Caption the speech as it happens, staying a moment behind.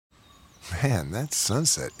Man, that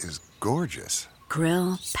sunset is gorgeous.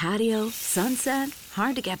 Grill, patio, sunset.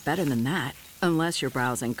 Hard to get better than that. Unless you're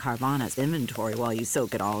browsing Carvana's inventory while you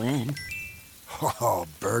soak it all in. Oh,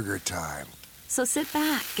 burger time. So sit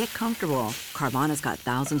back, get comfortable. Carvana's got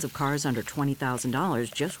thousands of cars under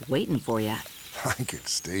 $20,000 just waiting for you. I could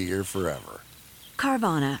stay here forever.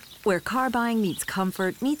 Carvana, where car buying meets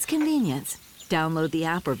comfort, meets convenience. Download the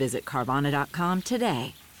app or visit Carvana.com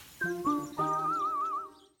today.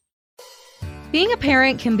 Being a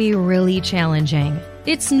parent can be really challenging.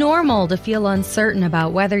 It's normal to feel uncertain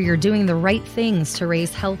about whether you're doing the right things to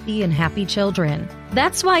raise healthy and happy children.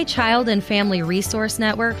 That's why Child and Family Resource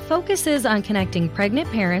Network focuses on connecting pregnant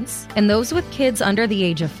parents and those with kids under the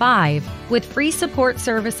age of 5 with free support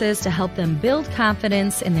services to help them build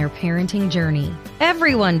confidence in their parenting journey.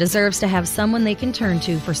 Everyone deserves to have someone they can turn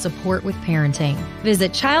to for support with parenting.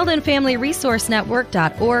 Visit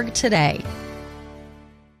childandfamilyresourcenetwork.org today.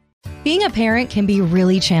 Being a parent can be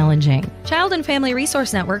really challenging. Child and Family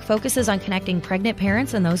Resource Network focuses on connecting pregnant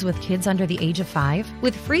parents and those with kids under the age of 5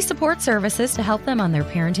 with free support services to help them on their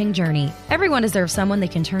parenting journey. Everyone deserves someone they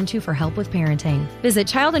can turn to for help with parenting. Visit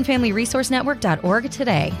childandfamilyresourcenetwork.org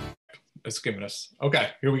today. It's giving us. Okay,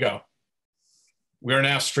 here we go. We are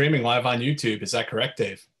now streaming live on YouTube. Is that correct,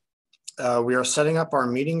 Dave? We are setting up our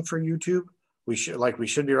meeting for YouTube. We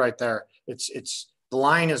should be right there. It's the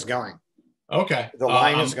line is going. Okay. The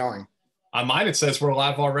line is going. On mine, it says we're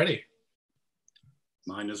live already.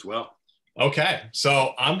 Mine as well. Okay.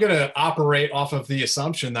 So I'm going to operate off of the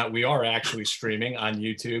assumption that we are actually streaming on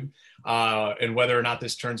YouTube. And whether or not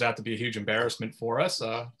this turns out to be a huge embarrassment for us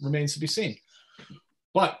remains to be seen.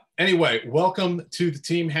 But anyway, welcome to the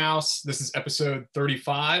Team House. This is episode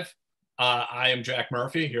 35. I am Jack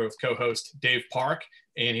Murphy here with co-host Dave Park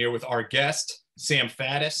and here with our guest, Sam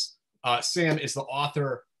Faddis. Sam is the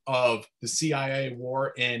author of The CIA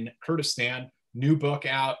War in Kurdistan, new book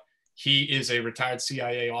out. He is a retired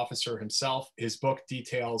CIA officer himself. His book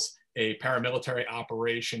details a paramilitary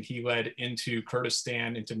operation he led into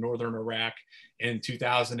Kurdistan, into northern Iraq in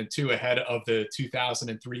 2002, ahead of the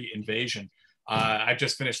 2003 invasion. I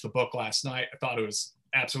just finished the book last night. I thought it was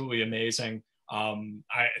absolutely amazing.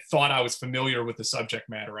 I thought I was familiar with the subject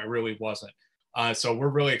matter. I really wasn't. So we're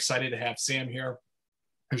really excited to have Sam here.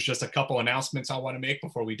 There's just a couple announcements I want to make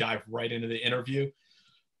before we dive right into the interview.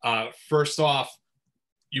 First off,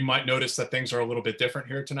 you might notice that things are a little bit different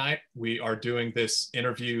here tonight. We are doing this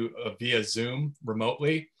interview via Zoom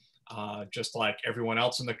remotely. Just like everyone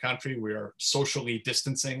else in the country, we are socially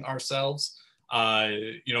distancing ourselves.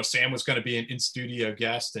 Sam was going to be an in-studio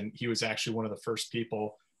guest, and he was actually one of the first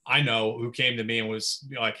people I know who came to me and was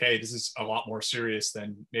like, hey, this is a lot more serious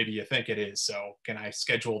than maybe you think it is. So can I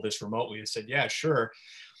schedule this remotely? I said, yeah, sure.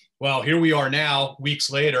 Well, here we are now, weeks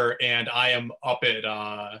later, and I am up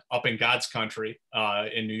in God's country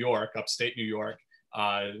in New York, upstate New York,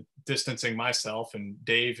 distancing myself. And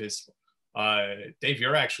Dave,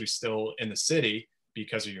 you're actually still in the city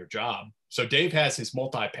because of your job. So Dave has his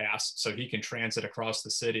multi-pass, so he can transit across the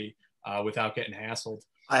city without getting hassled.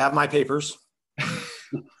 I have my papers.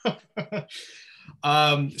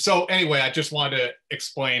 So anyway, I just wanted to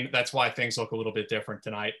explain that's why things look a little bit different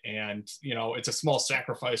tonight. And, it's a small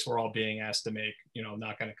sacrifice we're all being asked to make,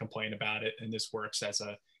 not going to complain about it. And this works as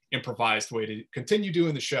a improvised way to continue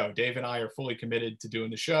doing the show. Dave and I are fully committed to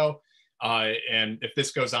doing the show. And if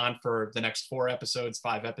this goes on for the next 5 episodes,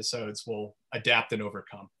 we'll adapt and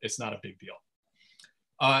overcome. It's not a big deal.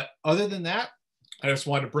 Other than that, I just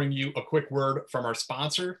wanted to bring you a quick word from our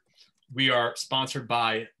sponsor. We are sponsored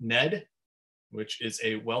by Ned, which is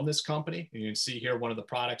a wellness company. You can see here one of the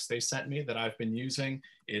products they sent me that I've been using.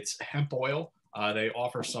 It's hemp oil. They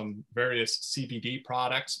offer some various CBD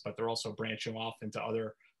products, but they're also branching off into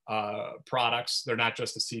other products. They're not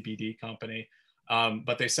just a CBD company.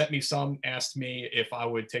 But they sent me some, asked me if I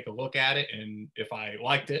would take a look at it, and if I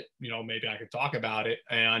liked it, maybe I could talk about it.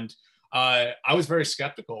 And I was very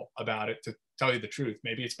skeptical about it, to tell you the truth.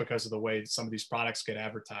 Maybe it's because of the way some of these products get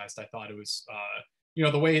advertised. I thought it was,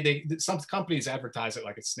 the way some companies advertise it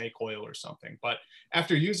like it's snake oil or something. But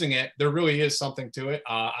after using it, there really is something to it.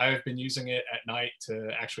 I've been using it at night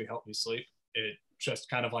to actually help me sleep. It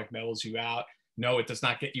just kind of like mellows you out. No, it does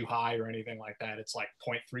not get you high or anything like that. It's like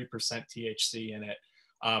 0.3% THC in it.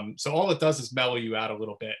 So all it does is mellow you out a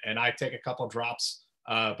little bit. And I take a couple drops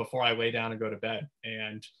before I lay down and go to bed.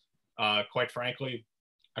 And quite frankly,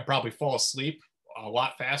 I probably fall asleep a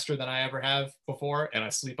lot faster than I ever have before. And I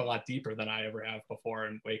sleep a lot deeper than I ever have before,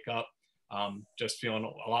 and wake up just feeling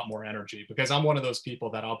a lot more energy, because I'm one of those people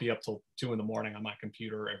that I'll be up till 2 a.m. on my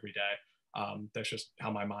computer every day. That's just how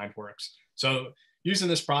my mind works. So using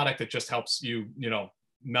this product, it just helps you,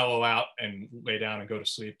 mellow out and lay down and go to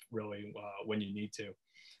sleep really when you need to.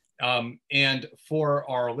 And for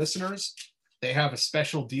our listeners, they have a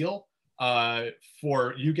special deal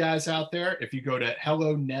for you guys out there. If you go to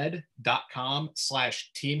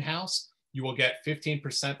helloned.com/teamhouse, you will get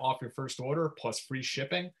 15% off your first order plus free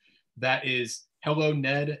shipping. That is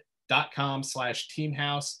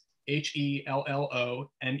helloned.com/teamhouse,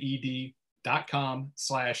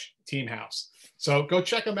 HELLONED.com/teamhouse. So go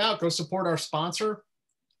check them out. Go support our sponsor.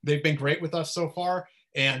 They've been great with us so far,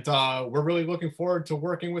 and we're really looking forward to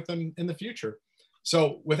working with them in the future.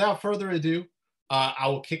 So without further ado, I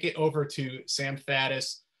will kick it over to Sam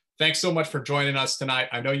Faddis. Thanks so much for joining us tonight.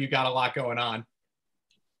 I know you got a lot going on.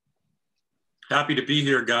 Happy to be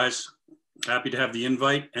here, guys. Happy to have the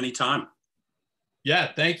invite anytime.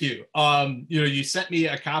 Yeah, thank you. You sent me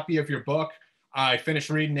a copy of your book. I finished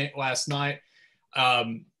reading it last night.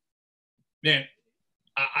 Man,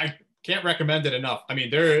 I can't recommend it enough. I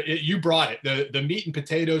mean, you brought it. The meat and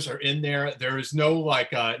potatoes are in there. There is no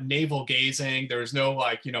like navel gazing. There is no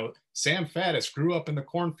like, Sam Faddis grew up in the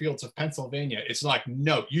cornfields of Pennsylvania. It's like,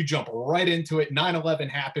 no, you jump right into it. 9/11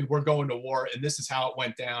 happened. We're going to war. And this is how it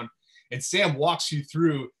went down. And Sam walks you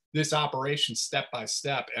through this operation step by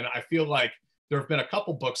step. And I feel like there have been a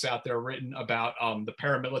couple books out there written about the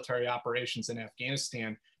paramilitary operations in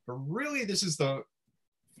Afghanistan. But really, this is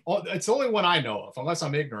it's the only one I know of, unless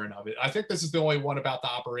I'm ignorant of it. I think this is the only one about the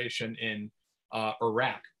operation in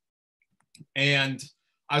Iraq. And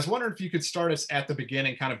I was wondering if you could start us at the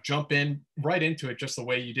beginning, kind of jump in right into it, just the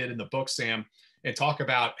way you did in the book, Sam, and talk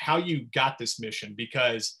about how you got this mission,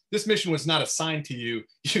 because this mission was not assigned to you.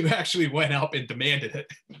 You actually went up and demanded it.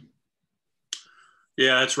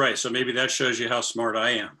 Yeah, that's right. So maybe that shows you how smart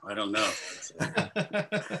I am. I don't know.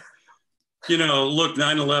 Look,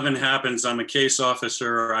 9/11 happens. I'm a case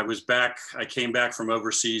officer. I came back from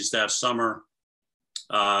overseas that summer,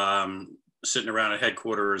 sitting around at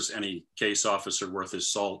headquarters. Any case officer worth his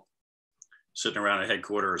salt sitting around at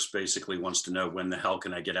headquarters basically wants to know, when the hell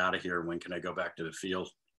can I get out of here? When can I go back to the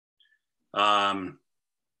field?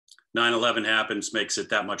 9/11 happens, makes it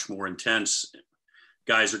that much more intense.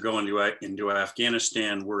 Guys are going into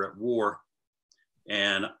Afghanistan. We're at war.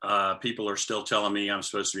 And people are still telling me I'm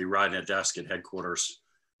supposed to be riding a desk at headquarters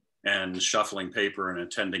and shuffling paper and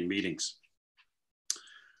attending meetings.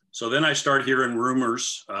 So then I start hearing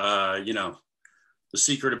rumors. The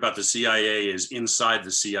secret about the CIA is inside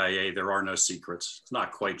the CIA, there are no secrets. It's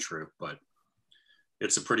not quite true, but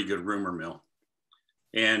it's a pretty good rumor mill.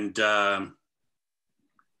 And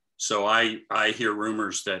so I hear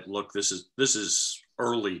rumors that, look, this is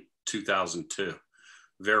early 2002,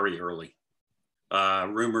 very early.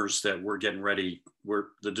 Rumors that we're getting ready.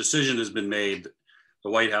 The decision has been made. The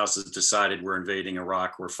White House has decided we're invading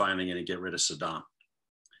Iraq. We're finally going to get rid of Saddam.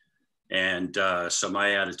 And so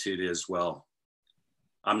my attitude is, well,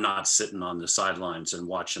 I'm not sitting on the sidelines and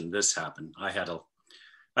watching this happen. I had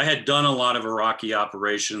done a lot of Iraqi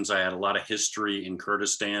operations. I had a lot of history in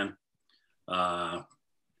Kurdistan,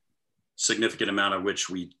 significant amount of which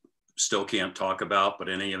we still can't talk about, but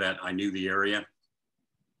any of that, I knew the area.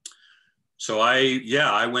 So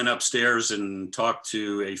I went upstairs and talked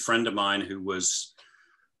to a friend of mine who was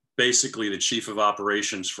basically the chief of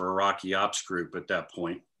operations for Iraqi Ops Group at that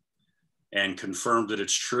point, and confirmed that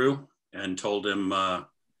it's true, and told him,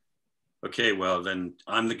 okay, well, then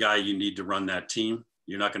I'm the guy you need to run that team.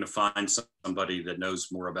 You're not going to find somebody that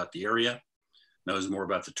knows more about the area, knows more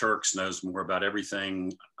about the Turks, knows more about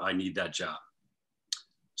everything. I need that job.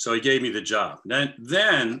 So he gave me the job.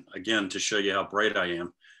 Then again, to show you how bright I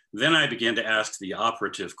am, then I began to ask the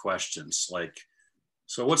operative questions like,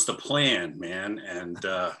 so what's the plan, man? And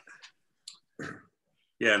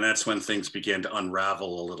yeah, and that's when things began to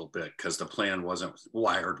unravel a little bit, because the plan wasn't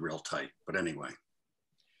wired real tight. But anyway.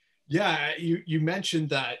 Yeah, you mentioned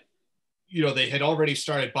that, they had already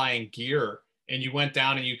started buying gear, and you went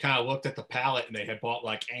down and you kind of looked at the pallet, and they had bought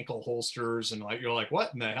like ankle holsters, and you're like,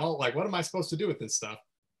 what in the hell? Like, what am I supposed to do with this stuff?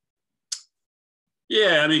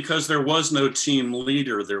 Yeah, I mean, because there was no team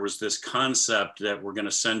leader, there was this concept that we're going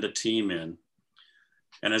to send a team in.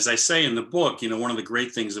 And as I say in the book, one of the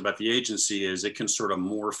great things about the agency is it can sort of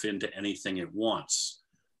morph into anything it wants.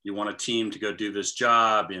 You want a team to go do this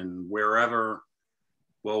job in wherever,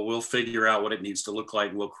 well, we'll figure out what it needs to look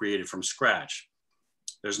like, and we'll create it from scratch.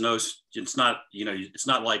 It's not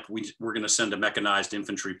like we're going to send a mechanized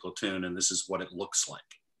infantry platoon and this is what it looks like.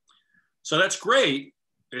 So that's great.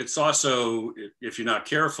 It's also, if you're not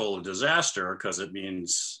careful, a disaster, because it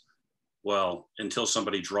means, well, until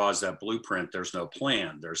somebody draws that blueprint, there's no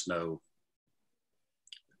plan.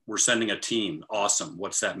 We're sending a team. Awesome.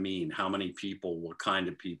 What's that mean? How many people, what kind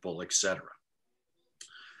of people, et cetera.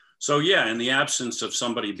 So yeah, in the absence of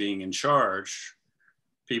somebody being in charge,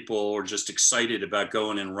 people are just excited about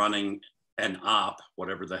going and running an op,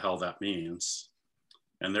 whatever the hell that means.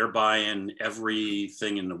 And they're buying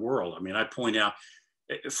everything in the world. I mean, I point out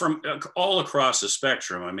from all across the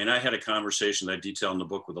spectrum. I mean, I had a conversation that I detail in the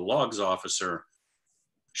book with a logs officer.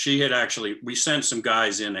 She had actually, we sent some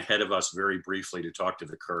guys in ahead of us very briefly to talk to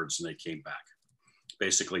the Kurds, and they came back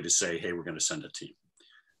basically to say, hey, we're going to send a team.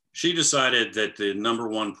 She decided that the number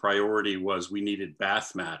one priority was we needed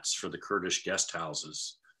bath mats for the Kurdish guest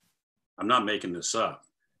houses. I'm not making this up,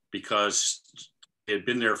 because it had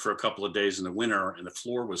been there for a couple of days in the winter and the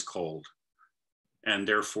floor was cold. And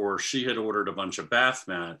therefore she had ordered a bunch of bath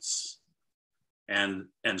mats. And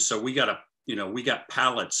so we got we got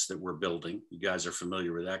pallets that we're building. You guys are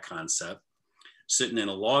familiar with that concept, sitting in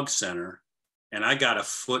a log center. And I got a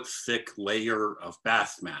foot thick layer of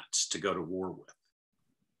bath mats to go to war with.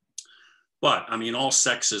 But I mean, all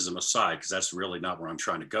sexism aside, because that's really not where I'm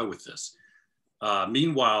trying to go with this.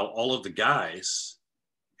 Meanwhile, all of the guys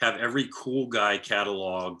have every cool guy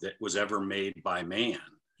catalog that was ever made by man.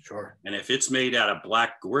 Sure. And if it's made out of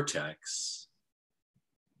black Gore-Tex,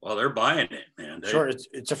 well, they're buying it, man. Sure,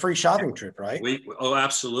 it's a free shopping trip, right? Oh,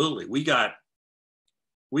 absolutely. We got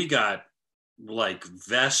like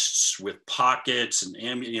vests with pockets and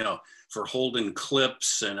for holding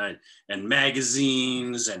clips and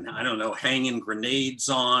magazines and I don't know, hanging grenades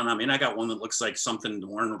on. I mean, I got one that looks like something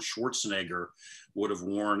Arnold Schwarzenegger would have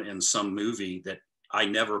worn in some movie that I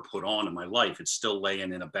never put on in my life. It's still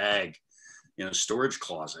laying in a bag in a storage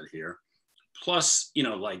closet here. Plus,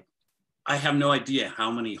 like I have no idea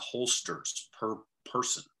how many holsters per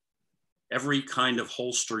person. Every kind of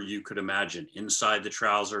holster you could imagine, inside the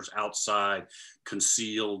trousers, outside,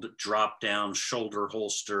 concealed, drop down, shoulder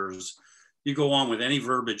holsters. You go on with any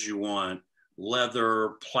verbiage you want,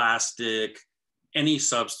 leather, plastic, any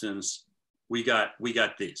substance. We got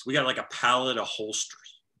these. We got like a pallet of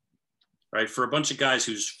holsters, right? For a bunch of guys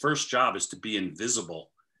whose first job is to be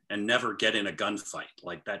invisible and never get in a gunfight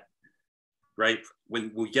like that, right?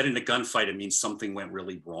 When we get in a gunfight, it means something went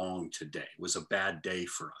really wrong today. It was a bad day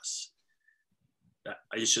for us.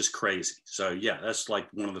 It's just crazy. So yeah, that's like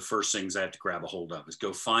one of the first things I have to grab a hold of is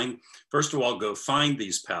go find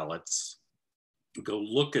these pallets, go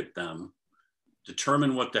look at them,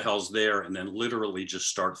 determine what the hell's there, and then literally just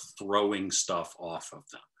start throwing stuff off of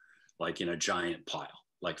them, like in a giant pile.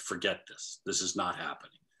 Like, forget this. This is not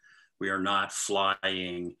happening. We are not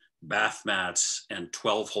flying bath mats and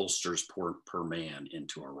 12 holsters per man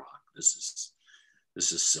into Iraq. This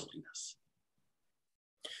is silliness.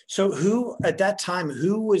 So who at that time,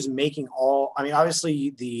 who was making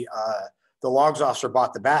obviously the logs officer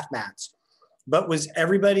bought the bath mats, but was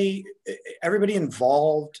everybody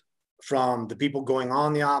involved, from the people going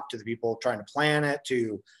on the op to the people trying to plan it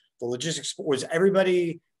to the logistics? Was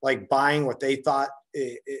everybody like buying what they thought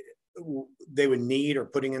they would need or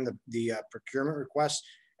putting in the procurement request,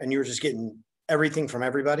 and you were just getting everything from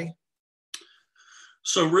everybody?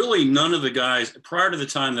 So really none of the guys, prior to the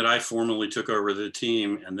time that I formally took over the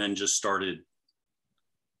team and then just started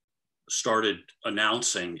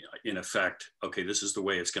announcing in effect, okay, this is the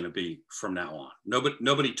way it's going to be from now on.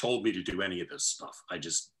 Nobody told me to do any of this stuff. I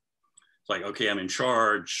just like, okay, I'm in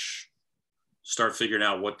charge, start figuring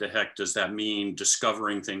out what the heck does that mean,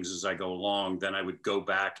 discovering things as I go along. Then I would go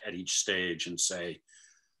back at each stage and say,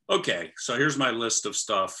 okay, so here's my list of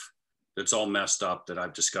stuff that's all messed up that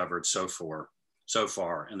I've discovered so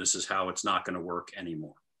far, and this is how it's not going to work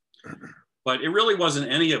anymore. But it really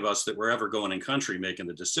wasn't any of us that were ever going in country making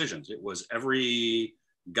the decisions. It was every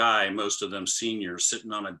guy, most of them seniors,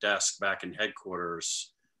 sitting on a desk back in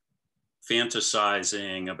headquarters,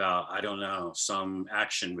 fantasizing about, I don't know, some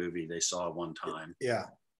action movie they saw one time. Yeah.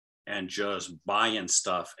 And just buying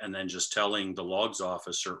stuff and then just telling the logs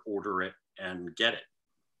officer, order it and get it.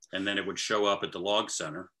 And then it would show up at the log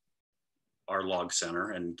center, our log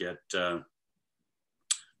center, and get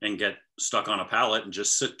stuck on a pallet and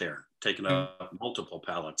just sit there, taking up multiple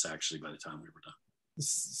pallets actually by the time we were done.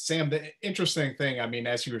 Sam, the interesting thing, I mean,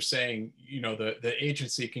 as you were saying, the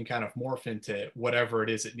agency can kind of morph into whatever it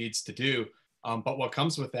is it needs to do. But what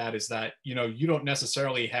comes with that is that, you don't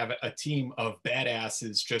necessarily have a team of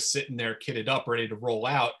badasses just sitting there kitted up, ready to roll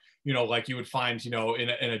out, like you would find, in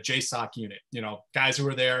a JSOC unit, guys who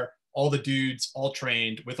are there, all the dudes, all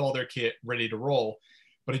trained with all their kit ready to roll.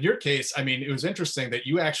 But in your case, I mean, it was interesting that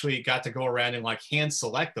you actually got to go around and like hand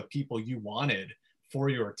select the people you wanted for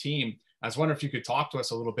your team. I was wondering if you could talk to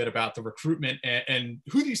us a little bit about the recruitment and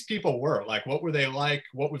who these people were. Like, what were they like?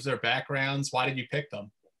 What was their backgrounds? Why did you pick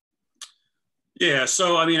them? Yeah,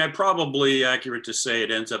 so I mean, I probably accurate to say it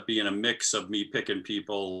ends up being a mix of me picking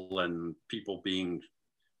people and people being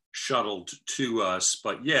shuttled to us.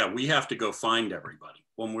 But yeah, we have to go find everybody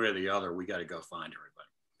one way or the other. We got to go find everybody.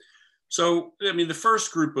 So, I mean, the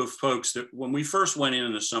first group of folks that when we first went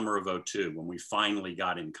in the summer of '02, when we finally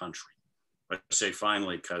got in country, I say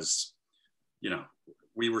finally because, you know,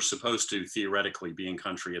 we were supposed to theoretically be in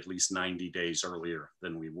country at least 90 days earlier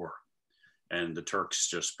than we were. And the Turks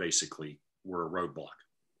just basically were a roadblock.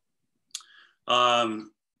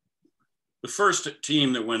 The first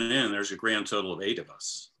team that went in, there's a grand total of 8 of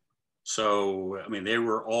us. So, I mean, they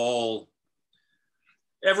were all,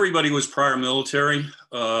 everybody was prior military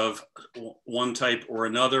of one type or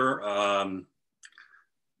another.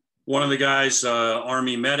 One of the guys,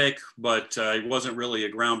 Army medic, but he wasn't really a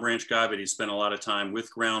ground branch guy, but he spent a lot of time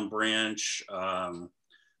with ground branch.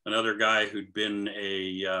 Another guy who'd been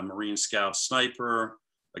a Marine Scout sniper,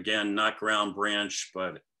 again, not ground branch,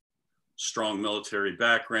 but strong military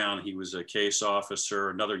background. He was a case officer,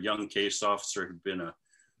 another young case officer who'd been a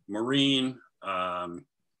Marine,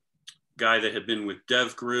 guy that had been with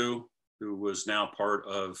DevGru, who was now part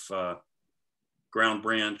of ground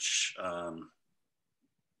branch.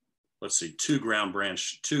 Let's see, two ground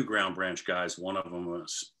branch guys. One of them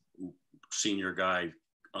was senior guy,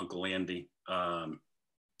 Uncle Andy.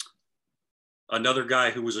 Another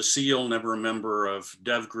guy who was a SEAL, never a member of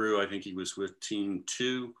DevGru. I think he was with Team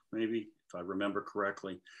 2, maybe, if I remember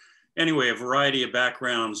correctly. Anyway, a variety of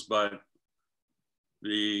backgrounds, but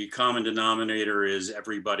the common denominator is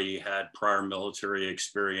everybody had prior military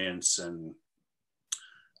experience. And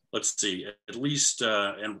let's see, at least,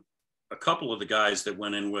 and a couple of the guys that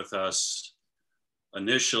went in with us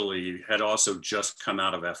initially had also just come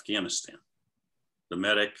out of Afghanistan. The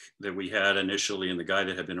medic that we had initially and the guy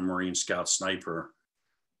that had been a Marine Scout sniper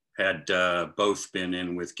had both been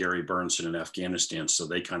in with Gary Burnson in Afghanistan. So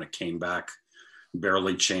they kind of came back,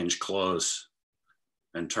 barely changed clothes,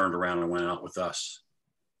 and turned around and went out with us.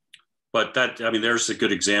 But that, I mean, there's a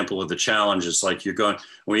good example of the challenge. It's like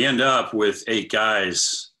we end up with 8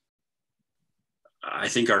 guys. I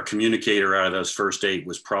think our communicator out of those first 8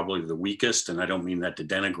 was probably the weakest. And I don't mean that to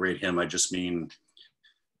denigrate him. I just mean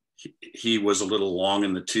he was a little long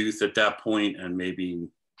in the tooth at that point, and maybe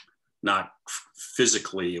not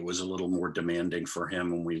physically, it was a little more demanding for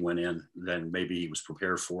him when we went in than maybe he was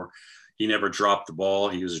prepared for. He never dropped the ball.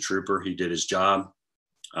 He was a trooper. He did his job.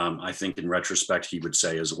 I think in retrospect, he would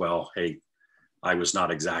say as well, hey, I was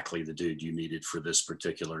not exactly the dude you needed for this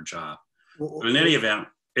particular job. But in any event,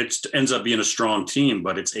 it ends up being a strong team,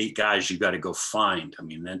 but it's 8 guys you got to go find. I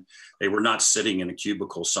mean, then they were not sitting in a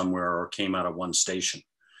cubicle somewhere or came out of one station.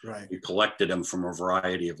 Right. We collected them from a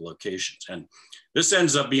variety of locations. And this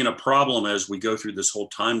ends up being a problem as we go through this whole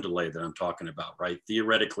time delay that I'm talking about, right?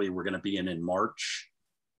 Theoretically, we're going to be in March.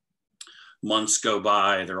 Months go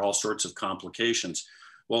by, there are all sorts of complications.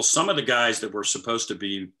 Well, some of the guys that were supposed to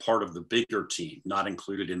be part of the bigger team, not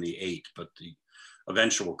included in the 8, but the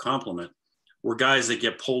eventual complement, were guys that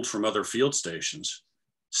get pulled from other field stations,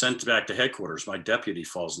 sent back to headquarters. My deputy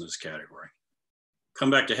falls in this category. Come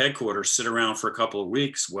back to headquarters, sit around for a couple of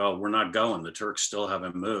weeks. Well, we're not going. The Turks still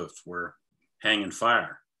haven't moved. We're hanging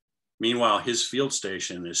fire. Meanwhile, his field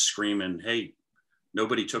station is screaming, hey,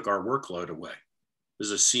 nobody took our workload away. This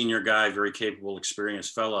is a senior guy, very capable,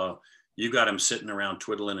 experienced fellow. You got him sitting around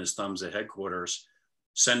twiddling his thumbs at headquarters.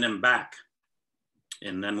 Send him back.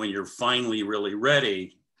 And then when you're finally really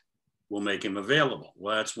ready, we'll make him available.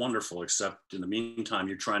 Well, that's wonderful, except in the meantime,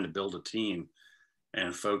 you're trying to build a team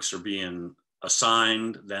and folks are being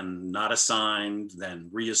assigned, then not assigned, then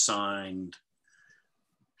reassigned.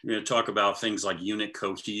 You're going to talk about things like unit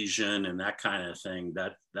cohesion and that kind of thing.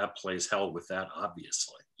 That plays hell with that,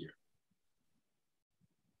 obviously. Yeah.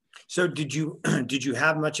 So did you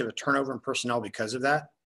have much of a turnover in personnel because of that?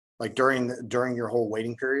 Like during your whole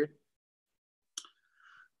waiting period?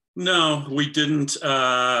 No, we didn't.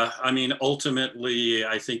 I mean, ultimately,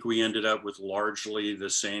 I think we ended up with largely the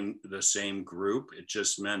same group. It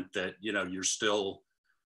just meant that, you know, you're still,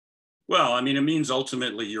 well, I mean, it means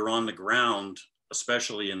ultimately you're on the ground,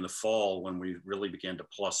 especially in the fall when we really began to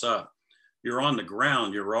plus up. You're on the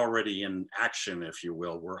ground, you're already in action, if you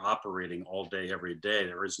will. We're operating all day, every day.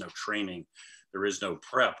 There is no training, there is no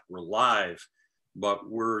prep. We're live, but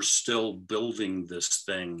we're still building this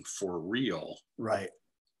thing for real. Right.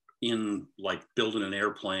 In like building an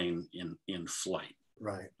airplane in flight.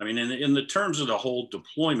 Right. I mean, in the terms of the whole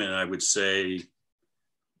deployment, I would say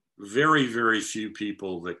very, very few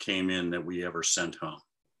people that came in that we ever sent home.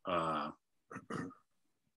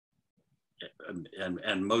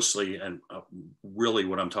 And mostly, and really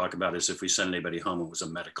what I'm talking about is if we send anybody home, it was a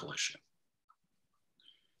medical issue.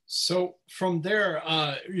 So from there,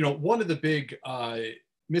 one of the big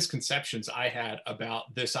misconceptions I had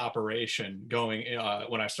about this operation going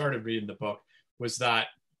when I started reading the book was that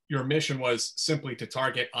your mission was simply to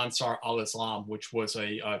target Ansar al-Islam, which was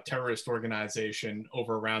a terrorist organization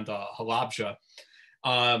over around Halabja.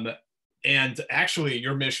 And actually,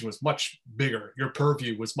 your mission was much bigger. Your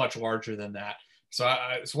purview was much larger than that. So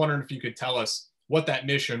I was wondering if you could tell us what that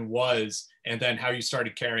mission was and then how you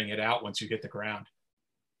started carrying it out once you hit the ground.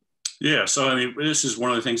 Yeah, so I mean, this is one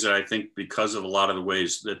of the things that I think, because of a lot of the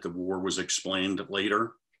ways that the war was explained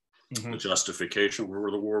later, the justification where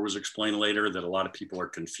the war was explained later, that a lot of people are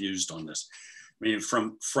confused on this. I mean,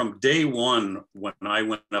 from day one, when I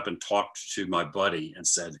went up and talked to my buddy and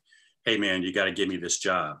said, hey man, you got to give me this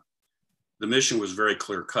job, the mission was very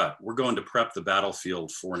clear cut. We're going to prep the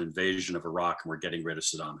battlefield for an invasion of Iraq, and we're getting rid of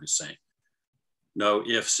Saddam Hussein. No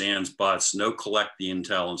ifs, ands, buts, no collect the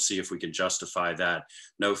intel and see if we can justify that.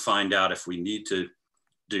 No find out if we need to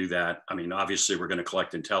do that. I mean, obviously we're going to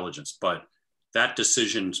collect intelligence, but that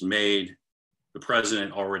decision's made. The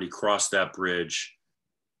president already crossed that bridge.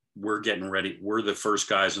 We're getting ready. We're the first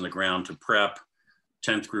guys on the ground to prep.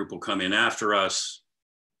 10th group will come in after us.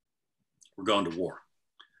 We're going to war.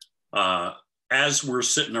 As we're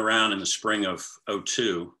sitting around in the spring of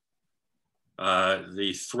 '02,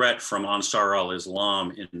 the threat from Ansar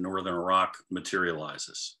al-Islam in northern Iraq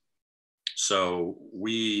materializes. So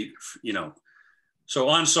so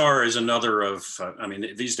Ansar is another of, I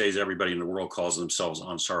mean, these days everybody in the world calls themselves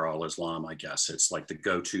Ansar al-Islam, I guess. It's like the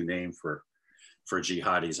go-to name for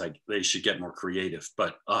jihadis. They should get more creative.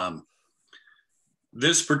 But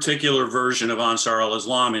this particular version of Ansar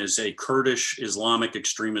al-Islam is a Kurdish Islamic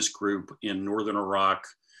extremist group in northern Iraq,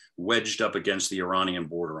 wedged up against the Iranian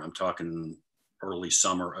border. I'm talking early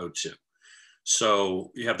summer '02.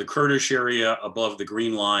 So you have the Kurdish area above the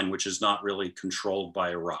Green Line, which is not really controlled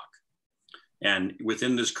by Iraq. And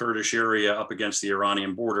within this Kurdish area up against the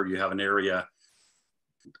Iranian border, you have an area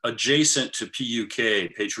adjacent to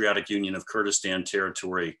PUK, Patriotic Union of Kurdistan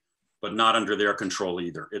territory, but not under their control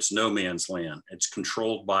either. It's no man's land. It's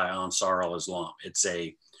controlled by Ansar al-Islam. It's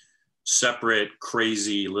a separate,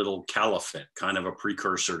 crazy little caliphate, kind of a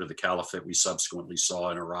precursor to the caliphate we subsequently saw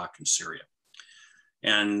in Iraq and Syria.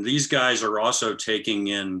 And these guys are also taking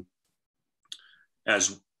in,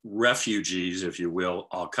 as refugees, if you will,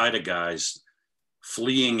 Al-Qaeda guys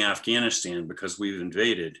fleeing Afghanistan because we've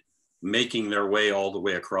invaded, making their way all the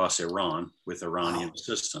way across Iran with Iranian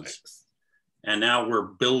assistance. And now we're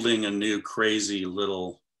building a new crazy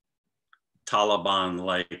little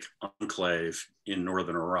Taliban-like enclave in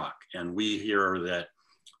northern Iraq. And we hear that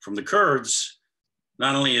from the Kurds,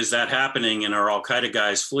 not only is that happening and our Al-Qaeda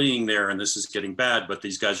guys fleeing there and this is getting bad, but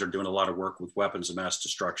these guys are doing a lot of work with weapons of mass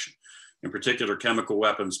destruction, in particular chemical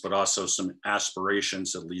weapons, but also some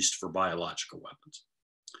aspirations, at least for biological weapons.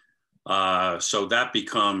 So that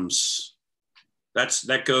becomes,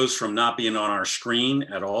 that goes from not being on our screen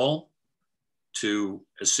at all to,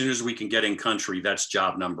 as soon as we can get in country, that's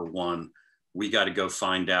job number one. We got to go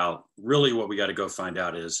find out, really what we got to go find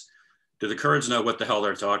out is, do the Kurds know what the hell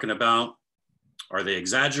they're talking about? Are they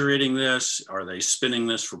exaggerating this? Are they spinning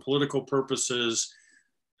this for political purposes?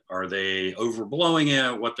 Are they overblowing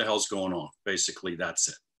it? What the hell's going on? Basically, that's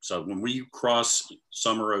it. So when we cross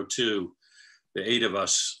summer '02, the 8 of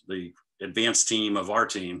us, the advanced team of our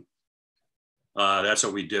team, that's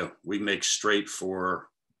what we do. We make straight for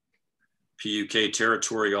PUK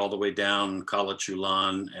territory all the way down Khala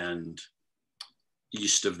Chulan and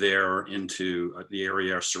east of there into the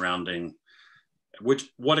area surrounding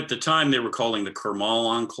what at the time they were calling the Kermal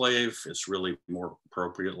Enclave. It's really more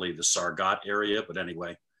appropriately the Sargat area. But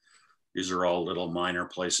anyway, these are all little minor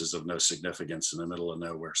places of no significance in the middle of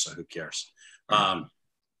nowhere. So who cares? That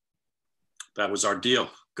was our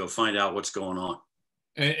deal. Go find out what's going on.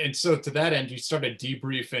 And so to that end, you started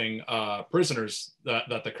debriefing prisoners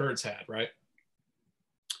that the Kurds had, right?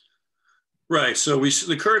 Right. So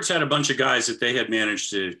the Kurds had a bunch of guys that they had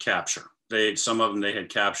managed to capture. Some of them they had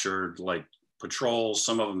captured like patrols.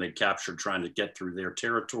 Some of them they captured trying to get through their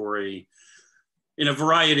territory. In a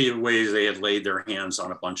variety of ways, they had laid their hands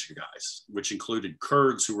on a bunch of guys, which included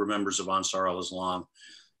Kurds who were members of Ansar al-Islam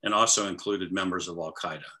and also included members of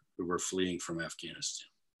Al-Qaeda who were fleeing from Afghanistan.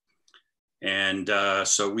 And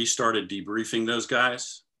so we started debriefing those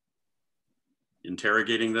guys,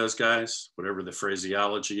 interrogating those guys, whatever the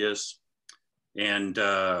phraseology is, and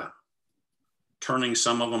turning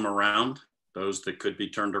some of them around, those that could be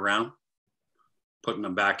turned around, putting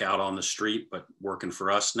them back out on the street, but working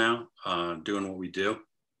for us now, doing what we do.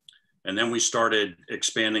 And then we started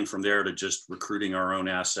expanding from there to just recruiting our own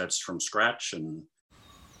assets from scratch. And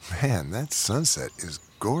Man, that sunset is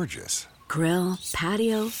gorgeous. Grill,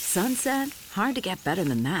 patio, sunset. Hard to get better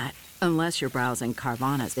than that. Unless you're browsing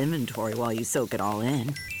Carvana's inventory while you soak it all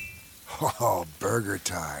in. Oh, burger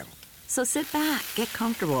time. So sit back, get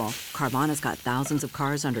comfortable. Carvana's got thousands of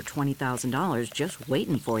cars under $20,000 just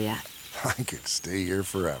waiting for you. I could stay here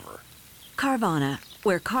forever. Carvana,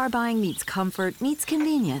 where car buying meets comfort meets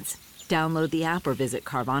convenience. Download the app or visit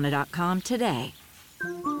Carvana.com today.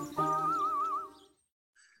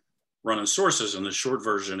 Running sources, and the short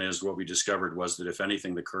version is what we discovered was that if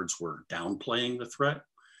anything, the Kurds were downplaying the threat.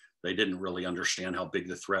 They didn't really understand how big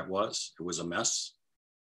the threat was. It was a mess.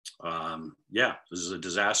 Yeah, this is a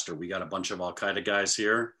disaster. We got a bunch of Al-Qaeda guys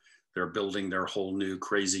here. They're building their whole new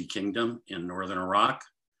crazy kingdom in northern Iraq.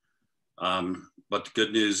 But the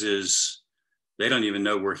good news is they don't even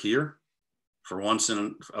know we're here. For once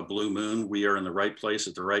in a blue moon, we are in the right place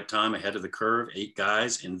at the right time, ahead of the curve, 8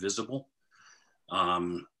 guys, invisible.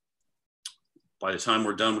 By the time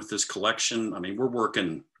we're done with this collection, I mean, we're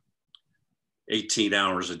working 18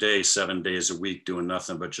 hours a day, 7 days a week, doing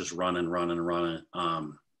nothing but just running.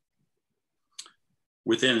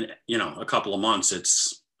 Within, a couple of months,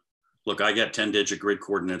 it's, look, I get 10-digit grid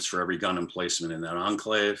coordinates for every gun emplacement in that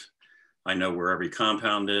enclave. I know where every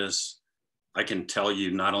compound is. I can tell you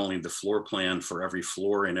not only the floor plan for every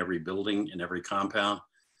floor in every building, in every compound,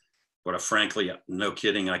 but frankly, no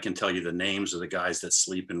kidding, I can tell you the names of the guys that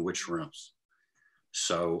sleep in which rooms.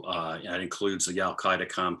 So that includes the Al-Qaeda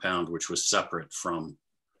compound, which was separate from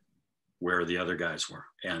where the other guys were.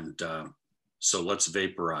 And so let's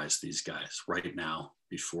vaporize these guys right now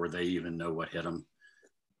before they even know what hit them.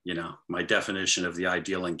 My definition of the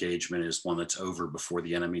ideal engagement is one that's over before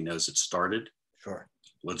the enemy knows it started. Sure.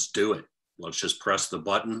 Let's do it. Let's just press the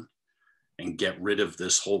button and get rid of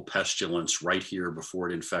this whole pestilence right here before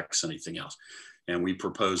it infects anything else. And we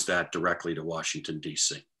proposed that directly to Washington,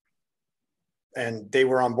 D.C. And they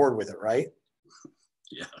were on board with it, right?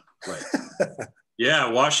 Yeah, right. Yeah,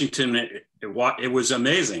 Washington, it was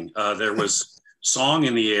amazing. There was song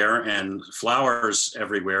in the air and flowers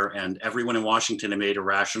everywhere, and everyone in Washington had made a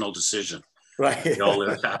rational decision. Right. They all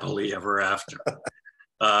lived happily ever after.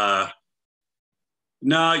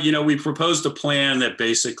 No, we proposed a plan that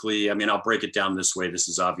basically, I'll break it down this way. This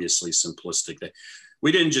is obviously simplistic.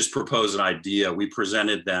 We didn't just propose an idea. We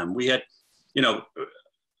presented them. We had,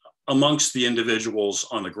 amongst the individuals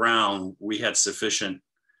on the ground, we had sufficient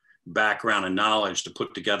background and knowledge to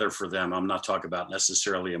put together for them. I'm not talking about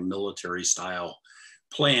necessarily a military style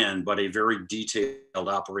plan, but a very detailed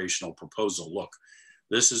operational proposal. Look,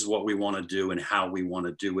 this is what we want to do and how we want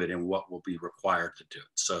to do it and what will be required to do it.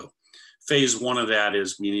 So phase 1 of that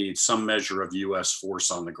is we need some measure of US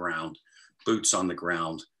force on the ground, boots on the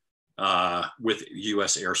ground, with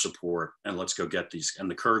US air support, and let's go get these. And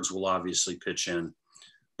the Kurds will obviously pitch in,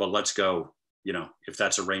 but let's go, if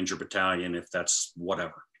that's a Ranger battalion, if that's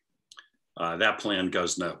whatever. That plan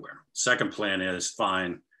goes nowhere. Second plan is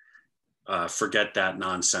fine, forget that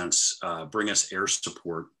nonsense, bring us air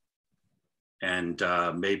support and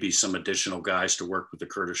maybe some additional guys to work with the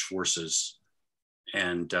Kurdish forces.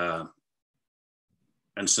 And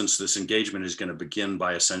since this engagement is going to begin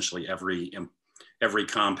by essentially every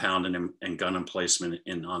compound and gun emplacement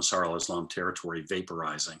in Ansar al-Islam territory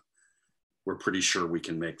vaporizing, we're pretty sure we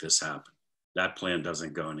can make this happen. That plan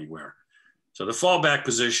doesn't go anywhere. So the fallback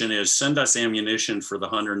position is send us ammunition for the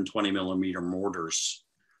 120 millimeter mortars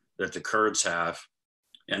that the Kurds have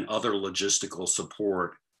and other logistical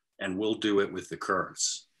support, and we'll do it with the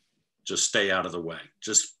Kurds. Just stay out of the way.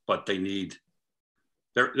 But they need,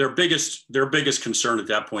 their biggest concern at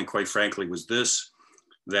that point, quite frankly, was this,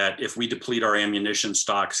 that if we deplete our ammunition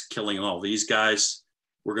stocks, killing all these guys,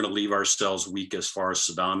 we're going to leave ourselves weak as far as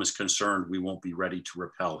Saddam is concerned. We won't be ready to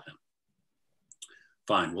repel him.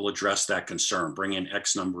 Fine, we'll address that concern, bring in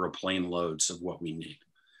X number of plane loads of what we need.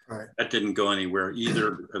 Right. That didn't go anywhere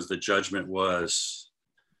either because the judgment was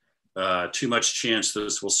too much chance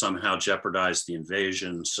this will somehow jeopardize the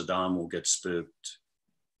invasion. Saddam will get spooked.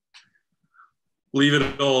 Leave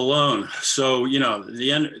it all alone. So, in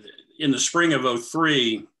the spring of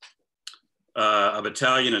 2003, a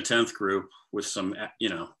battalion, a 10th group with some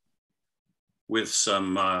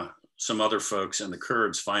other folks and the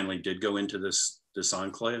Kurds finally did go into this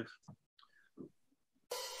enclave.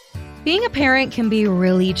 Being a parent can be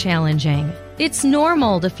really challenging. It's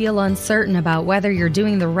normal to feel uncertain about whether you're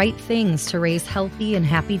doing the right things to raise healthy and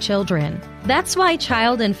happy children. That's why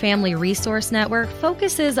Child and Family Resource Network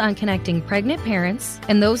focuses on connecting pregnant parents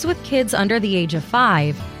and those with kids under the age of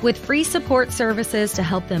 5 with free support services to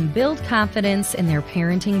help them build confidence in their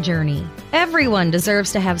parenting journey. Everyone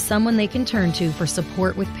deserves to have someone they can turn to for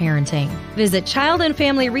support with parenting. Visit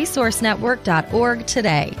childandfamilyresourcenetwork.org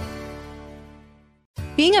today.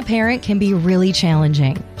 Being a parent can be really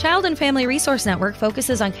challenging. Child and Family Resource Network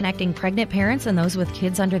focuses on connecting pregnant parents and those with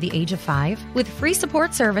kids under the age of 5 with free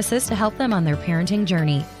support services to help them on their parenting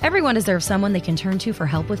journey. Everyone deserves someone they can turn to for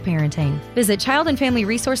help with parenting. Visit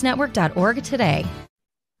childandfamilyresourcenetwork.org today.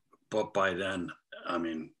 But by then,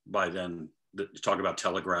 talk about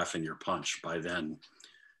telegraphing your punch. By the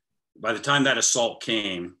time that assault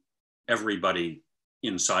came, everybody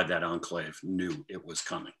inside that enclave knew it was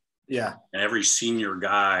coming. Yeah. And every senior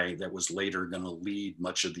guy that was later going to lead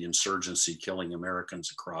much of the insurgency killing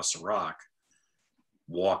Americans across Iraq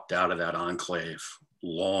walked out of that enclave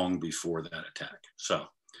long before that attack. So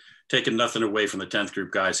taking nothing away from the 10th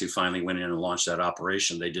Group guys who finally went in and launched that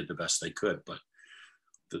operation, they did the best they could. But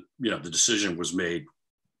the decision was made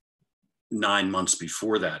 9 months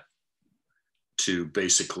before that to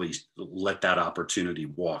basically let that opportunity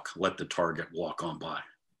let the target walk on by.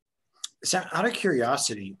 So out of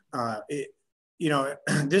curiosity,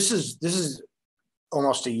 this is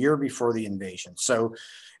almost a year before the invasion. So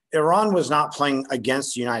Iran was not playing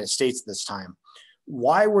against the United States this time.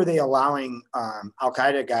 Why were they allowing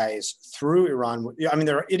Al-Qaeda guys through Iran? I mean,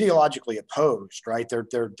 they're ideologically opposed, right?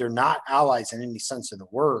 They're not allies in any sense of the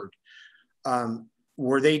word.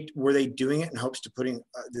 Were they doing it in hopes to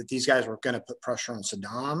that these guys were going to put pressure on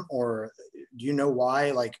Saddam, or do you know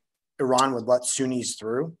why Iran would let Sunnis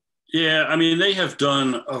through? Yeah, I mean, they have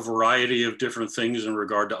done a variety of different things in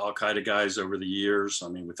regard to Al-Qaeda guys over the years. I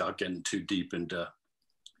mean, without getting too deep into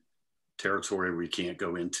territory we can't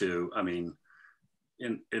go into. I mean,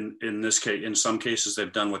 in this case, in some cases,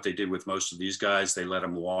 they've done what they did with most of these guys. They let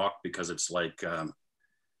them walk because it's like,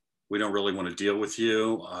 we don't really want to deal with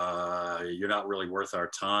you. You're not really worth our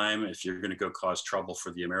time. If you're going to go cause trouble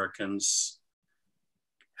for the Americans,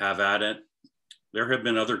 have at it. There have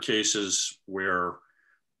been other cases where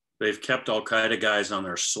they've kept Al-Qaeda guys on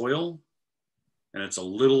their soil, and it's a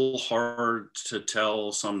little hard to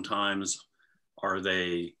tell sometimes, are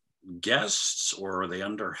they guests or are they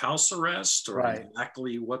under house arrest, or right,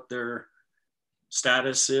 exactly what their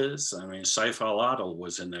status is. I mean, Saif al-Adil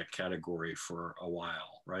was in that category for a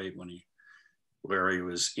while, right? Where he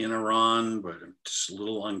was in Iran, but it's a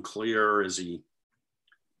little unclear. He's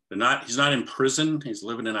not in prison. He's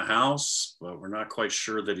living in a house, but we're not quite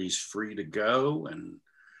sure that he's free to go. And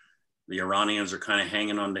the Iranians are kind of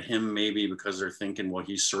hanging on to him, maybe because they're thinking, well,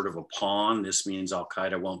 he's sort of a pawn. This means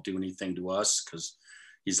Al-Qaeda won't do anything to us because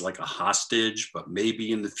he's like a hostage, but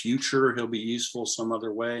maybe in the future he'll be useful some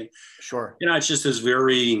other way. Sure. It's just this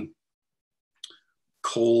very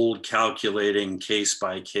cold, calculating, case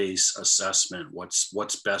by case assessment.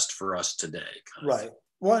 What's best for us today? Right.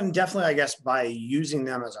 Well, and definitely, I guess, by using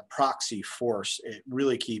them as a proxy force, it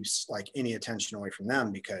really keeps any attention away from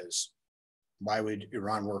them, because why would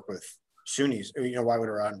Iran work with Sunnis? Why would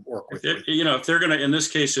Iran work with? If they're going to, in this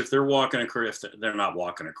case, if they're they're not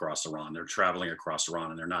walking across Iran, they're traveling across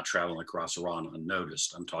Iran, and they're not traveling across Iran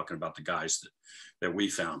unnoticed. I'm talking about the guys that we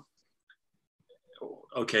found.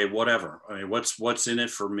 Okay, whatever. I mean, what's in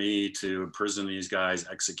it for me to imprison these guys,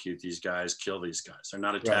 execute these guys, kill these guys? They're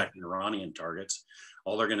not attacking Iranian targets.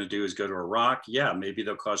 All they're going to do is go to Iraq. Yeah, maybe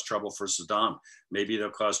they'll cause trouble for Saddam. Maybe they'll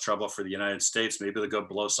cause trouble for the United States. Maybe they'll go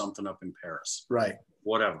blow something up in Paris. Right.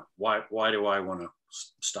 Whatever. Why do I want to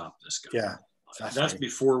stop this guy? Yeah. That's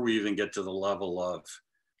before we even get to the level of,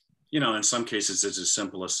 in some cases, it's as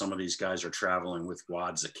simple as some of these guys are traveling with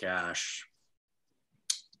wads of cash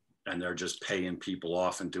and they're just paying people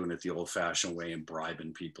off and doing it the old fashioned way and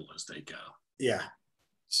bribing people as they go. Yeah.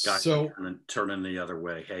 Guys turning the other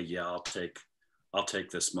way. Hey, yeah, I'll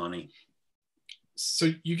take this money.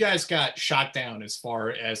 So you guys got shot down as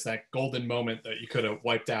far as that golden moment that you could have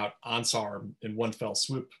wiped out Ansar in one fell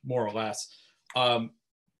swoop, more or less.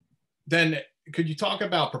 Then could you talk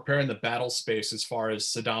about preparing the battle space as far as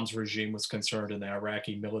Saddam's regime was concerned in the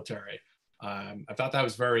Iraqi military? I thought that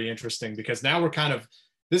was very interesting, because now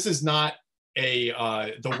this is not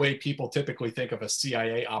the way people typically think of a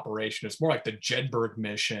CIA operation. It's more like the Jedburgh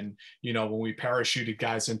mission. When we parachuted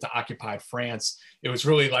guys into occupied France, it was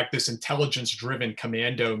really like this intelligence-driven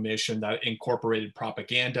commando mission that incorporated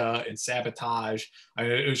propaganda and sabotage. I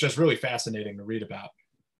mean, it was just really fascinating to read about.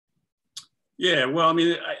 Yeah, well, I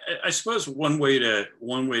mean, I suppose one way to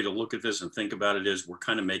look at this and think about it is we're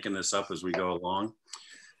kind of making this up as we go along,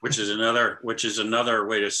 which is another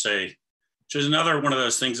way to say, which is another one of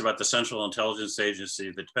those things about the Central Intelligence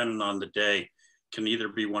Agency that, depending on the day, can either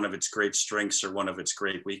be one of its great strengths or one of its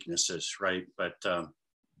great weaknesses, right? But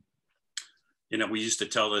you know, we used to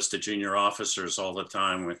tell this to junior officers all the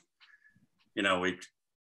time. With, you know,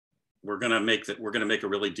 we're going to make a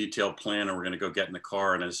really detailed plan, and we're going to go get in the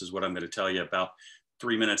car. And this is what I'm going to tell you: about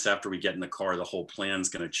 3 minutes after we get in the car, the whole plan's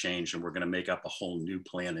going to change, and we're going to make up a whole new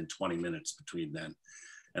plan in 20 minutes between then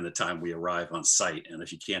and the time we arrive on site. And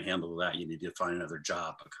if you can't handle that, you need to find another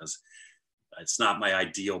job, because it's not my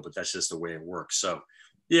ideal, but that's just the way it works. So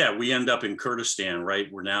yeah, we end up in Kurdistan, right?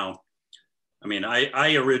 We're now, I mean,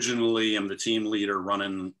 I originally am the team leader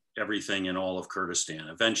running everything in all of Kurdistan.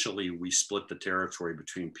 Eventually, we split the territory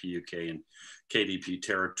between PUK and KDP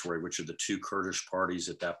territory, which are the two Kurdish parties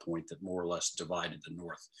at that point that more or less divided the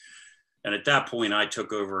north. And at that point, I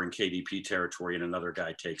took over in KDP territory, and another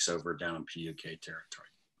guy takes over down in PUK territory.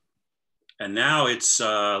 And now it's,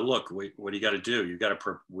 look, what do you got to do?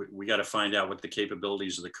 We got to find out what the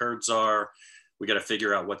capabilities of the Kurds are. We got to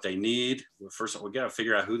figure out what they need. First of all, we got to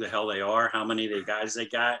figure out who the hell they are, how many guys they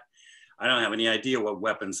got. I don't have any idea what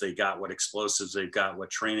weapons they got, what explosives they've got, what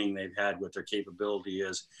training they've had, what their capability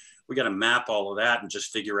is. We got to map all of that and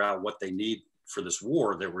just figure out what they need for this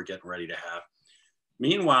war that we're getting ready to have.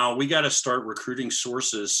 Meanwhile, we got to start recruiting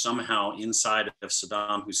sources somehow inside of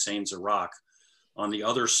Saddam Hussein's Iraq, on the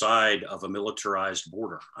other side of a militarized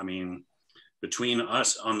border. I mean, between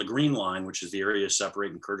us on the Green Line, which is the area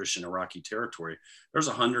separating Kurdish and Iraqi territory, there's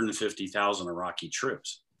 150,000 Iraqi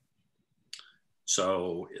troops.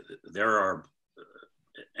 So there are,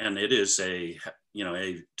 and it is a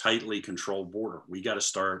tightly controlled border. We got to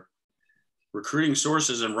start recruiting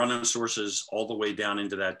sources and running sources all the way down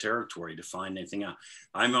into that territory to find anything out.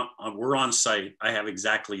 We're on site. I have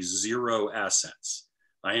exactly 0 assets.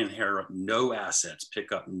 I inherit no assets,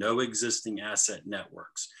 pick up no existing asset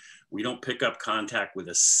networks. We don't pick up contact with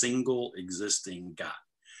a single existing guy.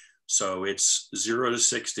 So it's 0 to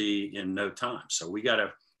 60 in no time. So you got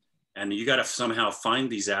to somehow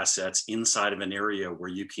find these assets inside of an area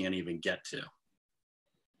where you can't even get to.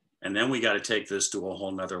 And then we got to take this to a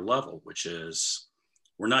whole nother level, which is,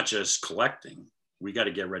 we're not just collecting, we got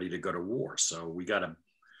to get ready to go to war. So we got to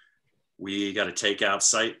take out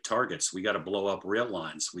site targets. We got to blow up rail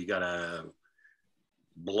lines. We got to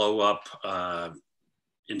blow up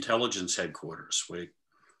intelligence headquarters. The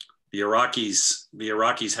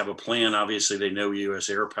Iraqis have a plan. Obviously, they know U.S.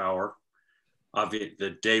 air power.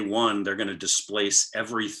 The day one, they're going to displace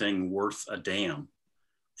everything worth a damn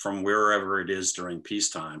from wherever it is during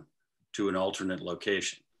peacetime to an alternate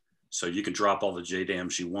location. So you can drop all the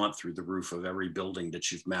JDAMs you want through the roof of every building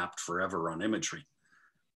that you've mapped forever on imagery.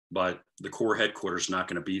 But the core headquarters is not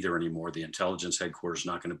going to be there anymore. The intelligence headquarters is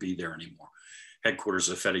not going to be there anymore. Headquarters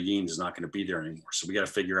of Fedayeen is not going to be there anymore. So we got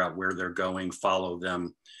to figure out where they're going, follow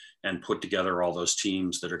them, and put together all those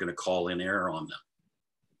teams that are going to call in air on them.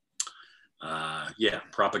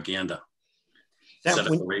 Propaganda.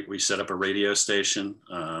 We set up a radio station.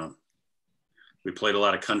 We played a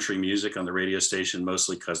lot of country music on the radio station,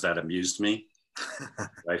 mostly because that amused me.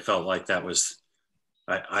 I felt like that was,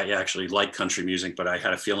 I actually like country music, but I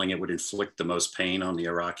had a feeling it would inflict the most pain on the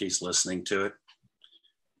Iraqis listening to it.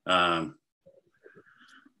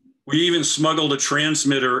 We even smuggled a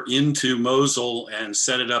transmitter into Mosul and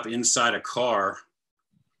set it up inside a car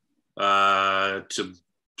to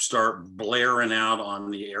start blaring out on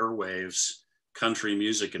the airwaves country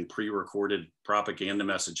music and pre-recorded propaganda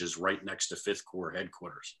messages right next to 5th Corps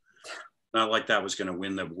headquarters. Not like that was going to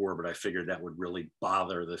win the war, but I figured that would really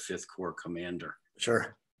bother the 5th Corps commander.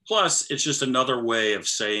 Sure. Plus, it's just another way of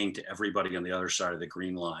saying to everybody on the other side of the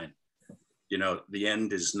Green Line, you know, the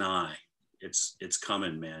end is nigh. It's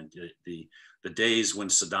coming, man. The days when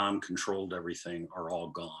Saddam controlled everything are all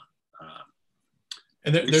gone.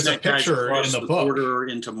 And there's a picture in the book. Border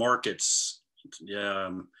into markets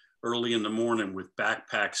early in the morning with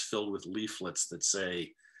backpacks filled with leaflets that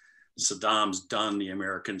say, Saddam's done, the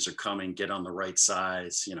Americans are coming, get on the right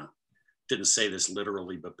sides. You know, didn't say this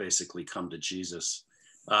literally, but basically come to Jesus.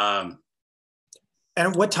 And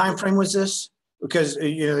what time frame was this? Because,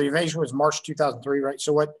 you know, the invasion was March 2003, right?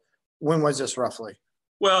 So when was this roughly?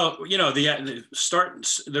 Well, you know,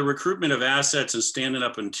 the recruitment of assets and standing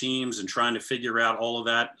up in teams and trying to figure out all of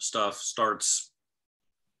that stuff starts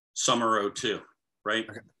summer 2002, right?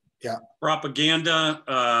 Okay. Yeah. Propaganda,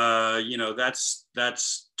 you know, that's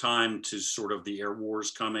time to sort of the air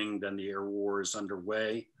wars coming, then the air war is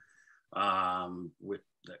underway.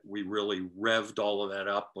 that we really revved all of that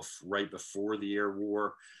up right before the air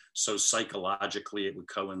war. So psychologically it would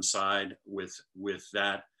coincide with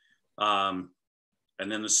that. And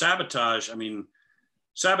then the sabotage, I mean,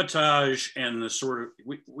 sabotage and the sort of,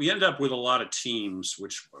 we end up with a lot of teams,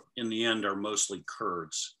 which in the end are mostly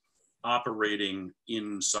Kurds operating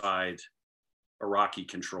inside Iraqi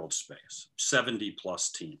controlled space, 70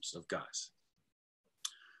 plus teams of guys.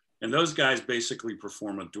 And those guys basically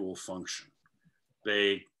perform a dual function.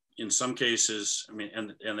 They, in some cases, I mean,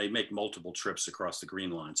 and they make multiple trips across the Green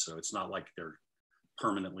Line. So it's not like they're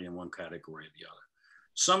permanently in one category or the other.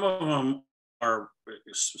 Some of them are,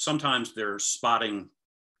 sometimes they're spotting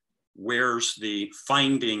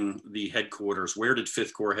finding the headquarters, where did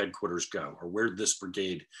 5th Corps headquarters go? Or where did this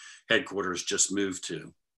brigade headquarters just move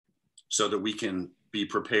to? So that we can be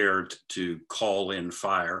prepared to call in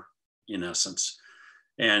fire, in essence.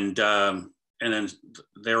 And then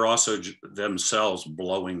they're also themselves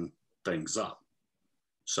blowing things up.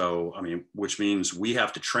 So, I mean, which means we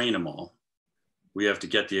have to train them all. We have to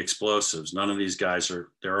get the explosives. None of these guys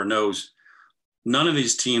none of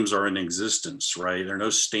these teams are in existence, right? There are no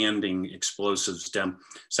standing explosives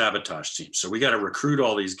sabotage teams. So we got to recruit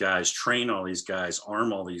all these guys, train all these guys,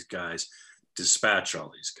 arm all these guys, dispatch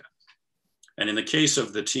all these guys. And in the case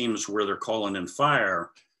of the teams where they're calling in fire,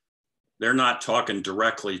 they're not talking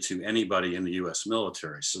directly to anybody in the US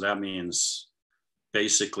military. So that means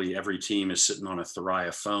basically every team is sitting on a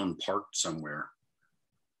Thuraya phone parked somewhere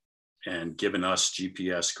and giving us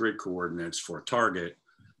GPS grid coordinates for a target,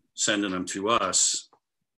 sending them to us.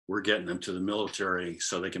 We're getting them to the military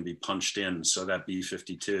so they can be punched in so that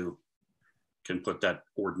B-52 can put that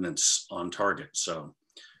ordnance on target. So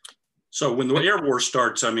when the air war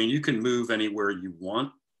starts, I mean, you can move anywhere you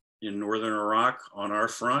want in northern Iraq on our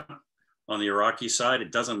front. On the Iraqi side,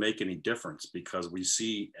 it doesn't make any difference because we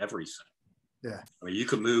see everything. Yeah. I mean, you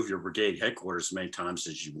can move your brigade headquarters as many times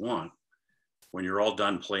as you want. When you're all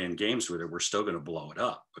done playing games with it, we're still going to blow it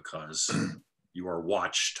up because you are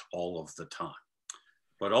watched all of the time.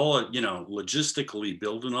 But all, you know, logistically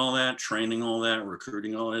building all that, training all that,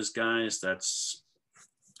 recruiting all those guys, that's,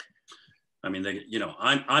 I mean, they, you know,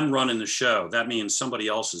 I'm running the show. That means somebody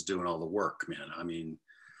else is doing all the work, man. I mean,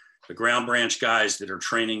 the ground branch guys that are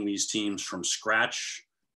training these teams from scratch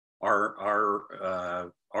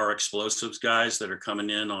are explosives guys that are coming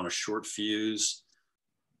in on a short fuse.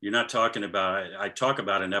 You're not talking about, I talk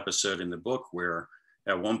about an episode in the book where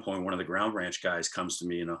at one point, one of the ground branch guys comes to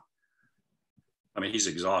me, you know, I mean, he's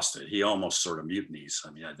exhausted. He almost sort of mutinies.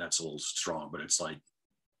 I mean, that's a little strong, but it's like,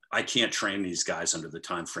 I can't train these guys under the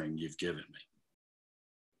time frame you've given me.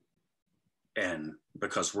 And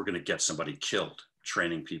because we're going to get somebody killed,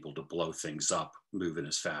 training people to blow things up, moving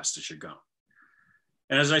as fast as you go.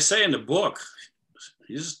 And as I say in the book,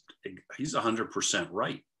 he's 100%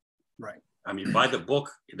 right. Right. I mean, by the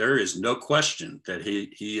book, there is no question that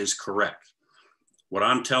he is correct. What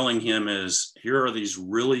I'm telling him is, here are these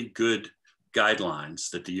really good guidelines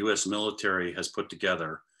that the US military has put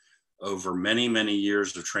together over many, many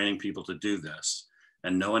years of training people to do this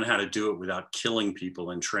and knowing how to do it without killing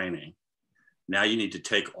people in training. Now you need to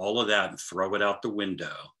take all of that and throw it out the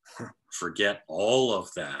window, forget all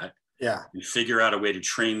of that. Yeah. And figure out a way to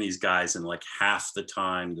train these guys in like half the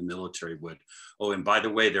time the military would. Oh, and by the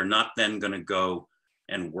way, they're not then going to go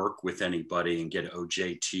and work with anybody and get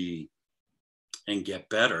OJT and get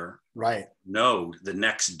better. Right. No, the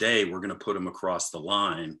next day we're going to put them across the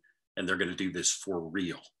line and they're going to do this for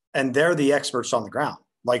real. And they're the experts on the ground.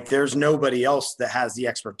 Like there's nobody else that has the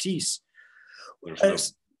expertise.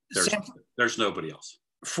 There's nobody else.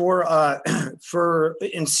 For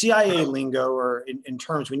in CIA lingo, or in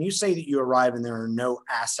terms, when you say that you arrive and there are no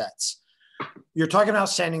assets, you're talking about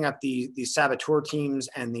standing up the saboteur teams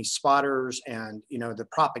and the spotters and, you know, the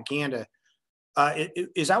propaganda.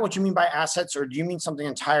 Is that what you mean by assets, or do you mean something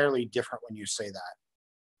entirely different when you say that?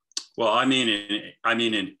 Well, I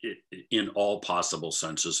mean in all possible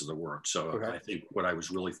senses of the word. So okay. I think what I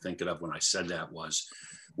was really thinking of when I said that was,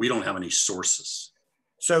 we don't have any sources.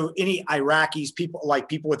 So any Iraqis, people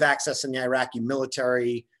with access in the Iraqi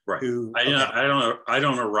military, right? Who, I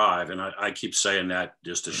don't arrive, and I keep saying that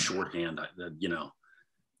just as shorthand. You know,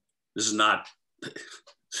 this is not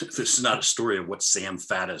a story of what Sam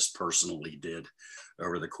Faddis personally did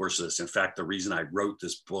over the course of this. In fact, the reason I wrote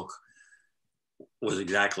this book was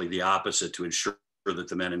exactly the opposite, to ensure that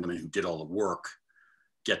the men and women who did all the work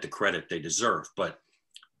get the credit they deserve. But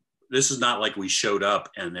this is not like we showed up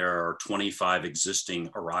and there are 25 existing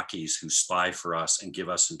Iraqis who spy for us and give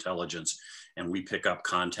us intelligence and we pick up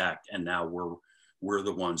contact and now we're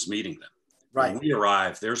the ones meeting them. Right. When we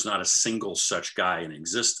arrive, there's not a single such guy in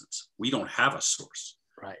existence. We don't have a source.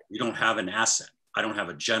 Right. We don't have an asset. I don't have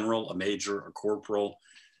a general, a major, a corporal,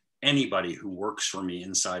 anybody who works for me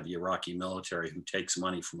inside the Iraqi military who takes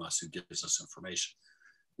money from us, who gives us information.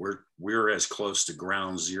 We're as close to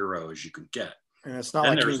ground zero as you could get. And it's not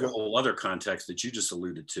then like there's a whole other context that you just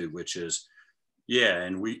alluded to, which is, yeah,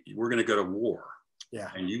 and we're going to go to war. Yeah.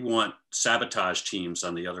 And you want sabotage teams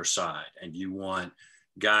on the other side, and you want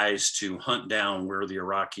guys to hunt down where the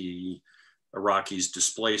Iraqis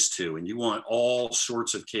displaced to, and you want all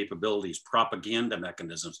sorts of capabilities, propaganda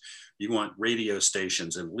mechanisms. You want radio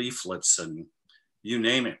stations and leaflets and you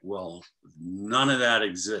name it. Well, none of that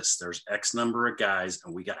exists. There's X number of guys,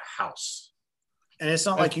 and we got a house. And it's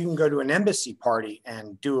not like you can go to an embassy party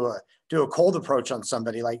and do a cold approach on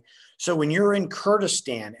somebody. Like, so when you're in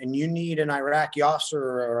Kurdistan and you need an Iraqi officer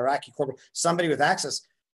or Iraqi corporal, somebody with access,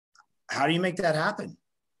 how do you make that happen?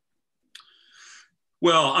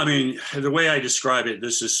 Well, I mean, the way I describe it,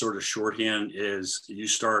 this is sort of shorthand, is you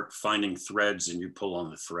start finding threads and you pull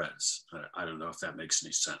on the threads. I don't know if that makes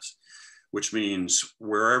any sense, which means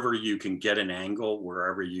wherever you can get an angle,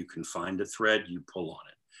 wherever you can find a thread, you pull on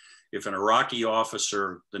it. If an Iraqi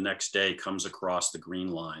officer the next day comes across the green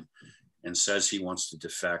line and says he wants to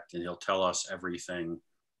defect, and he'll tell us everything,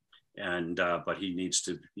 and but he needs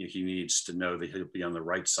to know that he'll be on the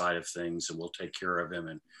right side of things, and we'll take care of him,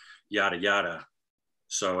 and yada yada.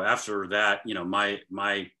 So after that, you know,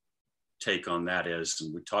 my take on that is,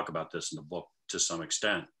 and we talk about this in the book to some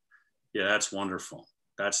extent, yeah, that's wonderful.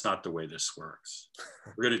 That's not the way this works.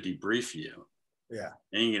 We're going to debrief you. Yeah.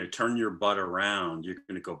 And you're going to turn your butt around. You're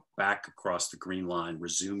going to go back across the green line,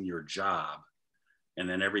 resume your job. And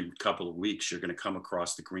then every couple of weeks, you're going to come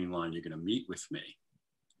across the green line. You're going to meet with me.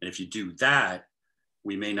 And if you do that,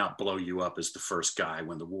 we may not blow you up as the first guy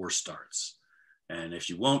when the war starts. And if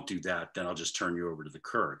you won't do that, then I'll just turn you over to the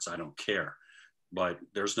Kurds. I don't care. But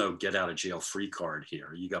there's no get out of jail free card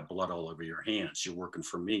here. You got blood all over your hands. You're working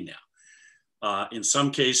for me now. In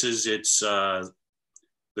some cases, it's the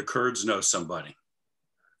Kurds know somebody.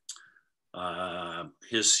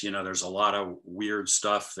 There's a lot of weird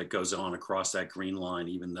stuff that goes on across that green line,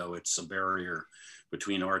 even though it's a barrier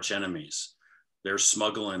between arch enemies. They're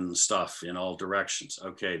smuggling stuff in all directions.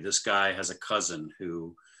 Okay, this guy has a cousin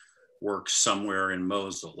who works somewhere in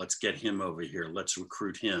Mosul. Let's get him over here. Let's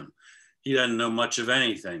recruit him. He doesn't know much of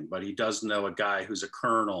anything, but he does know a guy who's a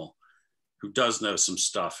colonel who does know some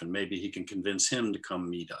stuff, and maybe he can convince him to come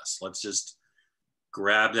meet us. Let's just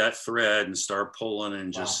grab that thread and start pulling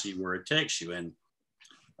and just see where it takes you. And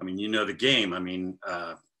I mean, you know the game. I mean,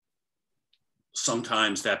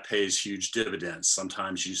 sometimes that pays huge dividends.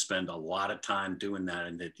 Sometimes you spend a lot of time doing that,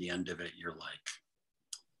 and at the end of it, you're like,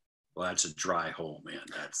 well, that's a dry hole, man.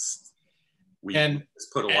 We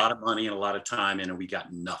put a lot of money and a lot of time in, and we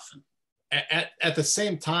got nothing. At the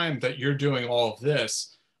same time that you're doing all of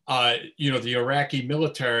this, the Iraqi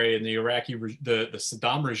military and the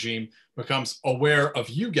Saddam regime becomes aware of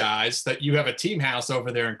you guys, that you have a team house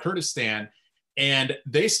over there in Kurdistan, and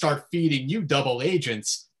they start feeding you double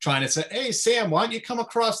agents, trying to say, hey, Sam, why don't you come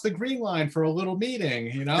across the green line for a little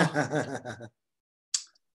meeting, you know?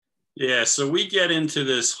 Yeah, so we get into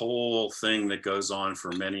this whole thing that goes on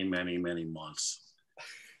for many, many, many months.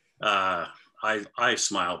 I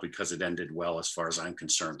smile because it ended well as far as I'm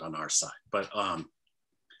concerned on our side. But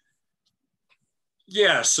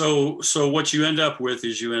yeah, so what you end up with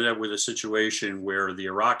is you end up with a situation where the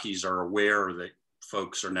Iraqis are aware that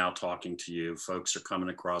folks are now talking to you, folks are coming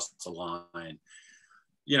across the line.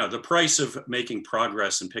 You know, the price of making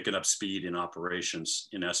progress and picking up speed in operations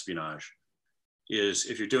in espionage is,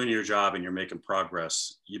 if you're doing your job and you're making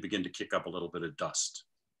progress, you begin to kick up a little bit of dust.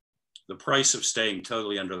 The price of staying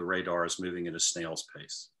totally under the radar is moving at a snail's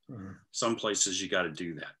pace. Mm-hmm. Some places you got to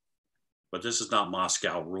do that. But this is not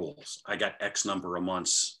Moscow rules. I got X number of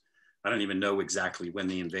months. I don't even know exactly when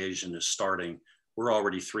the invasion is starting. We're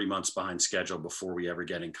already 3 months behind schedule before we ever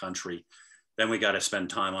get in country. Then we got to spend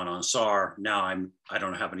time on Ansar. Now I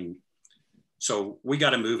don't have any. So we got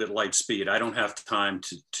to move at light speed. I don't have time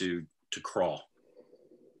to crawl.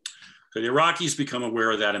 So the Iraqis become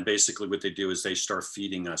aware of that, and basically what they do is they start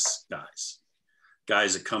feeding us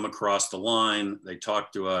guys that come across the line, they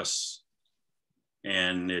talk to us,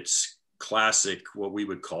 and it's classic, what we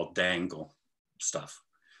would call dangle stuff.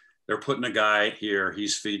 They're putting a guy here,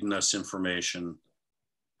 he's feeding us information.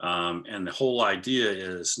 And the whole idea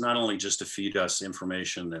is not only just to feed us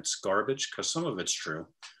information that's garbage, because some of it's true.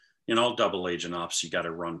 In all double agent ops, you got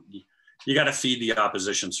to feed the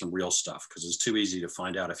opposition some real stuff, because it's too easy to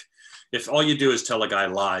find out. If all you do is tell a guy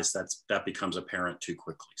lies, that becomes apparent too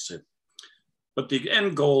quickly. So, but the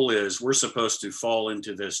end goal is we're supposed to fall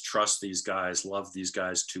into this, trust these guys, love these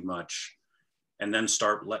guys too much, and then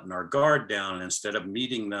start letting our guard down. And instead of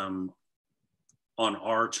meeting them on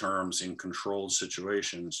our terms in controlled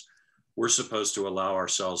situations, we're supposed to allow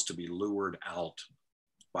ourselves to be lured out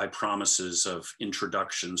by promises of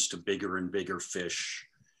introductions to bigger and bigger fish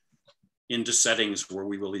into settings where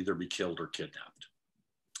we will either be killed or kidnapped.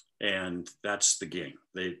 And that's the game.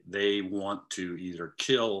 They want to either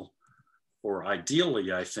kill or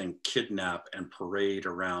ideally, I think, kidnap and parade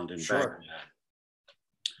around in Baghdad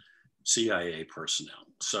CIA personnel.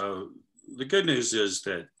 So the good news is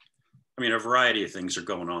that, I mean, a variety of things are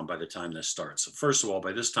going on by the time this starts. So first of all,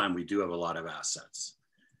 by this time, we do have a lot of assets.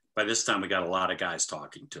 By this time, we got a lot of guys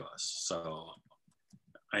talking to us. So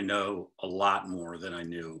I know a lot more than I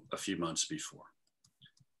knew a few months before.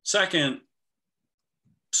 Second,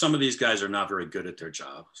 some of these guys are not very good at their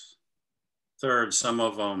jobs. Third, some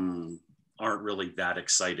of them aren't really that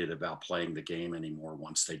excited about playing the game anymore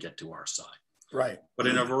once they get to our side. Right. But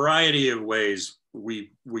in a variety of ways,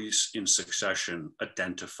 we in succession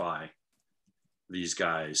identify these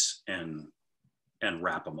guys and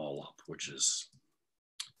wrap them all up, which is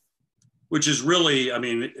really, I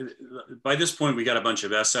mean, by this point, we got a bunch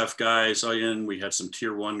of SF guys in, we had some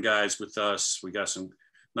tier 1 guys with us. We got some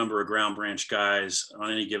number of ground branch guys. On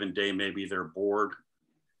any given day, maybe they're bored.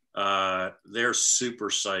 They're super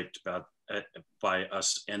psyched by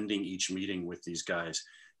us ending each meeting with these guys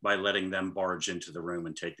by letting them barge into the room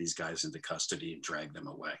and take these guys into custody and drag them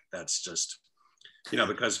away. That's just,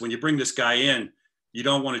 because when you bring this guy in, you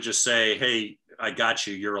don't want to just say, hey, I got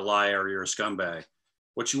you, you're a liar, you're a scumbag.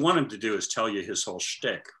 What you want him to do is tell you his whole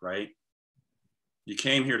shtick, right? You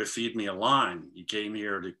came here to feed me a line. You came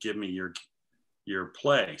here to give me your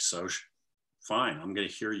play. So fine, I'm going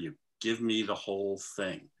to hear you. Give me the whole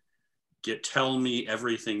thing. Tell me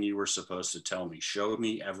everything you were supposed to tell me. Show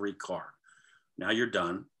me every card. Now you're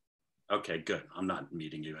done. Okay, good. I'm not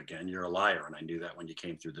meeting you again. You're a liar. And I knew that when you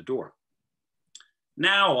came through the door.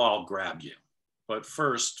 Now I'll grab you. But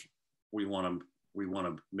first, we want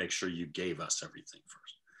to make sure you gave us everything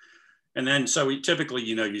first. And then, so we typically,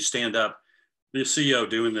 you stand up, the CEO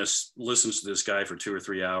doing this, listens to this guy for 2 or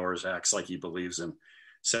 3 hours, acts like he believes him,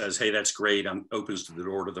 says, hey, that's great. Opens the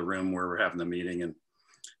door to the room where we're having the meeting. And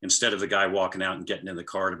instead of the guy walking out and getting in the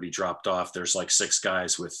car to be dropped off, there's like 6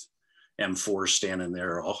 guys with M4 standing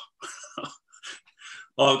there all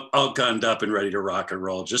gunned up and ready to rock and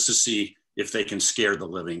roll just to see if they can scare the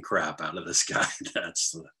living crap out of this guy.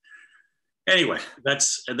 Anyway,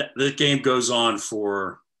 the game goes on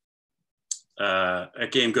for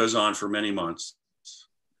many months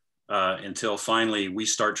until finally we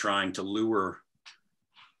start trying to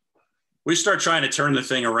turn the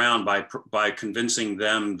thing around by convincing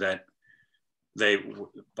them that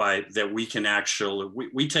we can actually,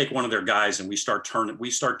 we take one of their guys and we start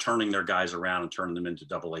turning their guys around and turning them into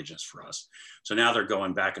double agents for us. So now they're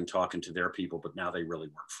going back and talking to their people, but now they really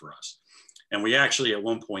work for us. And we actually at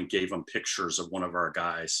one point gave them pictures of one of our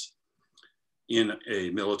guys in a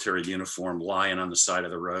military uniform lying on the side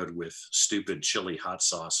of the road with stupid chili hot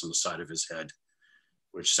sauce on the side of his head,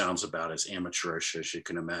 which sounds about as amateurish as you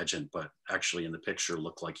can imagine, but actually in the picture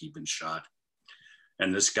looked like he'd been shot.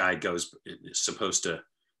 And this guy is supposed to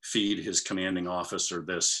feed his commanding officer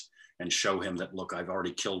this and show him that, look, I've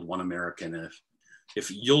already killed 1 American.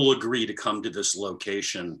 If you'll agree to come to this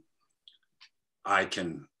location, I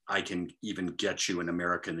can even get you an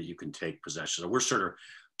American that you can take possession. So we're sort of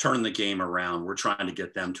turning the game around. We're trying to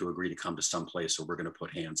get them to agree to come to some place, so we're going to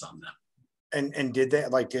put hands on them. And did they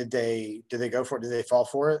go for it? Did they fall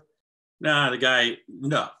for it? No,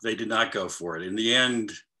 they did not go for it. In the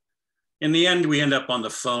end, we end up on the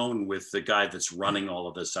phone with the guy that's running all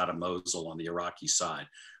of this out of Mosul on the Iraqi side.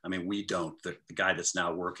 I mean, we don't. The guy that's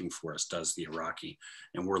now working for us does the Iraqi,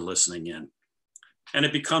 and we're listening in. And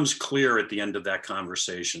it becomes clear at the end of that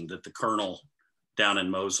conversation that the colonel down in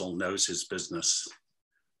Mosul knows his business.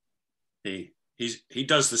 He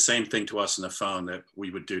does the same thing to us on the phone that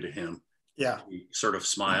we would do to him. Yeah. He sort of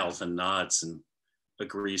smiles and nods and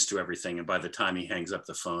agrees to everything. And by the time he hangs up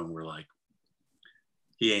the phone, we're like,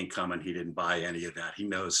 he ain't coming. He didn't buy any of that. He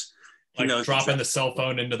knows. Dropping the cell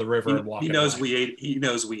phone into the river and walking. He knows we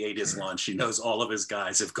ate his lunch. He knows all of his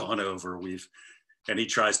guys have gone over. And he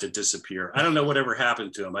tries to disappear. I don't know whatever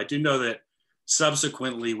happened to him. I do know that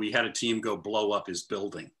subsequently we had a team go blow up his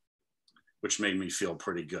building, which made me feel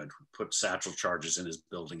pretty good. Put satchel charges in his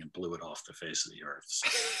building and blew it off the face of the earth. So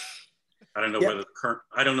I don't know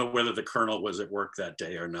whether the colonel was at work that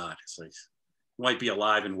day or not. It's like, he might be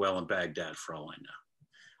alive and well in Baghdad for all I know.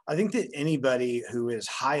 I think that anybody who is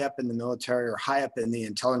high up in the military or high up in the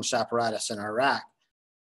intelligence apparatus in Iraq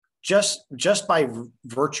just by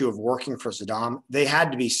virtue of working for Saddam, they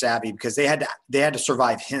had to be savvy because they had to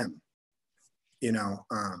survive him. You know.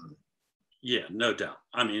 Yeah, no doubt.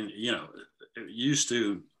 I mean, you know, it used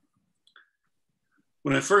to,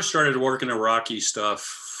 when I first started working Iraqi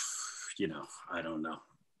stuff, you know, I don't know,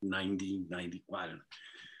 90, I don't know.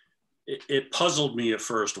 It puzzled me at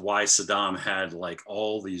first why Saddam had like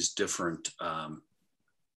all these different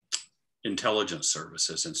intelligence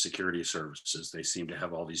services and security services. They seemed to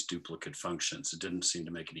have all these duplicate functions. It didn't seem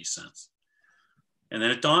to make any sense. And then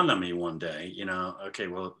it dawned on me one day, you know, okay,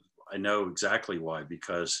 well, I know exactly why,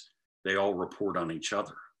 because they all report on each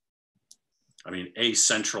other. I mean, a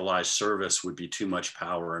centralized service would be too much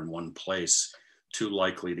power in one place, too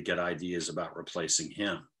likely to get ideas about replacing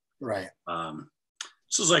him. Right.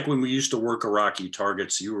 This is like when we used to work Iraqi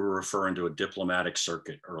targets, you were referring to a diplomatic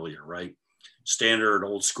circuit earlier, right? Standard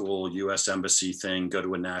old school US embassy thing, go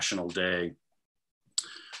to a national day,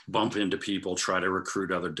 bump into people, try to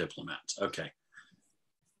recruit other diplomats. Okay.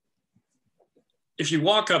 If you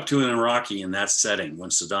walk up to an Iraqi in that setting when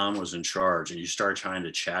Saddam was in charge and you start trying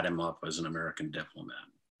to chat him up as an American diplomat,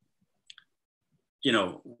 you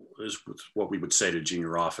know, is what we would say to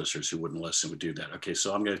junior officers who wouldn't listen would do that. Okay,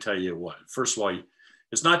 so I'm going to tell you what. First of all,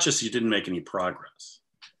 it's not just you didn't make any progress.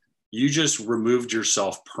 You just removed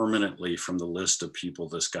yourself permanently from the list of people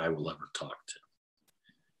this guy will ever talk to.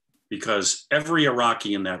 Because every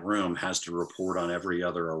Iraqi in that room has to report on every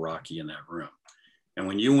other Iraqi in that room. And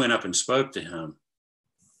when you went up and spoke to him,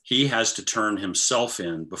 he has to turn himself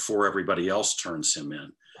in before everybody else turns him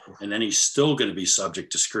in. And then he's still going to be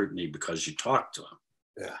subject to scrutiny because you talked to him.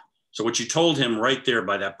 Yeah. So what you told him right there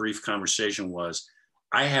by that brief conversation was,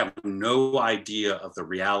 I have no idea of the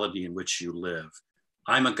reality in which you live.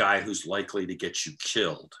 I'm a guy who's likely to get you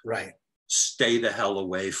killed. Right. Stay the hell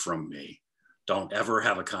away from me. Don't ever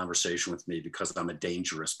have a conversation with me because I'm a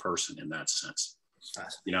dangerous person in that sense.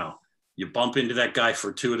 You know, you bump into that guy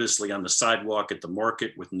fortuitously on the sidewalk at the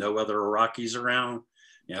market with no other Iraqis around.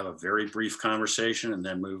 You have a very brief conversation and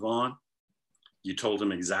then move on. You told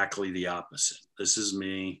him exactly the opposite. This is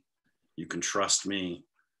me. You can trust me.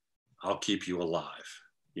 I'll keep you alive.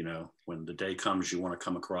 You know, when the day comes, you want to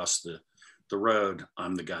come across the road,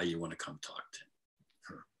 I'm the guy you want to come talk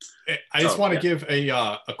to. I just want to give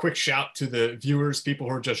a quick shout to the viewers, people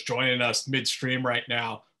who are just joining us midstream right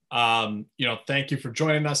now. You know, thank you for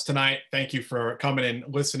joining us tonight. Thank you for coming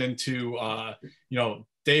and listening to, you know,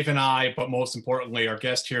 Dave and I, but most importantly, our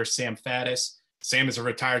guest here, Sam Faddis. Sam is a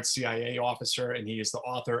retired CIA officer, and he is the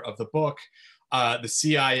author of the book, The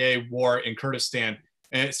CIA War in Kurdistan.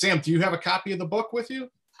 And Sam, do you have a copy of the book with you?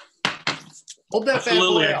 Hold that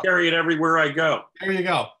Absolutely, I carry it everywhere I go. There you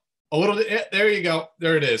go. A little, there you go.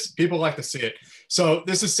 There it is. People like to see it. So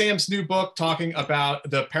this is Sam's new book talking about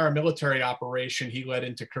the paramilitary operation he led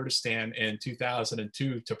into Kurdistan in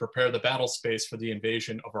 2002 to prepare the battle space for the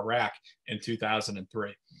invasion of Iraq in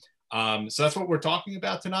 2003. So that's what we're talking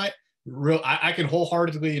about tonight. I can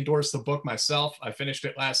wholeheartedly endorse the book myself. I finished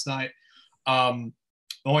it last night. The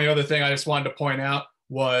only other thing I just wanted to point out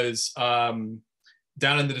was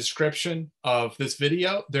down in the description of this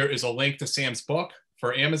video, there is a link to Sam's book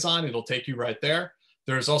for Amazon. It'll take you right there.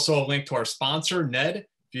 There's also a link to our sponsor, Ned.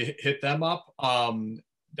 If you hit them up,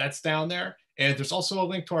 that's down there. And there's also a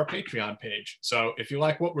link to our Patreon page. So if you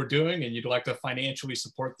like what we're doing and you'd like to financially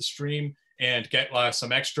support the stream and get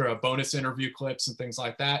some extra bonus interview clips and things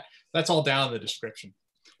like that, that's all down in the description.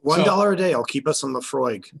 $1 a day. I'll keep us on the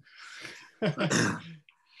Freud.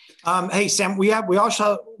 Hey, Sam, we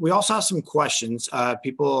also have some questions.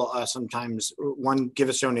 People sometimes, one, give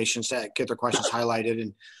us donations to get their questions highlighted,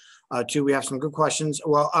 and two, we have some good questions.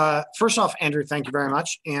 Well, first off, Andrew, thank you very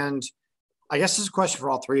much. And I guess this is a question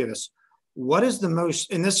for all three of us. What is the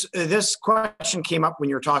most, and this question came up when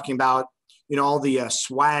you were talking about, you know, all the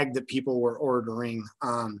swag that people were ordering.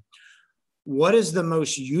 What is the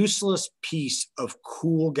most useless piece of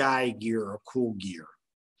cool guy gear or cool gear?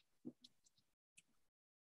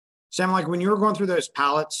 Sam, like when you were going through those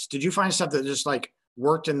palettes, did you find stuff that just like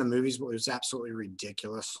worked in the movies but was absolutely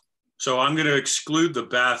ridiculous? So I'm going to exclude the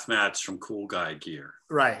bath mats from cool guy gear.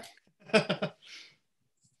 Right.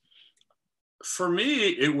 For me,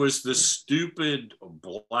 it was the stupid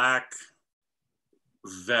black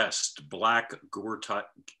vest, black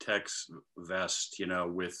Gore-Tex vest, you know,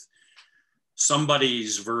 with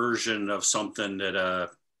somebody's version of something that,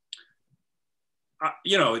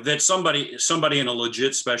 you know, that somebody in a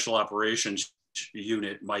legit special operations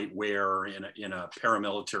unit might wear in a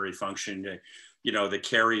paramilitary function, you know, that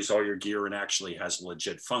carries all your gear and actually has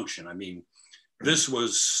legit function. I mean, this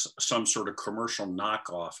was some sort of commercial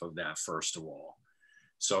knockoff of that, first of all.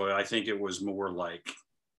 So I think it was more like,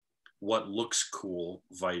 what looks cool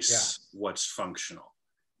vice what's functional.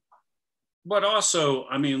 But also,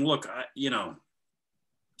 I mean, look,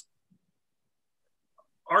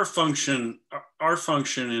 our function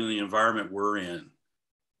in the environment we're in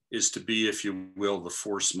is to be, if you will, the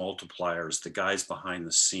force multipliers, the guys behind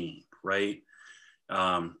the scene, right?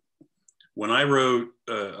 When I wrote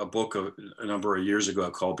a book a number of years ago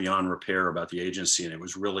called Beyond Repair about the agency, and it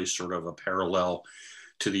was really sort of a parallel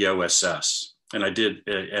to the OSS, and I did,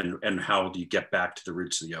 and how do you get back to the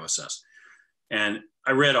roots of the OSS? And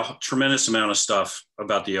I read a tremendous amount of stuff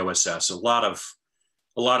about the OSS, a lot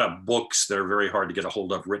of books that are very hard to get a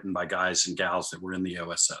hold of, written by guys and gals that were in the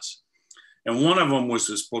OSS. And one of them was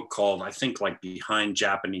this book called, I think, like Behind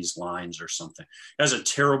Japanese Lines or something. It has a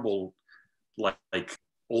terrible, like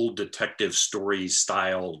old detective story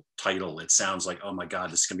style title. It sounds like, oh my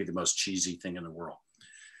God, this is gonna be the most cheesy thing in the world.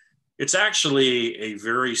 It's actually a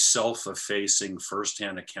very self-effacing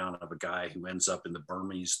firsthand account of a guy who ends up in the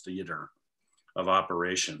Burmese theater of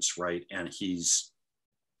operations, right? And he's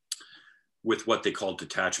with what they call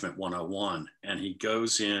Detachment 101. And he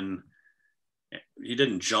goes in, he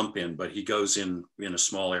didn't jump in, but he goes in a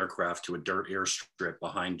small aircraft to a dirt airstrip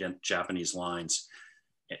behind Japanese lines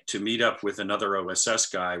to meet up with another OSS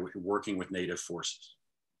guy working with native forces.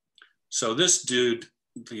 So this dude,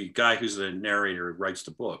 the guy who's the narrator, writes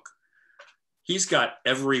the book, he's got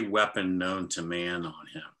every weapon known to man on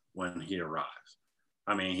him when he arrives.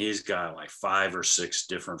 I mean, he's got like 5 or 6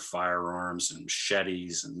 different firearms and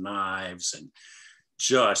machetes and knives, and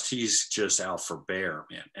he's just out for bear,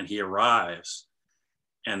 man. And he arrives,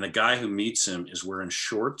 and the guy who meets him is wearing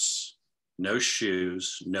shorts, no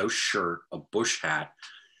shoes, no shirt, a bush hat,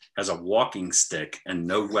 has a walking stick, and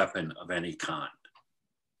no weapon of any kind.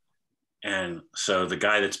 And so the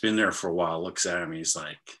guy that's been there for a while looks at him, he's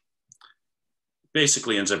like,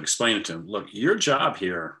 basically ends up explaining to him, look, your job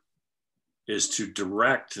here is to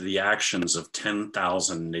direct the actions of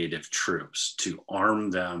 10,000 native troops, to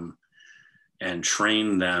arm them and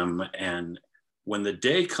train them. And when the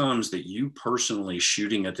day comes that you personally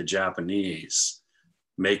shooting at the Japanese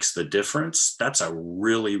makes the difference, that's a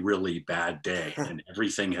really, really bad day, and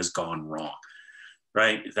everything has gone wrong,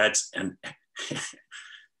 right? That's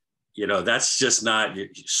just not,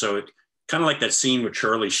 so it kind of like that scene with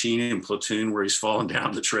Charlie Sheen in Platoon where he's falling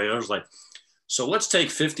down the trailers, like, so let's take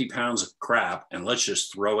 50 pounds of crap and let's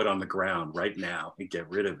just throw it on the ground right now and get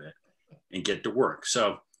rid of it and get to work.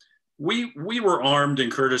 So we were armed in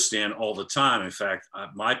Kurdistan all the time. In fact,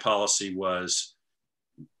 my policy was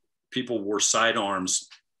people wore sidearms.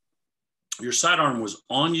 Your sidearm was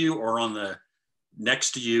on you or on the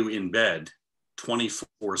next to you in bed,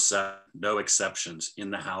 24/7, no exceptions, in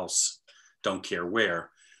the house, don't care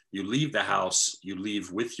where. You leave the house, you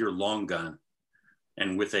leave with your long gun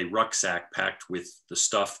and with a rucksack packed with the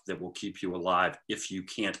stuff that will keep you alive if you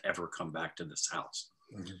can't ever come back to this house.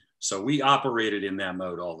 Mm-hmm. So we operated in that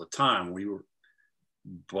mode all the time.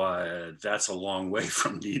 But that's a long way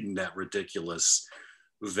from needing that ridiculous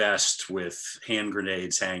vest with hand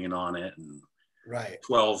grenades hanging on it and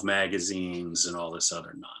 12 magazines and all this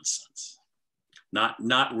other nonsense.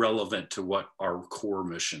 Not relevant to what our core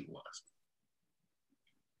mission was.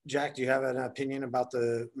 Jack, do you have an opinion about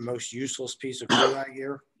the most useless piece of crew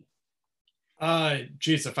gear?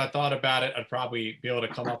 Geez, if I thought about it, I'd probably be able to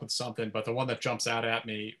come up with something. But the one that jumps out at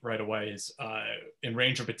me right away is in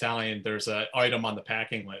Ranger Battalion, there's an item on the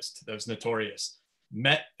packing list that was notorious.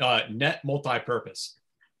 Net multi-purpose.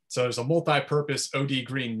 So there's a multi-purpose OD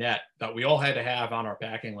green net that we all had to have on our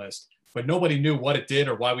packing list, but nobody knew what it did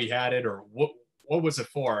or why we had it or what was it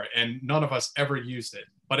for. And none of us ever used it.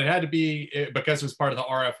 But it had to be because it was part of the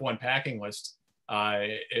RF1 packing list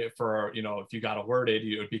for, if you got alerted,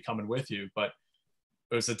 it would be coming with you. But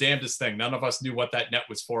it was the damnedest thing. None of us knew what that net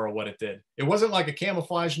was for or what it did. It wasn't like a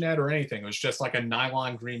camouflage net or anything. It was just like a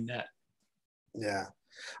nylon green net. Yeah.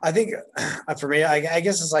 I think for me, I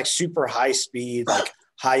guess it's like super high speed, like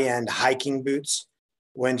high end hiking boots.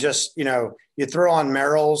 When just, you throw on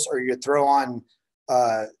Merrell's or you throw on,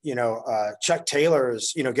 Chuck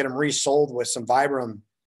Taylor's, get them resold with some Vibram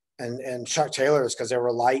and Chuck Taylor's because they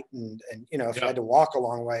were light and if you had to walk a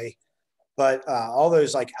long way. But all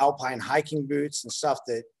those like alpine hiking boots and stuff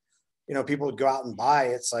that, people would go out and buy,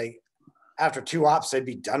 it's like after 2 ops, they'd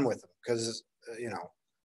be done with them because,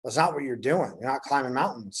 that's not what you're doing. You're not climbing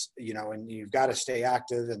mountains, and you've got to stay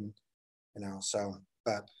active and, so,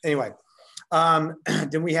 but anyway.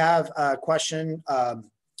 Then we have a question.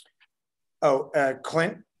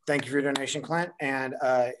 Clint, thank you for your donation, Clint. And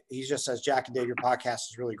he just says, Jack and Dave, your podcast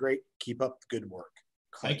is really great. Keep up the good work.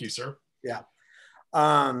 Clint. Thank you, sir. Yeah.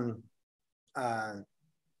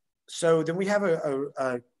 So then we have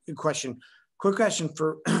a good question. Quick question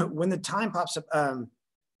for when the time pops up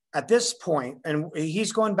at this point, and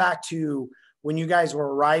he's going back to when you guys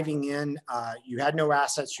were arriving in, you had no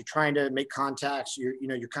assets, you're trying to make contacts,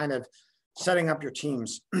 you're kind of setting up your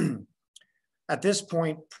teams. At this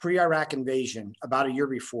point, pre-Iraq invasion, about a year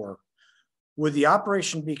before, would the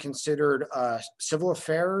operation be considered civil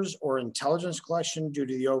affairs or intelligence collection due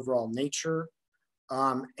to the overall nature?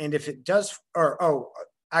 And if it does,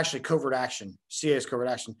 actually covert action, CA's covert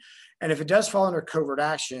action. And if it does fall under covert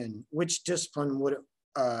action, which discipline would it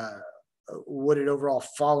overall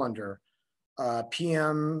fall under?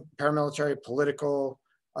 PM, paramilitary, political?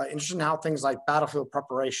 Interested in how things like battlefield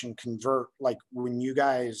preparation convert, like when you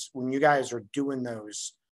guys are doing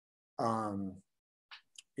those, how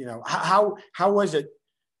was it?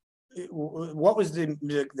 What was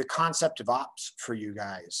the concept of ops for you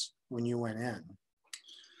guys when you went in?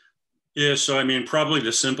 Yeah, so I mean, probably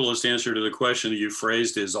the simplest answer to the question that you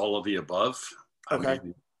phrased is all of the above. Okay. I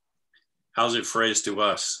mean, how's it phrased to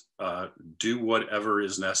us? Do whatever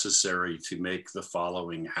is necessary to make the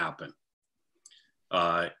following happen.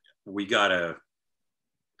 The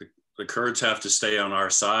Kurds have to stay on our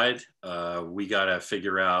side. We got to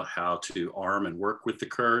figure out how to arm and work with the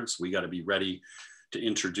Kurds. We got to be ready to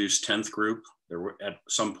introduce 10th Group. At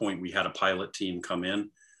some point, we had a pilot team come in,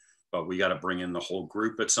 but we got to bring in the whole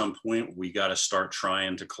group at some point. We got to start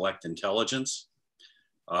trying to collect intelligence.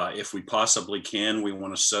 If we possibly can, we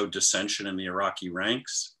want to sow dissension in the Iraqi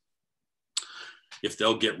ranks. If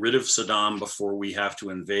they'll get rid of Saddam before we have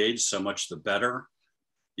to invade, so much the better.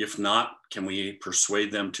 If not, can we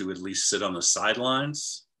persuade them to at least sit on the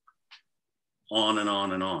sidelines? On and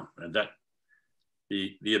on and on. And that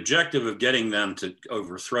the objective of getting them to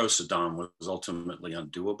overthrow Saddam was ultimately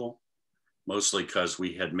undoable, mostly because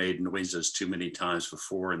we had made noises too many times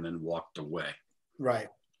before and then walked away. Right.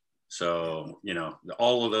 So,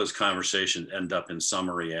 all of those conversations end up in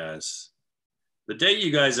summary as, the day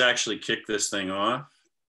you guys actually kick this thing off,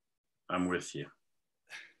 I'm with you.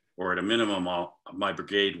 Or at a minimum, my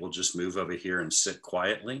brigade will just move over here and sit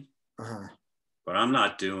quietly. Uh-huh. But I'm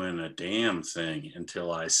not doing a damn thing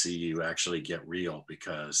until I see you actually get real,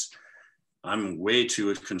 because I'm way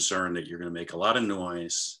too concerned that you're going to make a lot of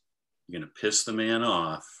noise. You're going to piss the man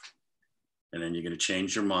off, and then you're going to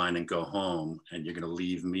change your mind and go home, and you're going to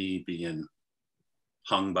leave me being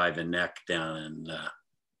hung by the neck down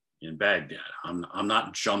in Baghdad. I'm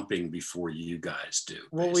not jumping before you guys do.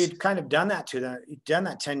 Well, basically. we'd kind of done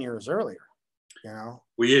that 10 years earlier,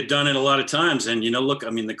 We had done it a lot of times. And, look,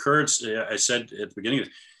 I mean, the Kurds, I said at the beginning,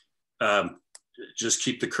 just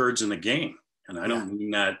keep the Kurds in the game. And I don't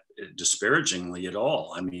mean that disparagingly at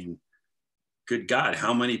all. I mean, good God,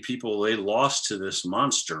 how many people they lost to this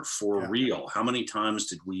monster for real? How many times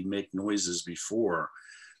did we make noises before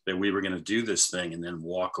that we were going to do this thing and then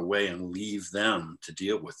walk away and leave them to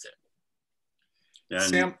deal with it? And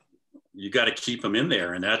Sam, you got to keep them in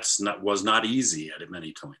there. And was not easy at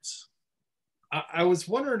many points. I was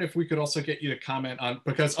wondering if we could also get you to comment on,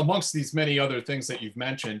 because amongst these many other things that you've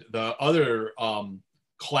mentioned, the other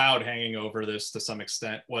cloud hanging over this to some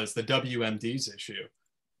extent was the WMDs issue.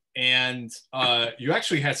 And you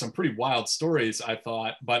actually had some pretty wild stories, I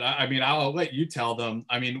thought, but I mean, I'll let you tell them.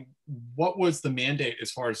 I mean, what was the mandate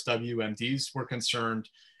as far as WMDs were concerned,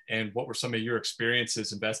 and what were some of your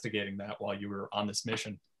experiences investigating that while you were on this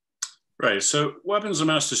mission? Right. So weapons of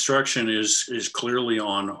mass destruction is clearly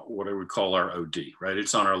on what I would call our OD, right?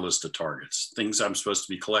 It's on our list of targets. Things I'm supposed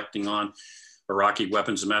to be collecting on, Iraqi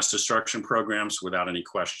weapons of mass destruction programs, without any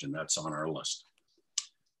question, that's on our list.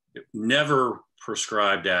 It never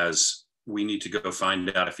prescribed as, we need to go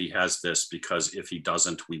find out if he has this, because if he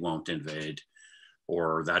doesn't, we won't invade,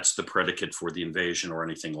 or that's the predicate for the invasion or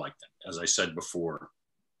anything like that. As I said before,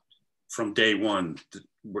 from day one,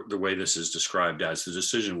 the way this is described as, the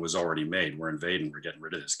decision was already made. We're invading, we're getting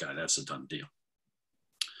rid of this guy. That's a done deal.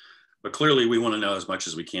 But clearly we want to know as much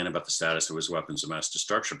as we can about the status of his weapons of mass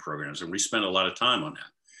destruction programs. And we spent a lot of time on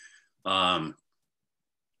that.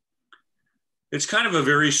 It's kind of a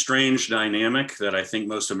very strange dynamic that I think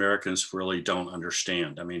most Americans really don't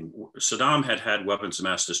understand. I mean, Saddam had weapons of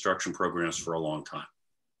mass destruction programs for a long time,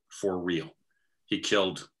 for real. He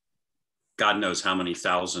killed God knows how many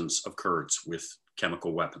thousands of Kurds with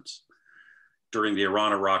chemical weapons. During the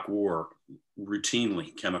Iran-Iraq war,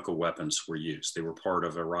 routinely chemical weapons were used. They were part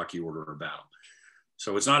of Iraqi order of battle.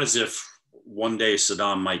 So it's not as if one day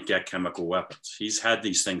Saddam might get chemical weapons. He's had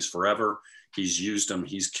these things forever. He's used them.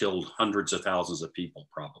 He's killed hundreds of thousands of people,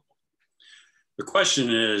 probably. The question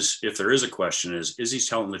is, if there is a question, is he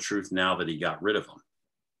telling the truth now that he got rid of them?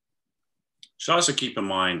 So also keep in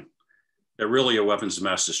mind, really a weapons of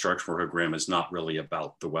mass destruction program is not really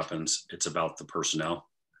about the weapons. It's about the personnel.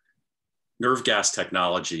 Nerve gas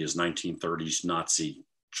technology is 1930s Nazi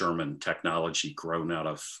German technology grown out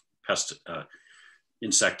of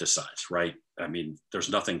insecticides, right? I mean, there's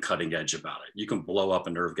nothing cutting edge about it. You can blow up a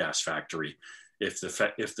nerve gas factory. If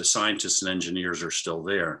the scientists and engineers are still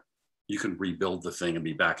there, you can rebuild the thing and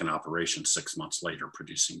be back in operation 6 months later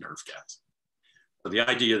producing nerve gas. But the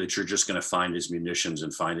idea that you're just going to find his munitions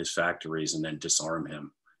and find his factories and then disarm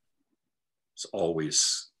him is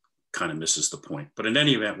always kind of misses the point. But in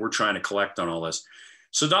any event, we're trying to collect on all this.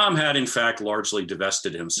 Saddam had, in fact, largely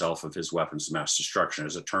divested himself of his weapons of mass destruction.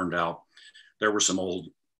 As it turned out, there were some old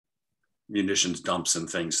munitions dumps and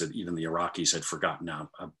things that even the Iraqis had forgotten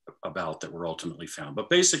about that were ultimately found. But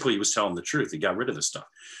basically, he was telling the truth. He got rid of this stuff.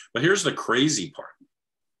 But here's the crazy part.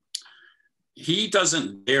 He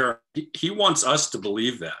doesn't dare, he wants us to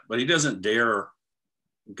believe that, but he doesn't dare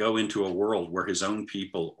go into a world where his own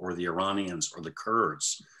people or the Iranians or the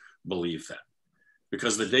Kurds believe that.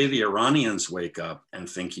 Because the day the Iranians wake up and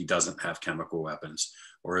think he doesn't have chemical weapons,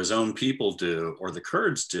 or his own people do, or the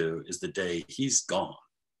Kurds do, is the day he's gone.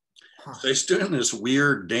 So he's doing this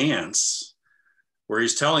weird dance where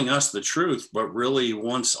he's telling us the truth, but really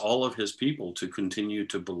wants all of his people to continue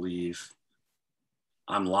to believe,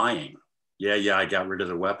 I'm lying. Yeah, I got rid of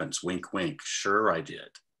the weapons. Wink, wink. Sure, I did.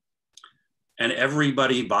 And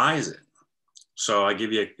everybody buys it. So I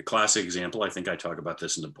give you a classic example. I think I talk about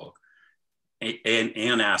this in the book.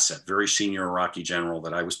 An asset, very senior Iraqi general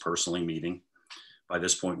that I was personally meeting. By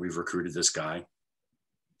this point, we've recruited this guy.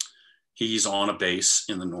 He's on a base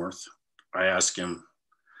in the north. I ask him,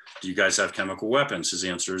 do you guys have chemical weapons? His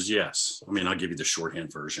answer is yes. I mean, I'll give you the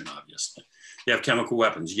shorthand version, obviously. You have chemical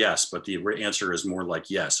weapons? Yes, but the answer is more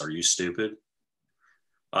like yes. Are you stupid?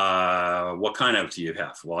 What kind of do you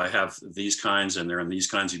have? Well, I have these kinds, and they're in these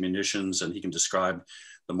kinds of munitions, and he can describe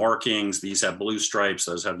the markings. These have blue stripes,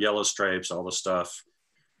 those have yellow stripes, all the stuff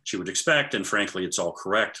she would expect. And frankly, it's all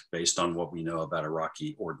correct based on what we know about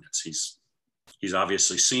Iraqi ordnance. He's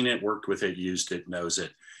obviously seen it, worked with it, used it, knows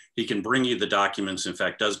it. He can bring you the documents, in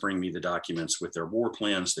fact, does bring me the documents with their war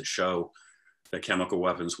plans that show that chemical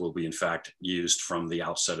weapons will be in fact used from the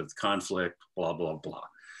outset of the conflict, blah, blah, blah.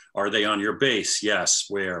 Are they on your base? Yes.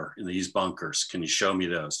 Where? In these bunkers. Can you show me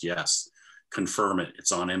those? Yes. Confirm it.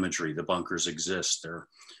 It's on imagery. The bunkers exist. They're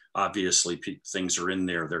obviously things are in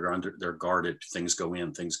there. They're guarded. Things go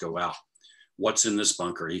in, things go out. What's in this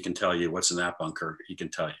bunker? He can tell you. What's in that bunker? He can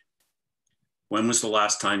tell you. When was the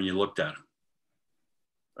last time you looked at him?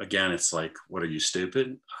 Again, it's like, what, are you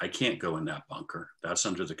stupid? I can't go in that bunker. That's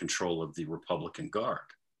under the control of the Republican Guard.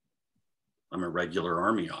 I'm a regular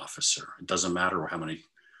Army officer. It doesn't matter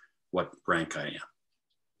what rank I am.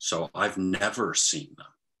 So I've never seen them.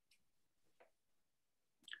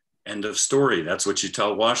 End of story. That's what you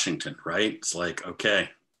tell Washington, right? It's like, okay,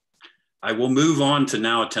 I will move on to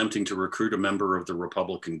now attempting to recruit a member of the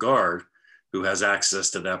Republican Guard who has access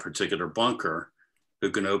to that particular bunker,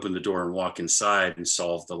 who can open the door and walk inside and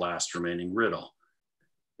solve the last remaining riddle.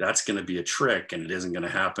 That's going to be a trick, and it isn't going to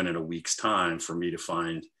happen in a week's time for me to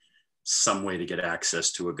find some way to get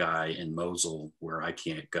access to a guy in Mosul where I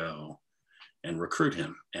can't go and recruit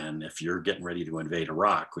him. And if you're getting ready to invade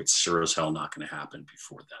Iraq, it's sure as hell not going to happen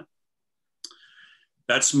before then.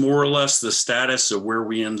 That's more or less the status of where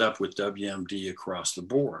we end up with WMD across the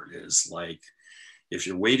board. Is like, if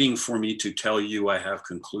you're waiting for me to tell you I have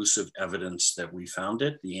conclusive evidence that we found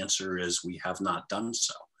it, the answer is we have not done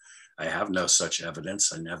so. I have no such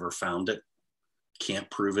evidence. I never found it. Can't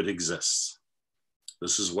prove it exists.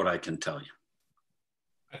 This is what I can tell you.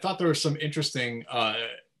 I thought there were some interesting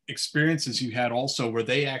experiences you had also where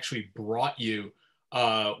they actually brought you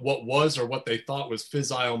what was or what they thought was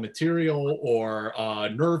fissile material or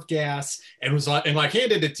nerve gas, and was like, and like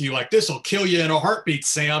handed it to you like, this will kill you in a heartbeat,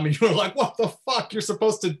 Sam. And you were like, what the fuck? You're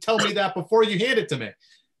supposed to tell me that before you hand it to me.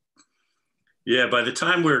 Yeah, by the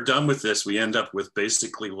time we're done with this, we end up with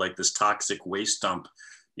basically like this toxic waste dump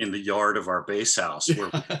in the yard of our base house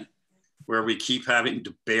where we keep having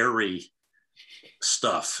to bury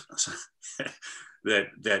stuff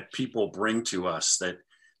that people bring to us, that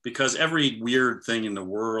because every weird thing in the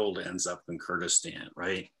world ends up in Kurdistan,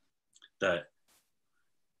 right? The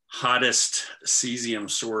hottest cesium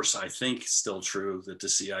source, I think still true, that the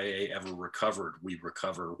CIA ever recovered, we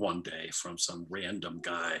recover one day from some random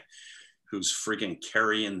guy who's friggin'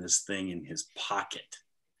 carrying this thing in his pocket.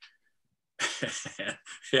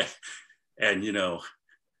 And, you know,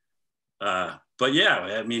 but yeah,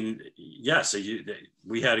 I mean, yeah, so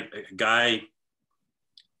we had a guy,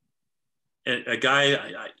 a guy,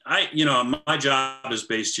 you know, my job as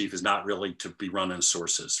base chief is not really to be running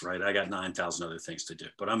sources, right? I got 9,000 other things to do,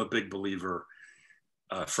 but I'm a big believer,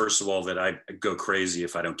 first of all, that I go crazy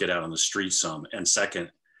if I don't get out on the street some. And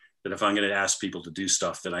second, that if I'm going to ask people to do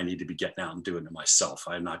stuff, that I need to be getting out and doing it myself.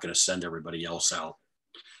 I'm not going to send everybody else out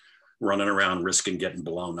running around risking getting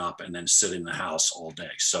blown up and then sit in the house all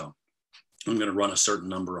day. So I'm going to run a certain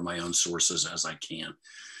number of my own sources as I can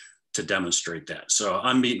to demonstrate that. So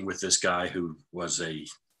I'm meeting with this guy who was a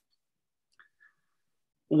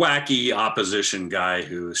wacky opposition guy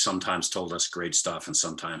who sometimes told us great stuff and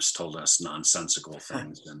sometimes told us nonsensical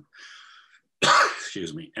things. And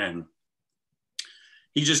excuse me. And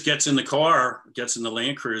he just gets in the car, gets in the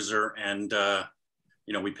Land Cruiser, and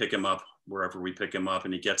you know, we pick him up wherever we pick him up,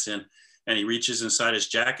 and he gets in and he reaches inside his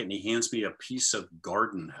jacket and he hands me a piece of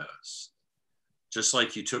garden hose, just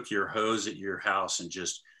like you took your hose at your house and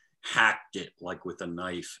just hacked it like with a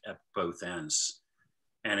knife at both ends.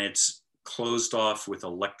 And it's closed off with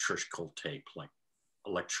electrical tape, like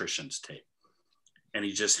electrician's tape. And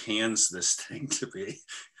he just hands this thing to me.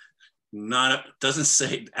 Doesn't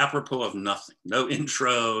say, apropos of nothing, no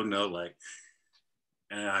intro, no like,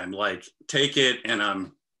 and I'm like, take it.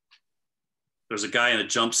 And there's a guy in a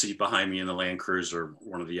jump seat behind me in the Land Cruiser,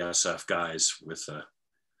 one of the SF guys with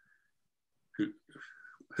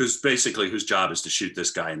whose job is to shoot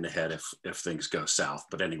this guy in the head if things go south.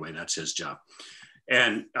 But anyway, that's his job.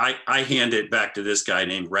 And I hand it back to this guy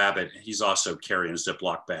named Rabbit. He's also carrying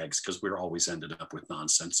Ziploc bags because we're always ended up with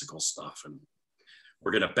nonsensical stuff. And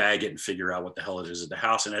we're going to bag it and figure out what the hell it is at the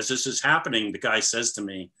house. And as this is happening, the guy says to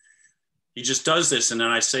me, he just does this. And then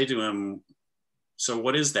I say to him, so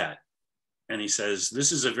what is that? And he says,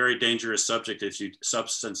 this is a very dangerous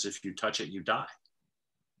substance. If you touch it, you die.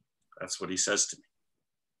 That's what he says to me.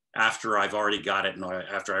 After I've already got it and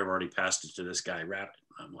after I've already passed it to this guy, Rabbit.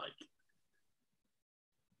 I'm like,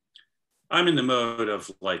 I'm in the mode of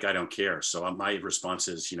like, I don't care. So my response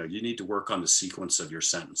is, you know, you need to work on the sequence of your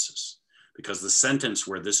sentences. Because the sentence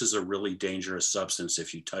where this is a really dangerous substance,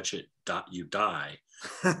 if you touch it, you die,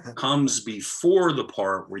 comes before the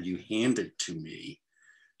part where you hand it to me.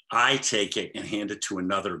 I take it and hand it to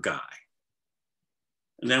another guy.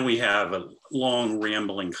 And then we have a long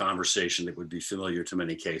rambling conversation that would be familiar to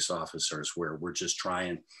many case officers where we're just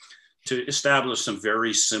trying to establish some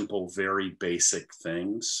very simple, very basic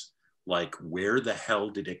things like where the hell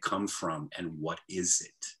did it come from and what is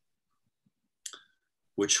it?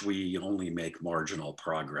 Which we only make marginal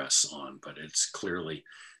progress on, but it's clearly,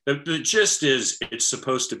 the gist is it's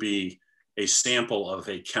supposed to be a sample of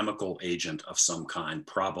a chemical agent of some kind,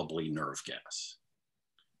 probably nerve gas.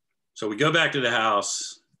 So we go back to the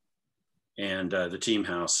house and the team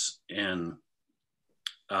house, and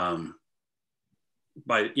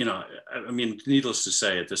needless to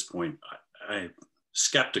say at this point,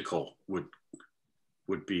 skeptical would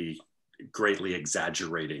be greatly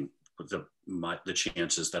exaggerating the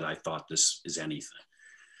chances that I thought this is anything.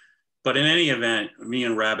 But in any event, me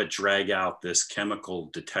and Rabbit drag out this chemical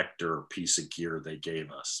detector piece of gear they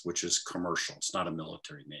gave us, which is commercial. It's not a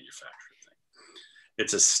military manufactured thing.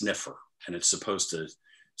 It's a sniffer, and it's supposed to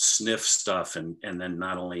sniff stuff and then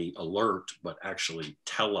not only alert, but actually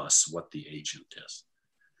tell us what the agent is.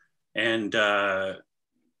 And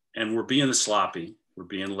we're being sloppy, we're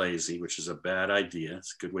being lazy, which is a bad idea.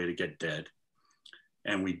 It's a good way to get dead.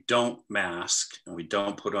 And we don't mask and we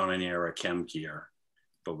don't put on any Aerochem gear,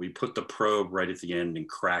 but we put the probe right at the end and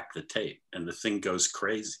crack the tape, and the thing goes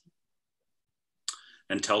crazy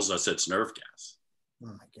and tells us it's nerve gas. Oh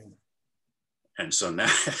my goodness. And so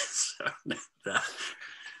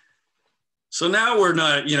now we're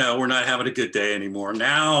not having a good day anymore.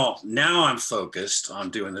 Now I'm focused on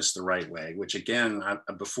doing this the right way, which again,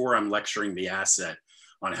 before I'm lecturing the asset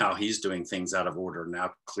on how he's doing things out of order.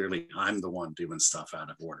 Now, clearly I'm the one doing stuff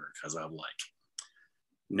out of order because I'm like,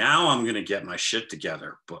 now I'm going to get my shit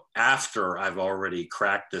together. But after I've already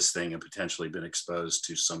cracked this thing and potentially been exposed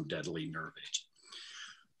to some deadly nerve agent.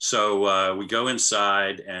 So we go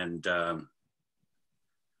inside and,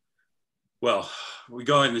 we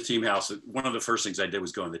go in the team house. One of the first things I did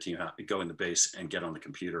was go in the base and get on the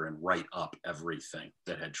computer and write up everything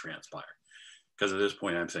that had transpired. Because at this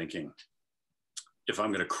point I'm thinking, if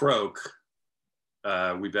I'm going to croak,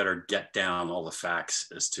 we better get down all the facts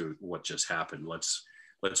as to what just happened. Let's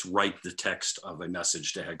write the text of a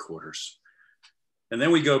message to headquarters. And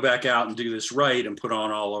then we go back out and do this right and put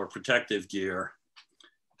on all our protective gear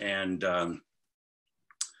and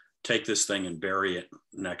take this thing and bury it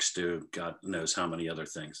next to God knows how many other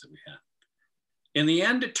things that we had. In the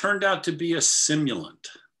end, it turned out to be a simulant,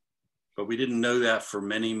 but we didn't know that for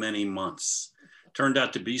many, many months. turned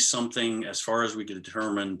out to be something, as far as we could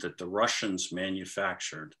determine, that the Russians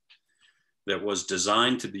manufactured that was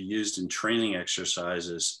designed to be used in training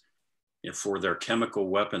exercises for their chemical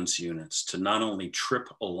weapons units to not only trip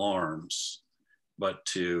alarms, but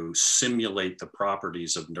to simulate the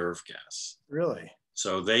properties of nerve gas. Really?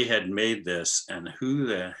 So they had made this, and who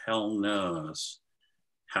the hell knows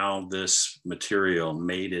how this material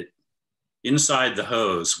made it. Inside the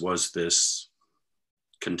hose was this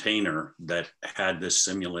container that had this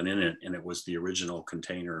simulant in it, and it was the original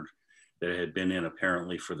container that it had been in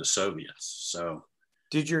apparently for the Soviets. So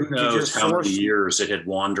who knows how many years it had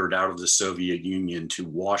wandered out of the Soviet Union to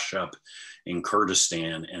wash up in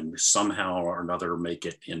Kurdistan and somehow or another make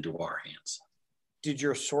it into our hands. Did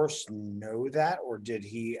your source know that, or did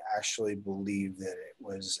he actually believe that it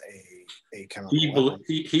was a chemical weapon?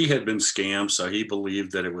 He had been scammed, so he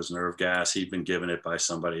believed that it was nerve gas. He'd been given it by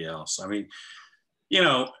somebody else. I mean, you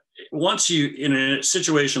know, once you, in a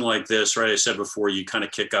situation like this, right, I said before, you kind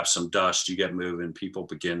of kick up some dust, you get moving, people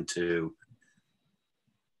begin to,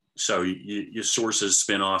 so your sources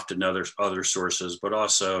spin off to other sources, but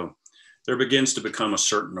also there begins to become a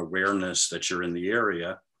certain awareness that you're in the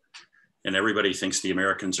area. And everybody thinks the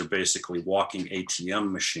Americans are basically walking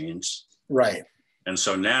ATM machines. Right. And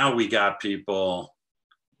so now we got people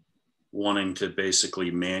wanting to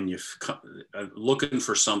basically looking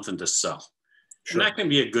for something to sell. Sure. And that can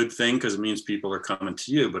be a good thing because it means people are coming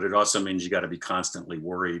to you, but it also means you got to be constantly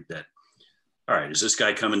worried that, all right, is this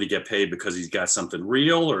guy coming to get paid because he's got something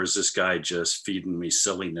real, or is this guy just feeding me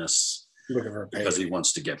silliness because he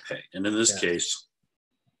wants to get paid? And in this case,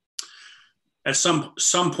 at some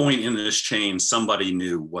point in this chain, somebody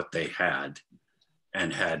knew what they had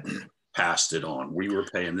and had passed it on. We were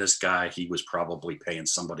paying this guy. He was probably paying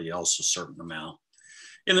somebody else a certain amount.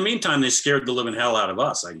 In the meantime, they scared the living hell out of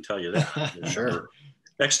us. I can tell you that. Sure.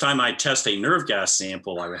 Next time I test a nerve gas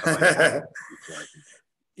sample, I have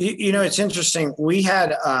You know, it's interesting. We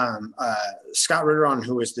had Scott Ritter on,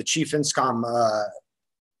 who was the chief INSCOM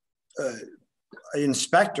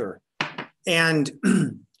inspector. And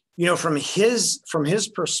you know, from his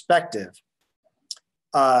perspective,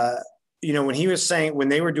 you know, when he was saying, when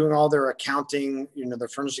they were doing all their accounting, you know, their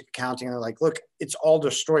forensic accounting, and they're like, look, it's all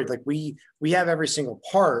destroyed. Like we have every single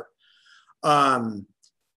part. And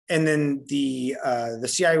then the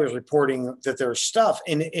CIA was reporting that there's stuff,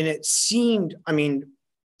 and it seemed, I mean,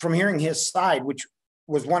 from hearing his side, which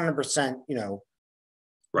was 100%, you know,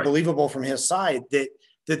 right, believable from his side,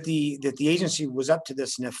 that the agency was up to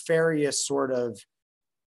this nefarious sort of,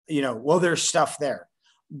 you know, well, there's stuff there.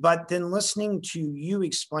 But then listening to you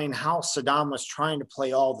explain how Saddam was trying to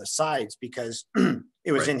play all the sides because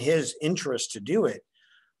it was in his interest to do it,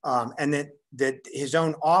 and that his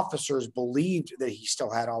own officers believed that he still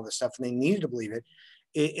had all this stuff and they needed to believe it,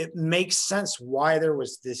 it makes sense why there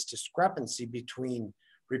was this discrepancy between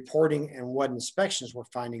reporting and what inspections were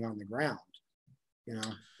finding on the ground, you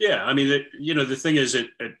know? Yeah, I mean, you know, the thing is, and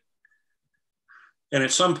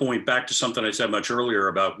at some point, back to something I said much earlier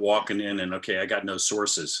about walking in and, okay, I got no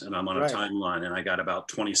sources and I'm on a timeline and I got about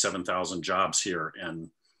 27,000 jobs here. And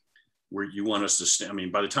you want us to, I mean,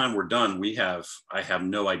 by the time we're done, I have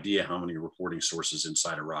no idea how many reporting sources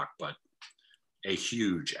inside Iraq, but a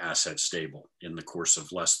huge asset stable in the course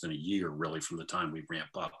of less than a year, really, from the time we ramp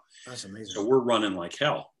up. That's amazing. So we're running like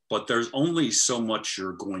hell, but there's only so much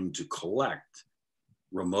you're going to collect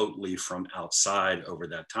remotely from outside over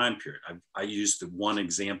that time period. I used the one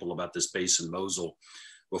example about this base in Mosul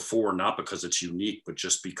before, not because it's unique, but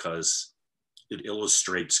just because it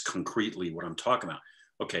illustrates concretely what I'm talking about.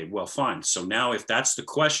 Okay, well, fine. So now if that's the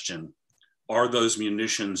question, are those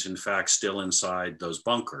munitions in fact still inside those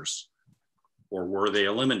bunkers, or were they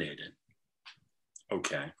eliminated?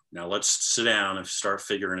 Okay, now let's sit down and start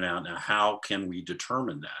figuring out, now how can we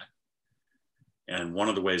determine that? And one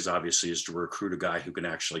of the ways, obviously, is to recruit a guy who can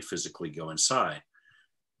actually physically go inside.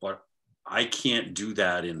 But I can't do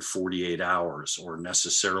that in 48 hours or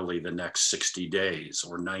necessarily the next 60 days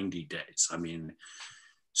or 90 days. I mean,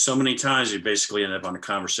 so many times you basically end up on a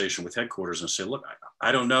conversation with headquarters and say, look,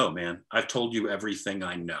 I don't know, man. I've told you everything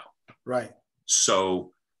I know. Right.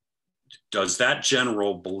 So does that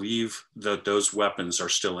general believe that those weapons are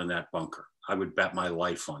still in that bunker? I would bet my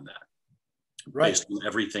life on that. Right. Based on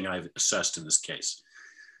everything I've assessed in this case.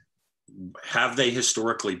 Have they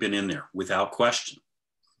historically been in there? Without question.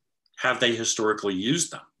 Have they historically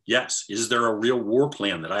used them? Yes. Is there a real war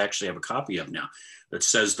plan that I actually have a copy of now that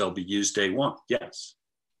says they'll be used day one? Yes.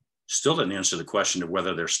 Still didn't answer the question of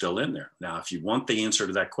whether they're still in there. Now, if you want the answer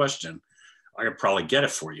to that question, I could probably get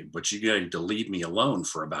it for you, but you're going to leave me alone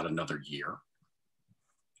for about another year.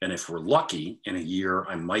 And if we're lucky, in a year,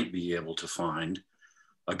 I might be able to find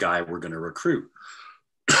a guy we're going to recruit.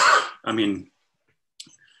 I mean,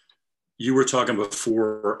 you were talking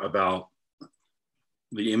before about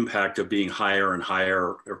the impact of being higher and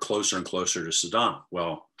higher or closer and closer to Saddam.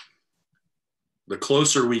 Well, the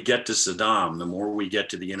closer we get to Saddam, the more we get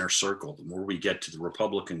to the inner circle, the more we get to the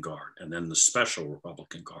Republican Guard, and then the Special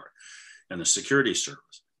Republican Guard and the Security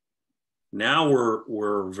Service. Now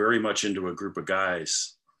we're very much into a group of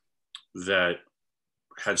guys that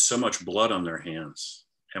had so much blood on their hands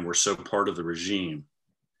and were so part of the regime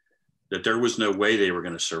that there was no way they were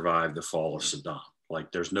going to survive the fall of Saddam.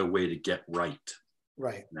 Like, there's no way to get right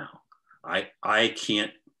now. I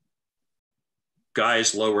can't,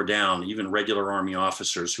 guys lower down, even regular Army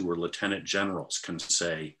officers who were lieutenant generals can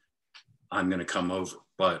say, I'm going to come over.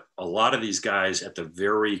 But a lot of these guys at the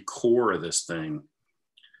very core of this thing,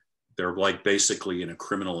 they're like basically in a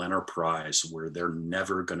criminal enterprise where they're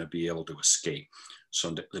never going to be able to escape.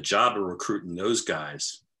 So the job of recruiting those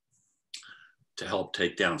guys to help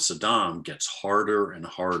take down Saddam gets harder and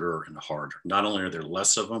harder and harder. Not only are there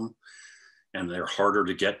less of them and they're harder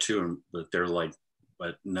to get to, but they're like,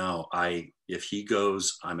 but no, if he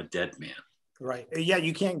goes, I'm a dead man. Right. Yeah,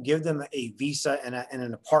 you can't give them a visa and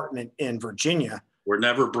an apartment in Virginia. We're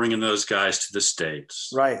never bringing those guys to the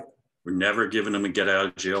States. Right. We're never giving them a get out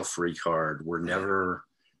of jail free card. We're never,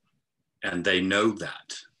 and they know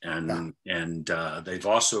that. And they've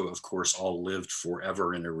also, of course, all lived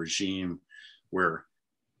forever in a regime where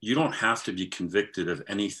you don't have to be convicted of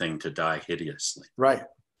anything to die hideously. Right.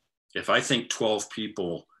 If I think 12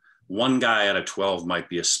 people, one guy out of 12 might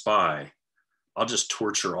be a spy, I'll just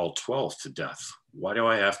torture all 12 to death. Why do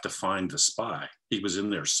I have to find the spy? He was in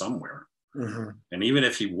there somewhere. Mm-hmm. And even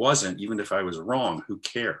if he wasn't, even if I was wrong, who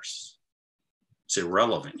cares? It's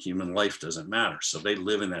irrelevant. Human life doesn't matter. So they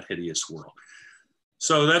live in that hideous world.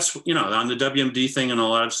 So that's, on the WMD thing and a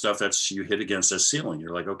lot of stuff, that's, you hit against a ceiling.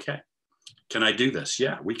 You're like, okay, can I do this?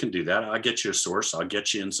 Yeah, we can do that. I'll get you a source. I'll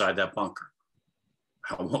get you inside that bunker.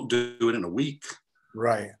 I won't do it in a week.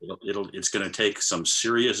 Right. It's going to take some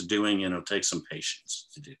serious doing, and it'll take some patience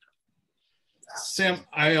to do that. Sam,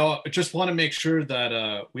 I just want to make sure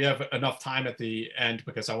that we have enough time at the end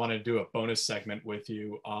because I want to do a bonus segment with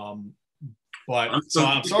you. I'm sorry.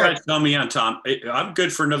 Guys tell me on, Tom. I'm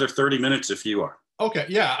good for another 30 minutes if you are. Okay.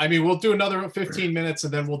 Yeah. I mean, we'll do another 15 minutes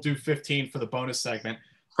and then we'll do 15 for the bonus segment.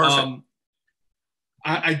 Perfect.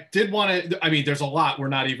 I did want to, there's a lot we're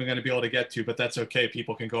not even going to be able to get to, but that's okay.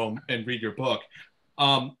 People can go and read your book.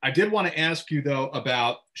 I did want to ask you though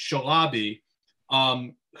about Chalabi,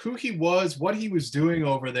 who he was, what he was doing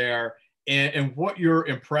over there, and what your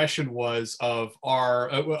impression was of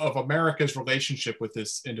America's relationship with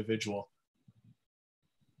this individual.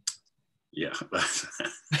 Yeah.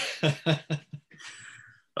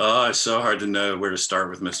 Oh, it's so hard to know where to start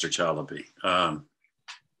with Mr. Chalabi.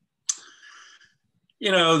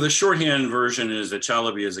 The shorthand version is that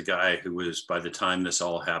Chalabi is a guy who was, by the time this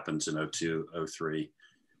all happens in 2002, 2003,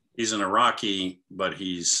 he's an Iraqi, but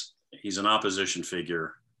he's an opposition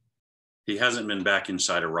figure. He hasn't been back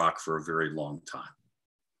inside Iraq for a very long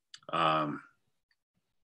time.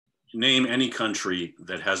 Name any country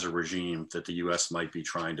that has a regime that the US might be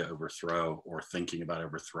trying to overthrow or thinking about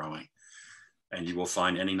overthrowing, and you will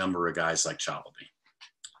find any number of guys like Chalabi.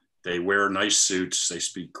 They wear nice suits. They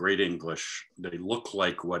speak great English. They look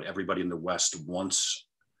like what everybody in the West wants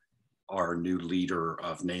our new leader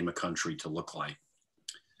of name a country to look like.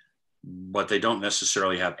 But they don't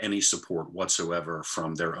necessarily have any support whatsoever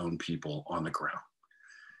from their own people on the ground.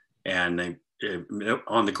 And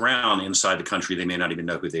on the ground inside the country, they may not even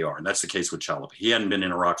know who they are. And that's the case with Chalabi. He hadn't been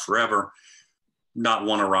in Iraq forever. Not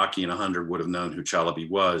one Iraqi in 100 would have known who Chalabi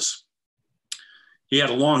was. He had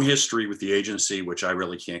a long history with the agency, which I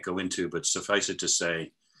really can't go into, but suffice it to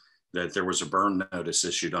say that there was a burn notice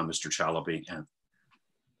issued on Mr. Chalabi. And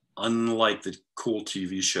unlike the cool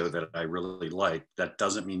TV show that I really like, that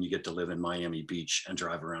doesn't mean you get to live in Miami Beach and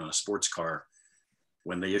drive around in a sports car.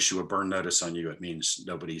 When they issue a burn notice on you, it means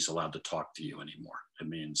nobody's allowed to talk to you anymore. It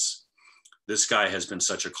means this guy has been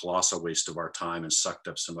such a colossal waste of our time and sucked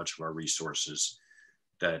up so much of our resources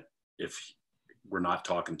that if we're not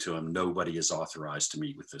talking to him, nobody is authorized to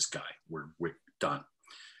meet with this guy. We're done.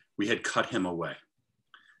 We had cut him away.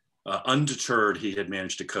 Undeterred, he had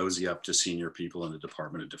managed to cozy up to senior people in the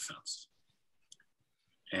Department of Defense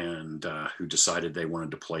and who decided they wanted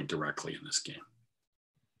to play directly in this game.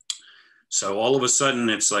 So all of a sudden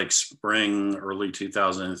it's like spring, early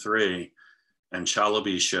 2003, and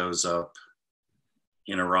Chalabi shows up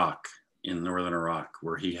in Iraq, in northern Iraq,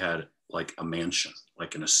 where he had like a mansion,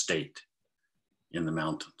 like an estate in the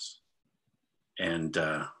mountains. And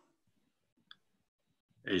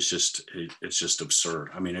it's just absurd.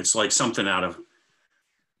 I mean, it's like something out of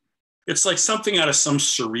some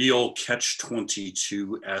surreal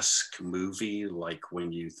Catch-22-esque movie. Like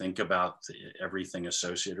when you think about everything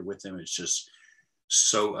associated with him, it's just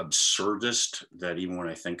so absurdist that even when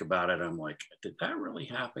I think about it, I'm like, did that really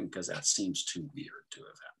happen? Because that seems too weird to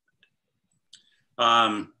have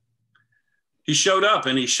happened. He showed up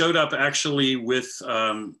actually with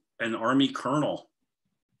an Army colonel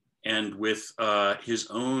and with his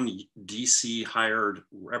own DC hired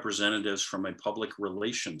representatives from a public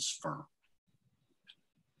relations firm.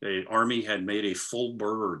 The Army had made a full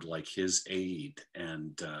bird like his aide,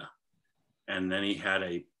 and then he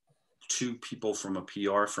had two people from a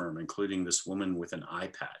PR firm, including this woman with an eye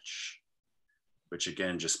patch, which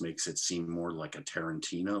again just makes it seem more like a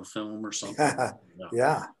Tarantino film or something.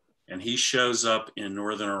 Yeah. And he shows up in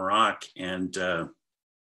Northern Iraq, and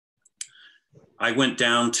I went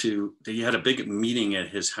down he had a big meeting at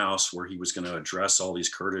his house where he was going to address all these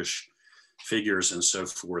Kurdish figures and so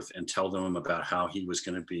forth and tell them about how he was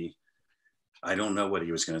going to be, I don't know what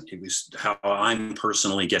he was going to, it was how I'm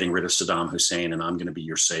personally getting rid of Saddam Hussein and I'm going to be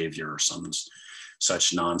your savior or some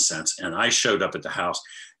such nonsense. And I showed up at the house,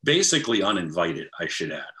 basically uninvited, I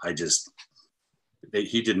should add.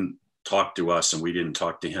 He didn't talk to us and we didn't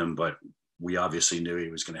talk to him, but we obviously knew he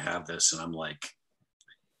was going to have this. And I'm like,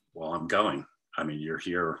 well, I'm going. I mean, you're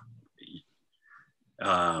here.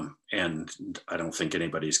 And I don't think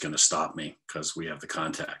anybody's going to stop me because we have the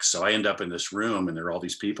contacts. So I end up in this room and there are all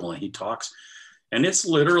these people and he talks and it's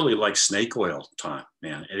literally like snake oil time,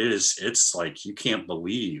 man. It's like, you can't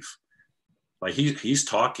believe, like he's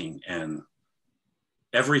talking and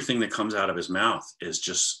everything that comes out of his mouth is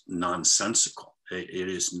just nonsensical.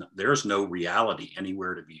 There's no reality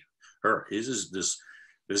anywhere to be heard.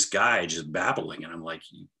 This guy just babbling. And I'm like,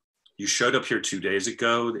 you showed up here 2 days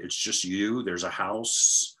ago. It's just you. There's a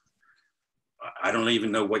house. I don't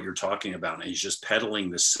even know what you're talking about. And he's just peddling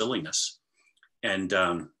this silliness. And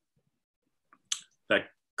that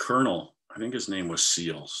colonel, I think his name was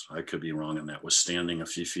Seals, I could be wrong on that, was standing a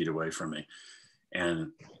few feet away from me.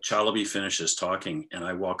 And Chalabi finishes talking. And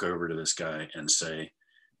I walk over to this guy and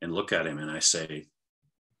look at him and I say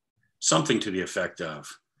something to the effect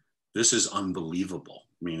of, this is unbelievable,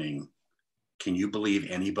 meaning, can you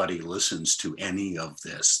believe anybody listens to any of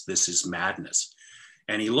this? This is madness.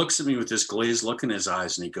 And he looks at me with this glazed look in his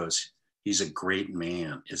eyes and he goes, he's a great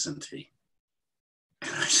man, isn't he?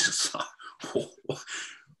 And I just thought,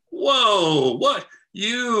 whoa, what?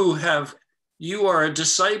 You are a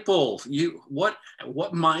disciple. What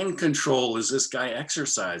mind control is this guy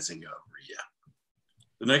exercising over you?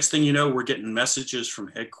 The next thing you know, we're getting messages from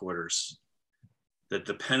headquarters that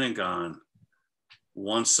the Pentagon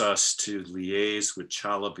wants us to liaise with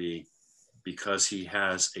Chalabi because he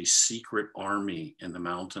has a secret army in the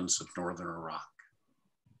mountains of northern Iraq.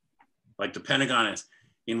 Like the Pentagon is,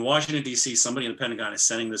 in Washington, D.C., somebody in the Pentagon is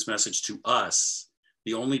sending this message to us,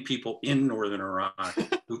 the only people in northern Iraq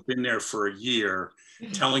who've been there for a year,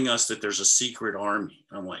 telling us that there's a secret army.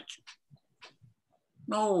 I'm like,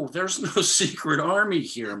 no, there's no secret army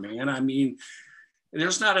here, man. I mean,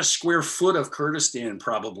 there's not a square foot of Kurdistan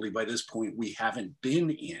probably by this point we haven't been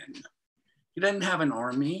in. He doesn't have an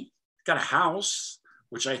army. He's got a house,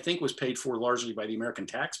 which I think was paid for largely by the American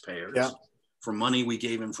taxpayers for money we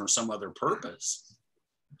gave him for some other purpose.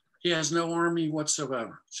 He has no army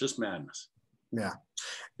whatsoever. It's just madness. Yeah.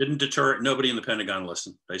 Didn't deter it. Nobody in the Pentagon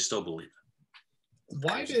listened. They still believe it.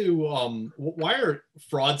 Why are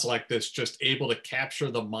frauds like this just able to capture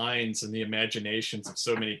the minds and the imaginations of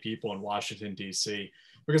so many people in Washington, D.C.?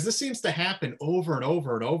 Because this seems to happen over and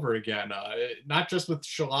over and over again, not just with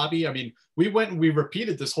Chalabi. I mean, we went and we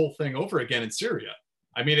repeated this whole thing over again in Syria.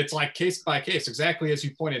 I mean, it's like case by case, exactly as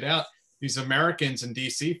you pointed out. These Americans in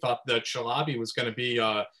D.C. thought that Chalabi was going to be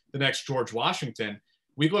the next George Washington.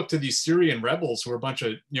 We looked to these Syrian rebels who are a bunch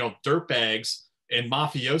of, dirtbags and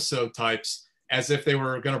mafioso types, as if they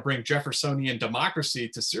were going to bring Jeffersonian democracy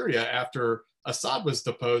to Syria after Assad was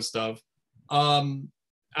deposed of.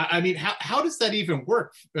 I mean, how does that even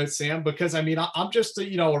work, Sam? Because I mean, I'm just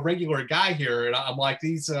a regular guy here, and I'm like,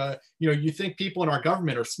 these, you think people in our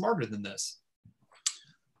government are smarter than this?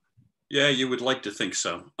 Yeah, you would like to think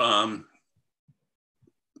so.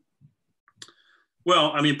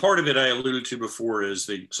 Well, I mean, part of it I alluded to before is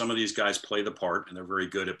some of these guys play the part, and they're very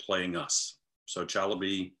good at playing us. So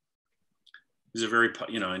Chalabi, he's a very,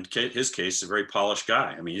 in his case, a very polished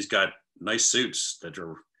guy. I mean, he's got nice suits that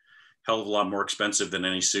are a hell of a lot more expensive than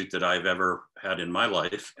any suit that I've ever had in my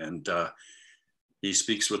life. And he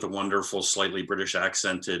speaks with a wonderful, slightly British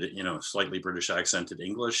accented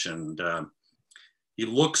English. And he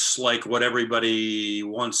looks like what everybody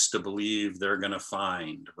wants to believe they're going to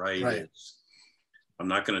find, right? Right. I'm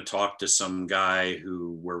not going to talk to some guy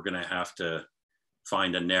who we're going to have to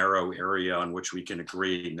find a narrow area on which we can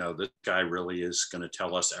agree. No, this guy really is going to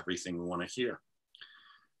tell us everything we want to hear.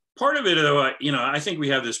 Part of it, though, I think we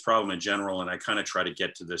have this problem in general, and I kind of try to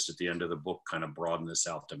get to this at the end of the book, kind of broaden this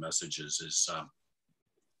out to messages, is,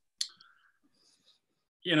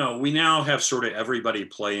 we now have sort of everybody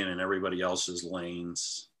playing in everybody else's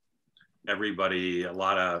lanes. Everybody, a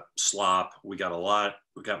lot of slop. We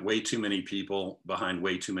got way too many people behind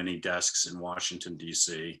way too many desks in Washington,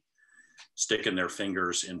 D.C., sticking their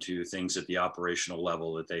fingers into things at the operational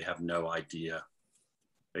level that they have no idea.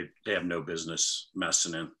 They have no business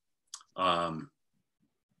messing in.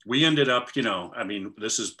 We ended up,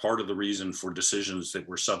 this is part of the reason for decisions that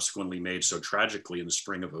were subsequently made so tragically in the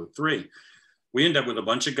spring of 2003. We ended up with a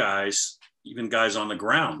bunch of guys, even guys on the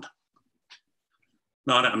ground.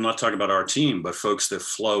 I'm not talking about our team, but folks that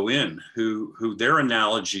flow in, who their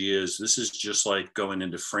analogy is, this is just like going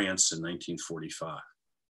into France in 1945.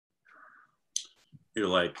 You're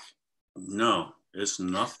like, no, it's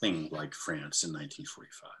nothing like France in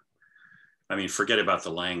 1945. I mean, forget about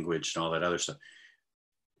the language and all that other stuff.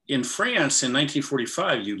 In France in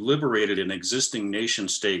 1945, you liberated an existing nation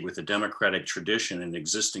state with a democratic tradition and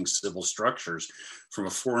existing civil structures from a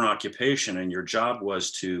foreign occupation. And your job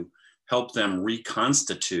was to help them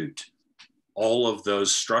reconstitute all of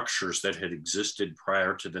those structures that had existed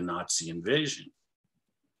prior to the Nazi invasion.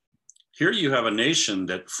 Here you have a nation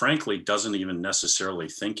that frankly doesn't even necessarily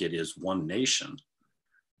think it is one nation,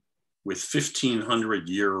 with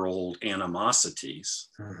 1,500-year-old animosities,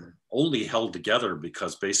 only held together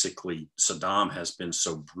because basically Saddam has been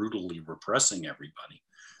so brutally repressing everybody.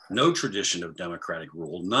 No tradition of democratic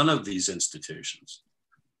rule, none of these institutions.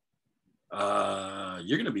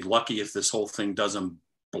 You're going to be lucky if this whole thing doesn't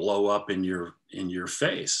blow up in your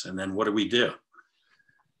face. And then what do?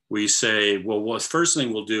 We say, well, the first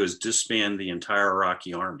thing we'll do is disband the entire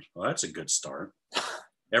Iraqi army. Well, that's a good start.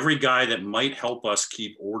 Every guy that might help us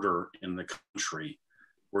keep order in the country,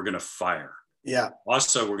 we're going to fire. Yeah.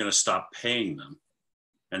 Also, we're going to stop paying them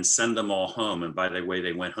and send them all home. And by the way,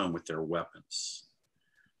 they went home with their weapons.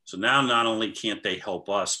 So now not only can't they help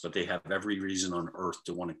us, but they have every reason on earth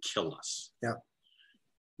to want to kill us. Yeah.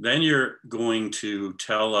 Then you're going to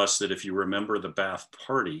tell us that if you remember the Ba'ath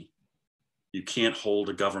Party, you can't hold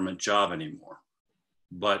a government job anymore.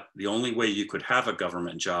 But the only way you could have a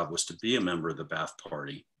government job was to be a member of the Ba'ath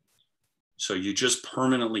Party. So you just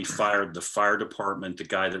permanently fired the fire department, the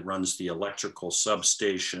guy that runs the electrical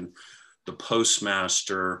substation, the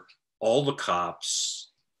postmaster, all the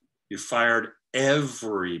cops. You fired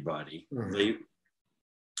everybody. And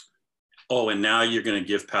now you're going to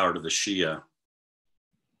give power to the Shia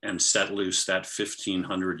and set loose that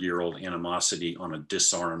 1,500-year-old animosity on a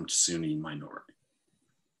disarmed Sunni minority.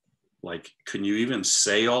 Like, can you even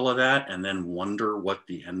say all of that and then wonder what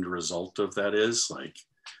the end result of that is? Like,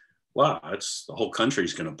 wow, the whole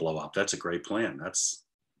country's going to blow up. That's a great plan.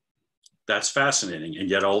 That's fascinating. And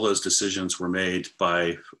yet all those decisions were made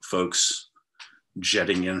by folks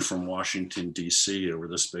jetting in from Washington, D.C. over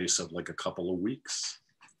the space of like a couple of weeks.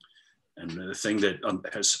 And the thing that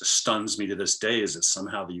stuns me to this day is that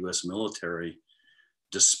somehow the U.S. military,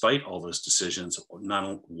 despite all those decisions, not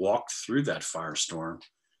only walked through that firestorm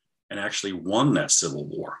and actually won that civil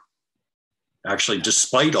war. Actually,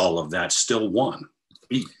 despite all of that, still won,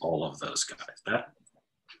 beat all of those guys.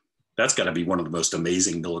 That's got to be one of the most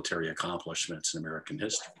amazing military accomplishments in American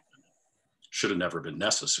history. Should have never been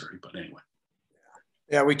necessary, but anyway.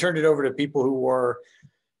 Yeah, we turned it over to people who wore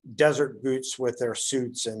desert boots with their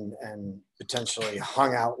suits and potentially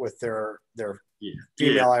hung out with their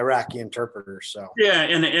female Iraqi interpreters. So yeah,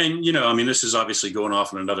 and you know, I mean, this is obviously going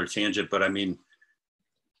off on another tangent, but I mean,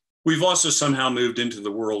 we've also somehow moved into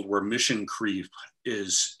the world where mission creep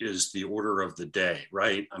is the order of the day,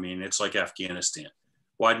 right? I mean, it's like Afghanistan.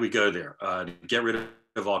 Why'd we go there? To get rid of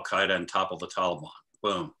Al Qaeda and topple the Taliban.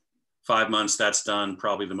 Boom. 5 months, that's done.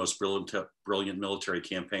 Probably the most brilliant military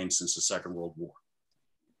campaign since the Second World War.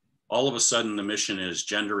 All of a sudden, the mission is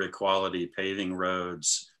gender equality, paving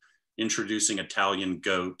roads, introducing Italian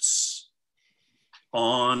goats,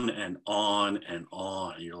 on and on and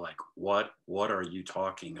on. And you're like, what are you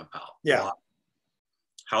talking about? Yeah. What?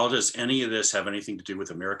 How does any of this have anything to do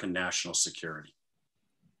with American national security?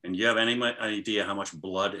 And you have any idea how much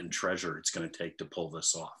blood and treasure it's going to take to pull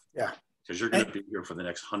this off? Yeah. Because you're going to be here for the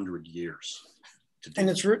next 100 years. And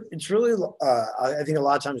it's really, I think a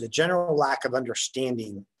lot of times a general lack of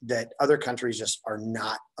understanding that other countries just are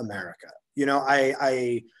not America. You know,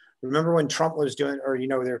 I remember when Trump was doing, or, you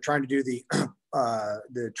know, they were trying to do the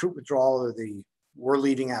troop withdrawal or we're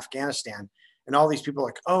leaving Afghanistan, and all these people are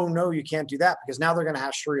like, oh no, you can't do that because now they're going to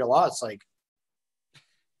have Sharia law. It's like,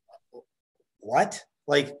 what?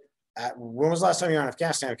 Like, when was the last time you were in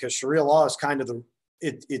Afghanistan? Because Sharia law is kind of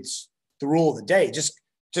it's the rule of the day. Just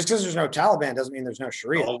because there's no Taliban doesn't mean there's no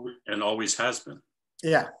Sharia. And always has been.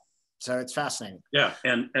 Yeah. So it's fascinating. Yeah.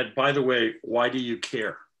 And by the way, why do you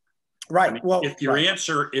care? Right. I mean, well, if your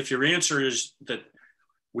answer is that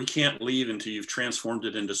we can't leave until you've transformed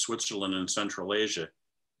it into Switzerland and Central Asia,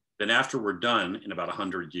 then after we're done in about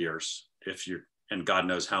 100 years, and God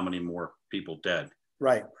knows how many more people dead,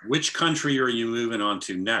 right? Which country are you moving on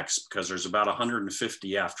to next? Because there's about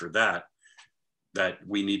 150 after that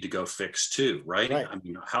we need to go fix too, right? I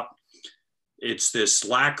mean, it's this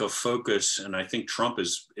lack of focus, and I think Trump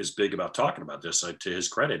is big about talking about this, to his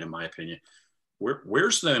credit, in my opinion.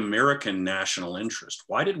 Where's the American national interest?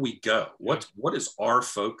 Why did we go? What is our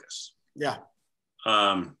focus? Yeah.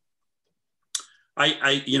 I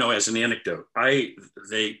as an anecdote,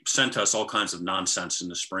 they sent us all kinds of nonsense in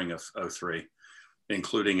the spring of 2003,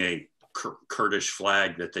 including a Kurdish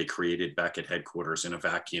flag that they created back at headquarters in a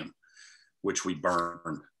vacuum, which we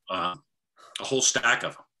burned, a whole stack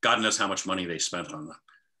of them. God knows how much money they spent on them.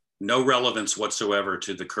 No relevance whatsoever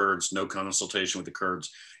to the Kurds, no consultation with the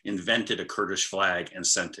Kurds, invented a Kurdish flag and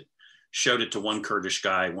sent it. Showed it to one Kurdish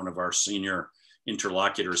guy, one of our senior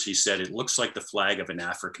interlocutors. He said, it looks like the flag of an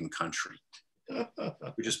African country.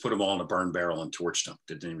 We just put them all in a burn barrel and torched them.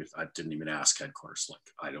 I didn't even ask headquarters.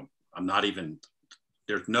 Like,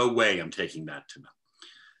 there's no way I'm taking that to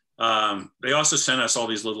them. They also sent us all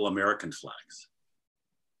these little American flags.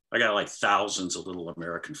 I got like thousands of little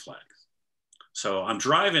American flags. So I'm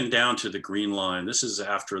driving down to the Green Line. This is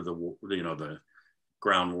after the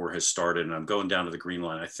ground war has started, and I'm going down to the Green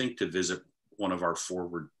Line, I think, to visit one of our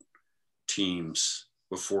forward teams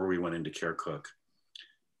before we went into Kirkuk.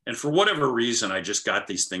 And for whatever reason, I just got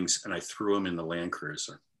these things and I threw them in the Land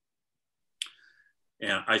Cruiser.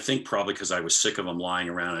 And I think probably because I was sick of them lying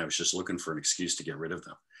around, I was just looking for an excuse to get rid of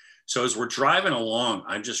them. So as we're driving along,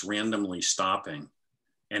 I'm just randomly stopping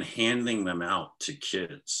and handing them out to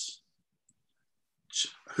kids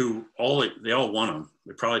who they all want them.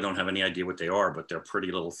 They probably don't have any idea what they are, but they're pretty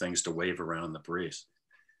little things to wave around in the breeze.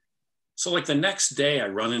 So like the next day I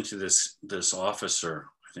run into this officer,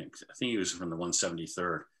 I think he was from the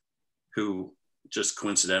 173rd, who just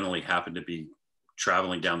coincidentally happened to be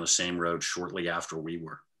traveling down the same road shortly after we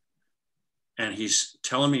were. And he's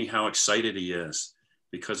telling me how excited he is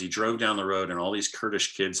because he drove down the road and all these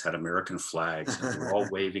Kurdish kids had American flags and they were all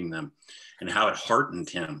waving them, and how it heartened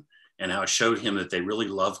him and how it showed him that they really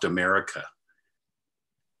loved America.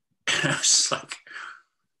 And I was like,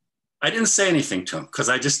 I didn't say anything to him because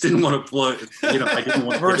I just didn't want to blow, I didn't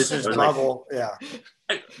want to versus bubble. Yeah.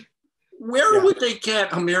 Where would they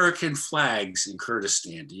get American flags in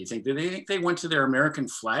Kurdistan? Do you think? Do they think they went to their American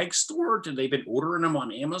flag store? Did they been ordering them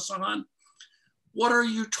on Amazon? What are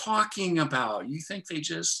you talking about? You think they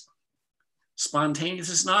just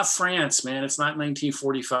spontaneous? It's not France, man. It's not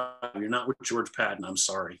 1945. You're not with George Patton. I'm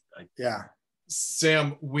sorry. Yeah.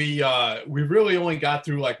 Sam, we really only got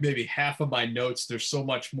through like maybe half of my notes. There's so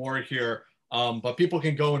much more here, but people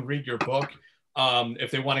can go and read your book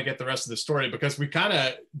if they want to get the rest of the story, because we kind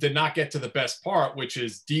of did not get to the best part, which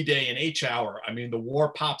is D-Day and H-Hour. I mean, the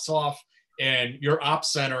war pops off and your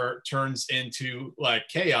ops center turns into like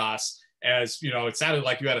chaos, as it sounded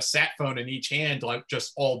like you had a sat phone in each hand like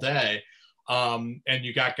just all day. And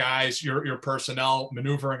you got guys, your personnel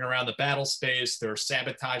maneuvering around the battle space. There are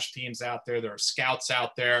sabotage teams out there. There are scouts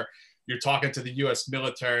out there. You're talking to the U.S.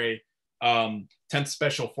 military. 10th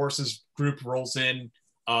Special Forces Group rolls in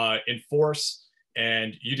force,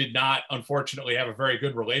 and you did not, unfortunately, have a very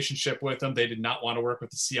good relationship with them. They did not want to work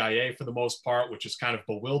with the CIA for the most part, which is kind of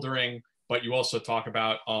bewildering. But you also talk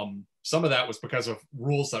about some of that was because of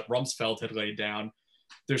rules that Rumsfeld had laid down.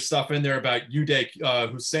 There's stuff in there about Uday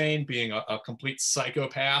Hussein being a complete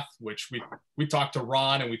psychopath, which we talked to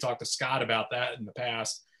Ron and we talked to Scott about that in the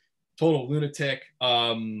past. Total lunatic.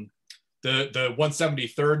 The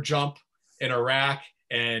 173rd jump in Iraq,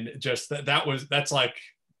 and just that's like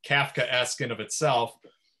Kafka-esque in of itself.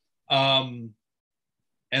 And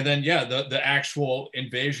then, the actual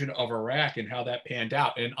invasion of Iraq and how that panned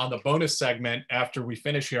out. And on the bonus segment, after we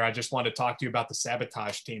finish here, I just want to talk to you about the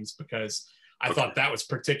sabotage teams, because I thought that was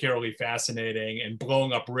particularly fascinating, and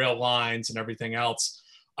blowing up rail lines and everything else.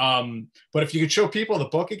 But if you could show people the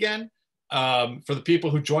book again, for the people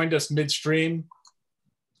who joined us midstream,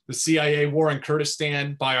 The CIA War in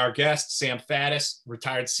Kurdistan by our guest, Sam Faddis,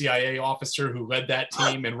 retired CIA officer who led that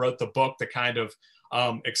team and wrote the book that kind of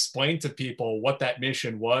explain to people what that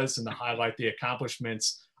mission was and to highlight the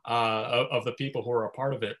accomplishments of the people who are a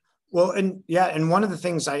part of it. Well, and yeah, and one of the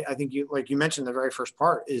things I think you, like you mentioned the very first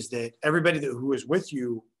part, is that everybody who was with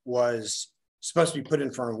you was supposed to be put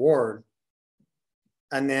in for an award,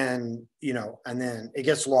 and then, and then it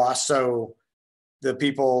gets lost. So the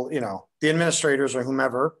people, the administrators or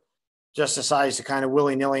whomever just decides to kind of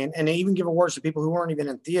willy-nilly, and they even give awards to people who weren't even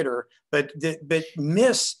in theater, but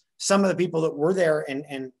miss some of the people that were there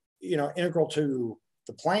and integral to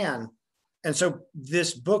the plan. And so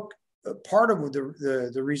this book, part of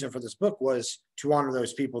the reason for this book was to honor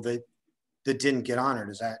those people that didn't get honored.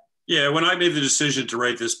 Is that? Yeah, when I made the decision to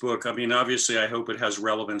write this book, I mean, obviously I hope it has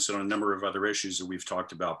relevance on a number of other issues that we've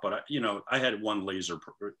talked about, but I had one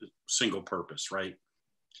single purpose, right?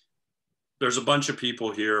 There's a bunch of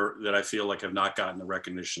people here that I feel like have not gotten the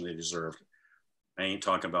recognition they deserve. I ain't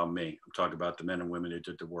talking about me. I'm talking about the men and women who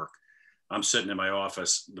did the work. I'm sitting in my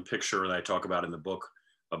office. The picture that I talk about in the book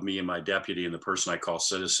of me and my deputy and the person I call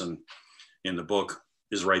Citizen in the book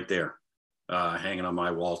is right there, hanging on my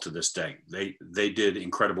wall to this day. They did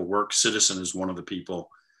incredible work. Citizen is one of the people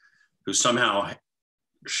who somehow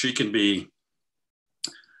she can be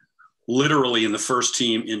literally in the first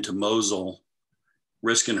team into Mosul,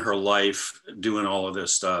 risking her life, doing all of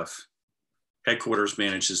this stuff. Headquarters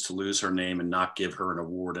manages to lose her name and not give her an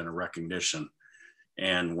award and a recognition.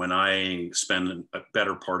 And when I spend a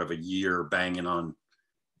better part of a year banging on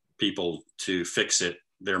people to fix it,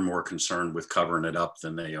 they're more concerned with covering it up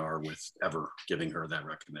than they are with ever giving her that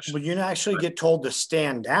recognition. Well, you actually get told to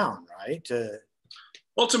stand down, right?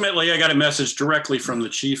 Ultimately, I got a message directly from the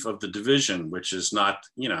chief of the division, which is not,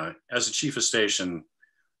 as a chief of station,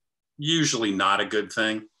 usually not a good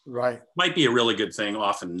thing. Right. Might be a really good thing,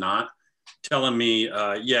 often not. Telling me,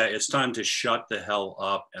 yeah, it's time to shut the hell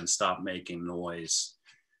up and stop making noise,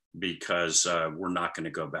 because we're not going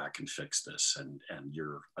to go back and fix this, and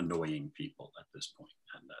you're annoying people at this point.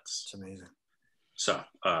 And that's amazing. So,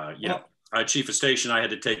 chief of station, I had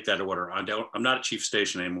to take that order. I'm not a chief of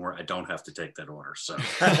station anymore. I don't have to take that order. So,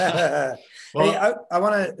 hey, I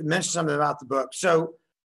want to mention something about the book. So,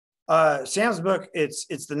 Sam's book, it's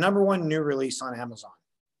the #1 new release on Amazon.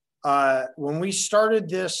 When we started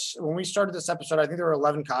this episode, I think there were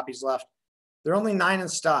 11 copies left. There are only 9 in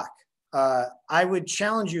stock. I would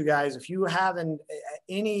challenge you guys, if you have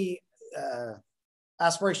any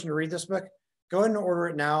aspiration to read this book, go ahead and order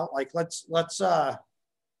it now. Like let's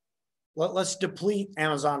deplete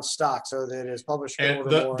Amazon stock so that it's published. And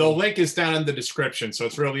the link is down in the description, so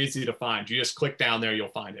it's real easy to find. You just click down there, you'll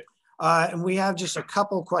find it. And we have just a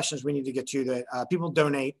couple of questions we need to get to that people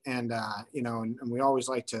donate, and and we always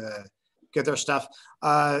like to get their stuff.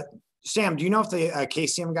 Sam, do you know if the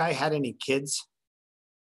KCM guy had any kids?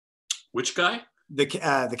 Which guy? The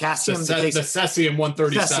Cassium, the Cesium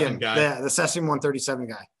 137 guy. Yeah, the Cesium 137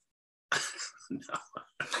 guy.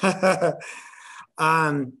 No.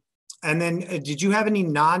 And then did you have any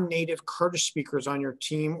non-native Kurdish speakers on your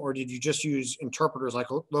team, or did you just use interpreters like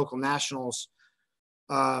local nationals?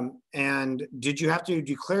 And did you have to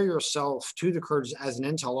declare yourself to the Kurds as an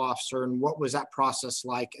intel officer, and what was that process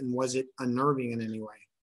like, and was it unnerving in any way?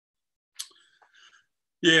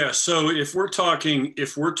 Yeah, so if we're talking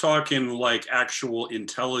like actual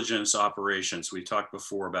intelligence operations, we talked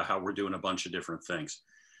before about how we're doing a bunch of different things.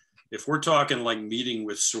 If we're talking like meeting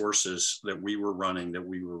with sources that we were running, that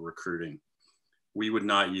we were recruiting, we would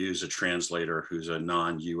not use a translator who's a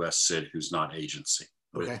non-US CID, who's not agency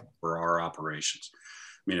for our operations. I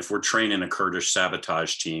mean, if we're training a Kurdish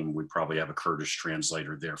sabotage team, we'd probably have a Kurdish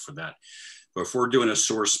translator there for that. But if we're doing a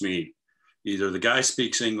source meet, either the guy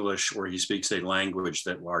speaks English or he speaks a language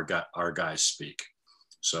that our guys speak.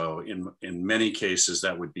 So in many cases,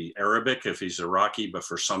 that would be Arabic if he's Iraqi, but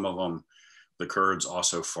for some of them, the Kurds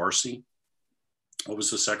also Farsi. What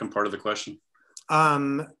was the second part of the question?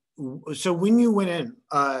 So when you went in,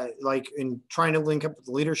 like in trying to link up with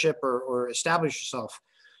the leadership or establish yourself,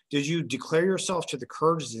 did you declare yourself to the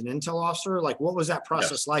Kurds as an intel officer? Like, what was that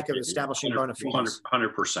process like of establishing bona fides?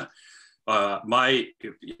 100%.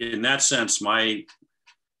 In that sense, my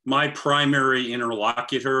primary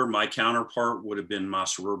interlocutor, my counterpart, would have been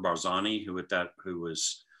Masroor Barzani, who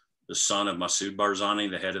was the son of Masoud Barzani,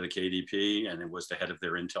 the head of the KDP, and it was the head of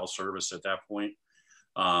their intel service at that point.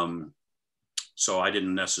 So I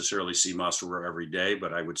didn't necessarily see Masroor every day,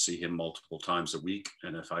 but I would see him multiple times a week.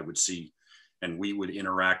 And we would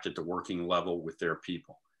interact at the working level with their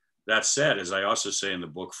people. That said, as I also say in the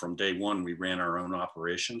book, from day one, we ran our own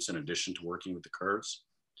operations in addition to working with the Kurds.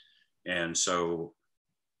 And so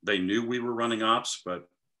they knew we were running ops, but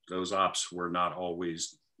those ops were not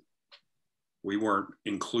always we weren't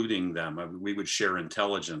including them. I mean, we would share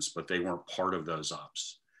intelligence, but they weren't part of those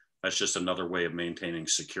ops. That's just another way of maintaining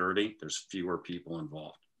security. There's fewer people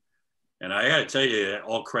involved. And I got to tell you,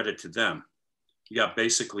 all credit to them. You got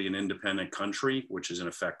basically an independent country, which is in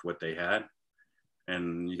effect what they had.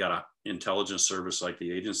 And you got an intelligence service like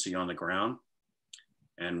the agency on the ground.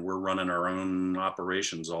 And we're running our own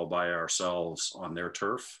operations all by ourselves on their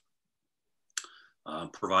turf,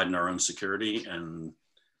 providing our own security. And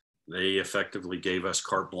they effectively gave us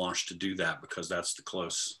carte blanche to do that because that's the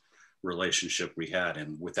close relationship we had.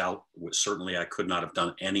 And certainly I could not have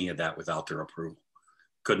done any of that without their approval.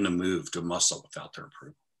 Couldn't have moved a muscle without their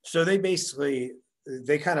approval. So they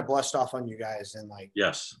kind of blessed off on you guys and like.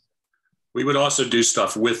 Yes. We would also do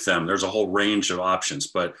stuff with them. There's a whole range of options,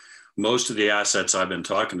 but most of the assets I've been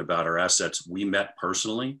talking about are assets we met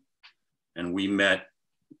personally and we met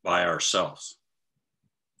by ourselves.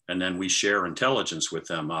 And then we share intelligence with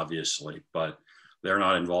them, obviously, but they're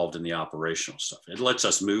not involved in the operational stuff. It lets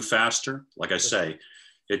us move faster. Like I say,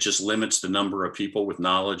 it just limits the number of people with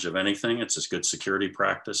knowledge of anything. It's a good security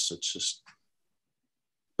practice. It's just,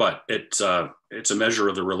 but it's a measure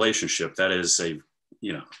of the relationship. That is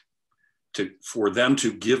for them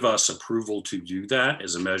to give us approval to do that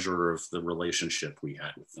is a measure of the relationship we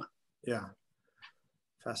had with them. Yeah.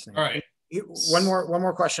 Fascinating. All right. One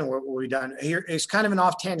more question. We'll be done here. It's kind of an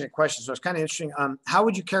off tangent question. So it's kind of interesting. How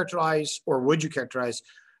would you characterize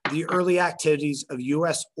the early activities of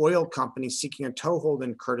U.S. oil companies seeking a toehold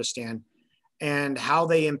in Kurdistan and how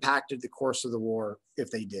they impacted the course of the war, if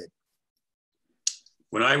they did?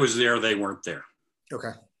 When I was there, they weren't there.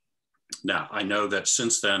 Okay. Now, I know that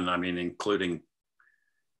since then, I mean, including,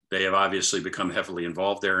 they have obviously become heavily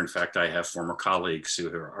involved there. In fact, I have former colleagues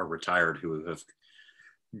who are retired who have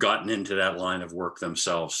gotten into that line of work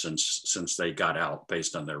themselves since they got out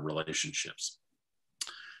based on their relationships.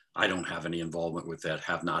 I don't have any involvement with that,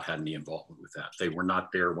 have not had any involvement with that. They were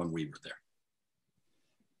not there when we were there.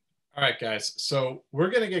 All right, guys. So we're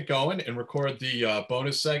going to get going and record the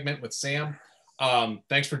bonus segment with Sam.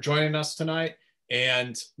 Thanks for joining us tonight.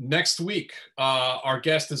 And next week, our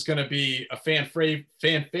guest is going to be a fan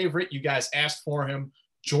favorite. You guys asked for him,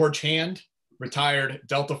 George Hand, retired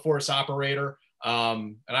Delta Force operator.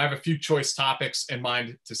 And I have a few choice topics in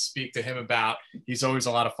mind to speak to him about. He's always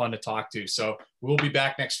a lot of fun to talk to. So we'll be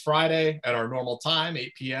back next Friday at our normal time,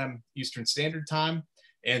 8 p.m. Eastern Standard Time.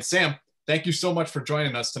 And Sam, thank you so much for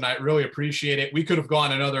joining us tonight. Really appreciate it. We could have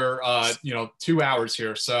gone another, 2 hours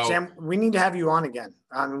here. So Sam, we need to have you on again.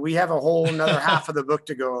 We have a whole another half of the book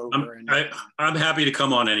to go over. I'm happy to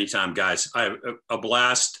come on anytime, guys. I have a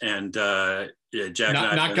blast. And Jack,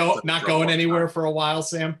 not going anywhere for a while,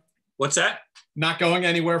 Sam. What's that? Not going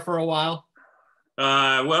anywhere for a while.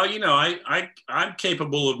 Well, I'm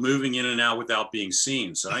capable of moving in and out without being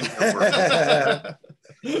seen. So I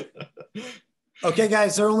know. Okay,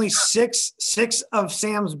 guys, there are only six of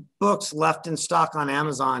Sam's books left in stock on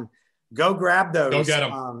Amazon. Go grab those. Go get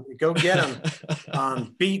them. Go get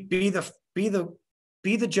them. Be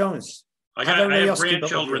the Jones. I have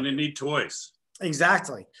grandchildren that need toys.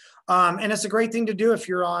 Exactly. And it's a great thing to do if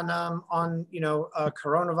you're on a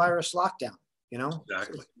coronavirus lockdown.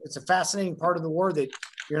 Exactly. It's a fascinating part of the war that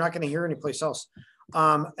you're not going to hear anyplace else.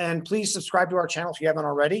 And please subscribe to our channel if you haven't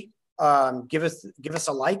already. Give us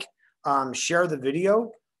a like. Share the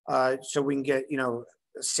video so we can get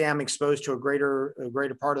Sam exposed to a greater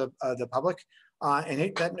part of the public, and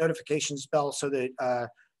hit that notifications bell so that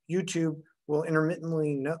YouTube will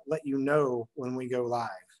intermittently let you know when we go live.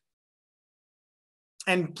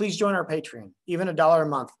 And please join our Patreon. Even $1 a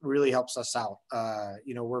month really helps us out.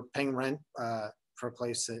 We're paying rent for a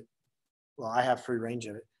place that, well, I have free range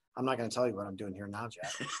of it. I'm not going to tell you what I'm doing here now,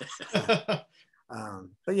 Jack.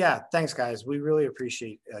 But yeah, thanks, guys. We really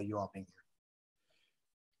appreciate you all being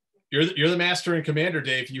here. You're the master and commander,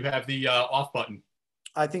 Dave. You have the off button.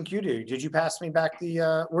 I think you do. Did you pass me back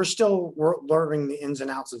the? We're learning the ins and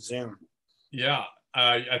outs of Zoom. Yeah.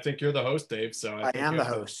 I think you're the host, Dave. So I am the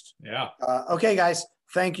host. Yeah. Okay, guys.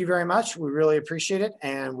 Thank you very much. We really appreciate it.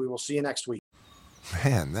 And we will see you next week.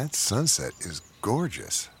 Man, that sunset is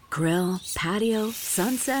gorgeous. Grill, patio,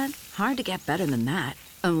 sunset. Hard to get better than that.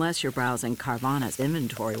 Unless you're browsing Carvana's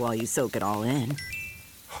inventory while you soak it all in.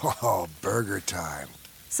 Oh, burger time.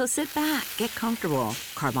 So sit back, get comfortable.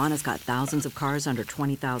 Carvana's got thousands of cars under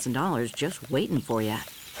 $20,000 just waiting for you.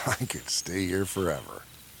 I could stay here forever.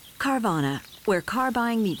 Carvana, where car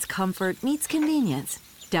buying meets comfort, meets convenience.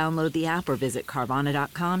 Download the app or visit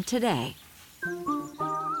Carvana.com today.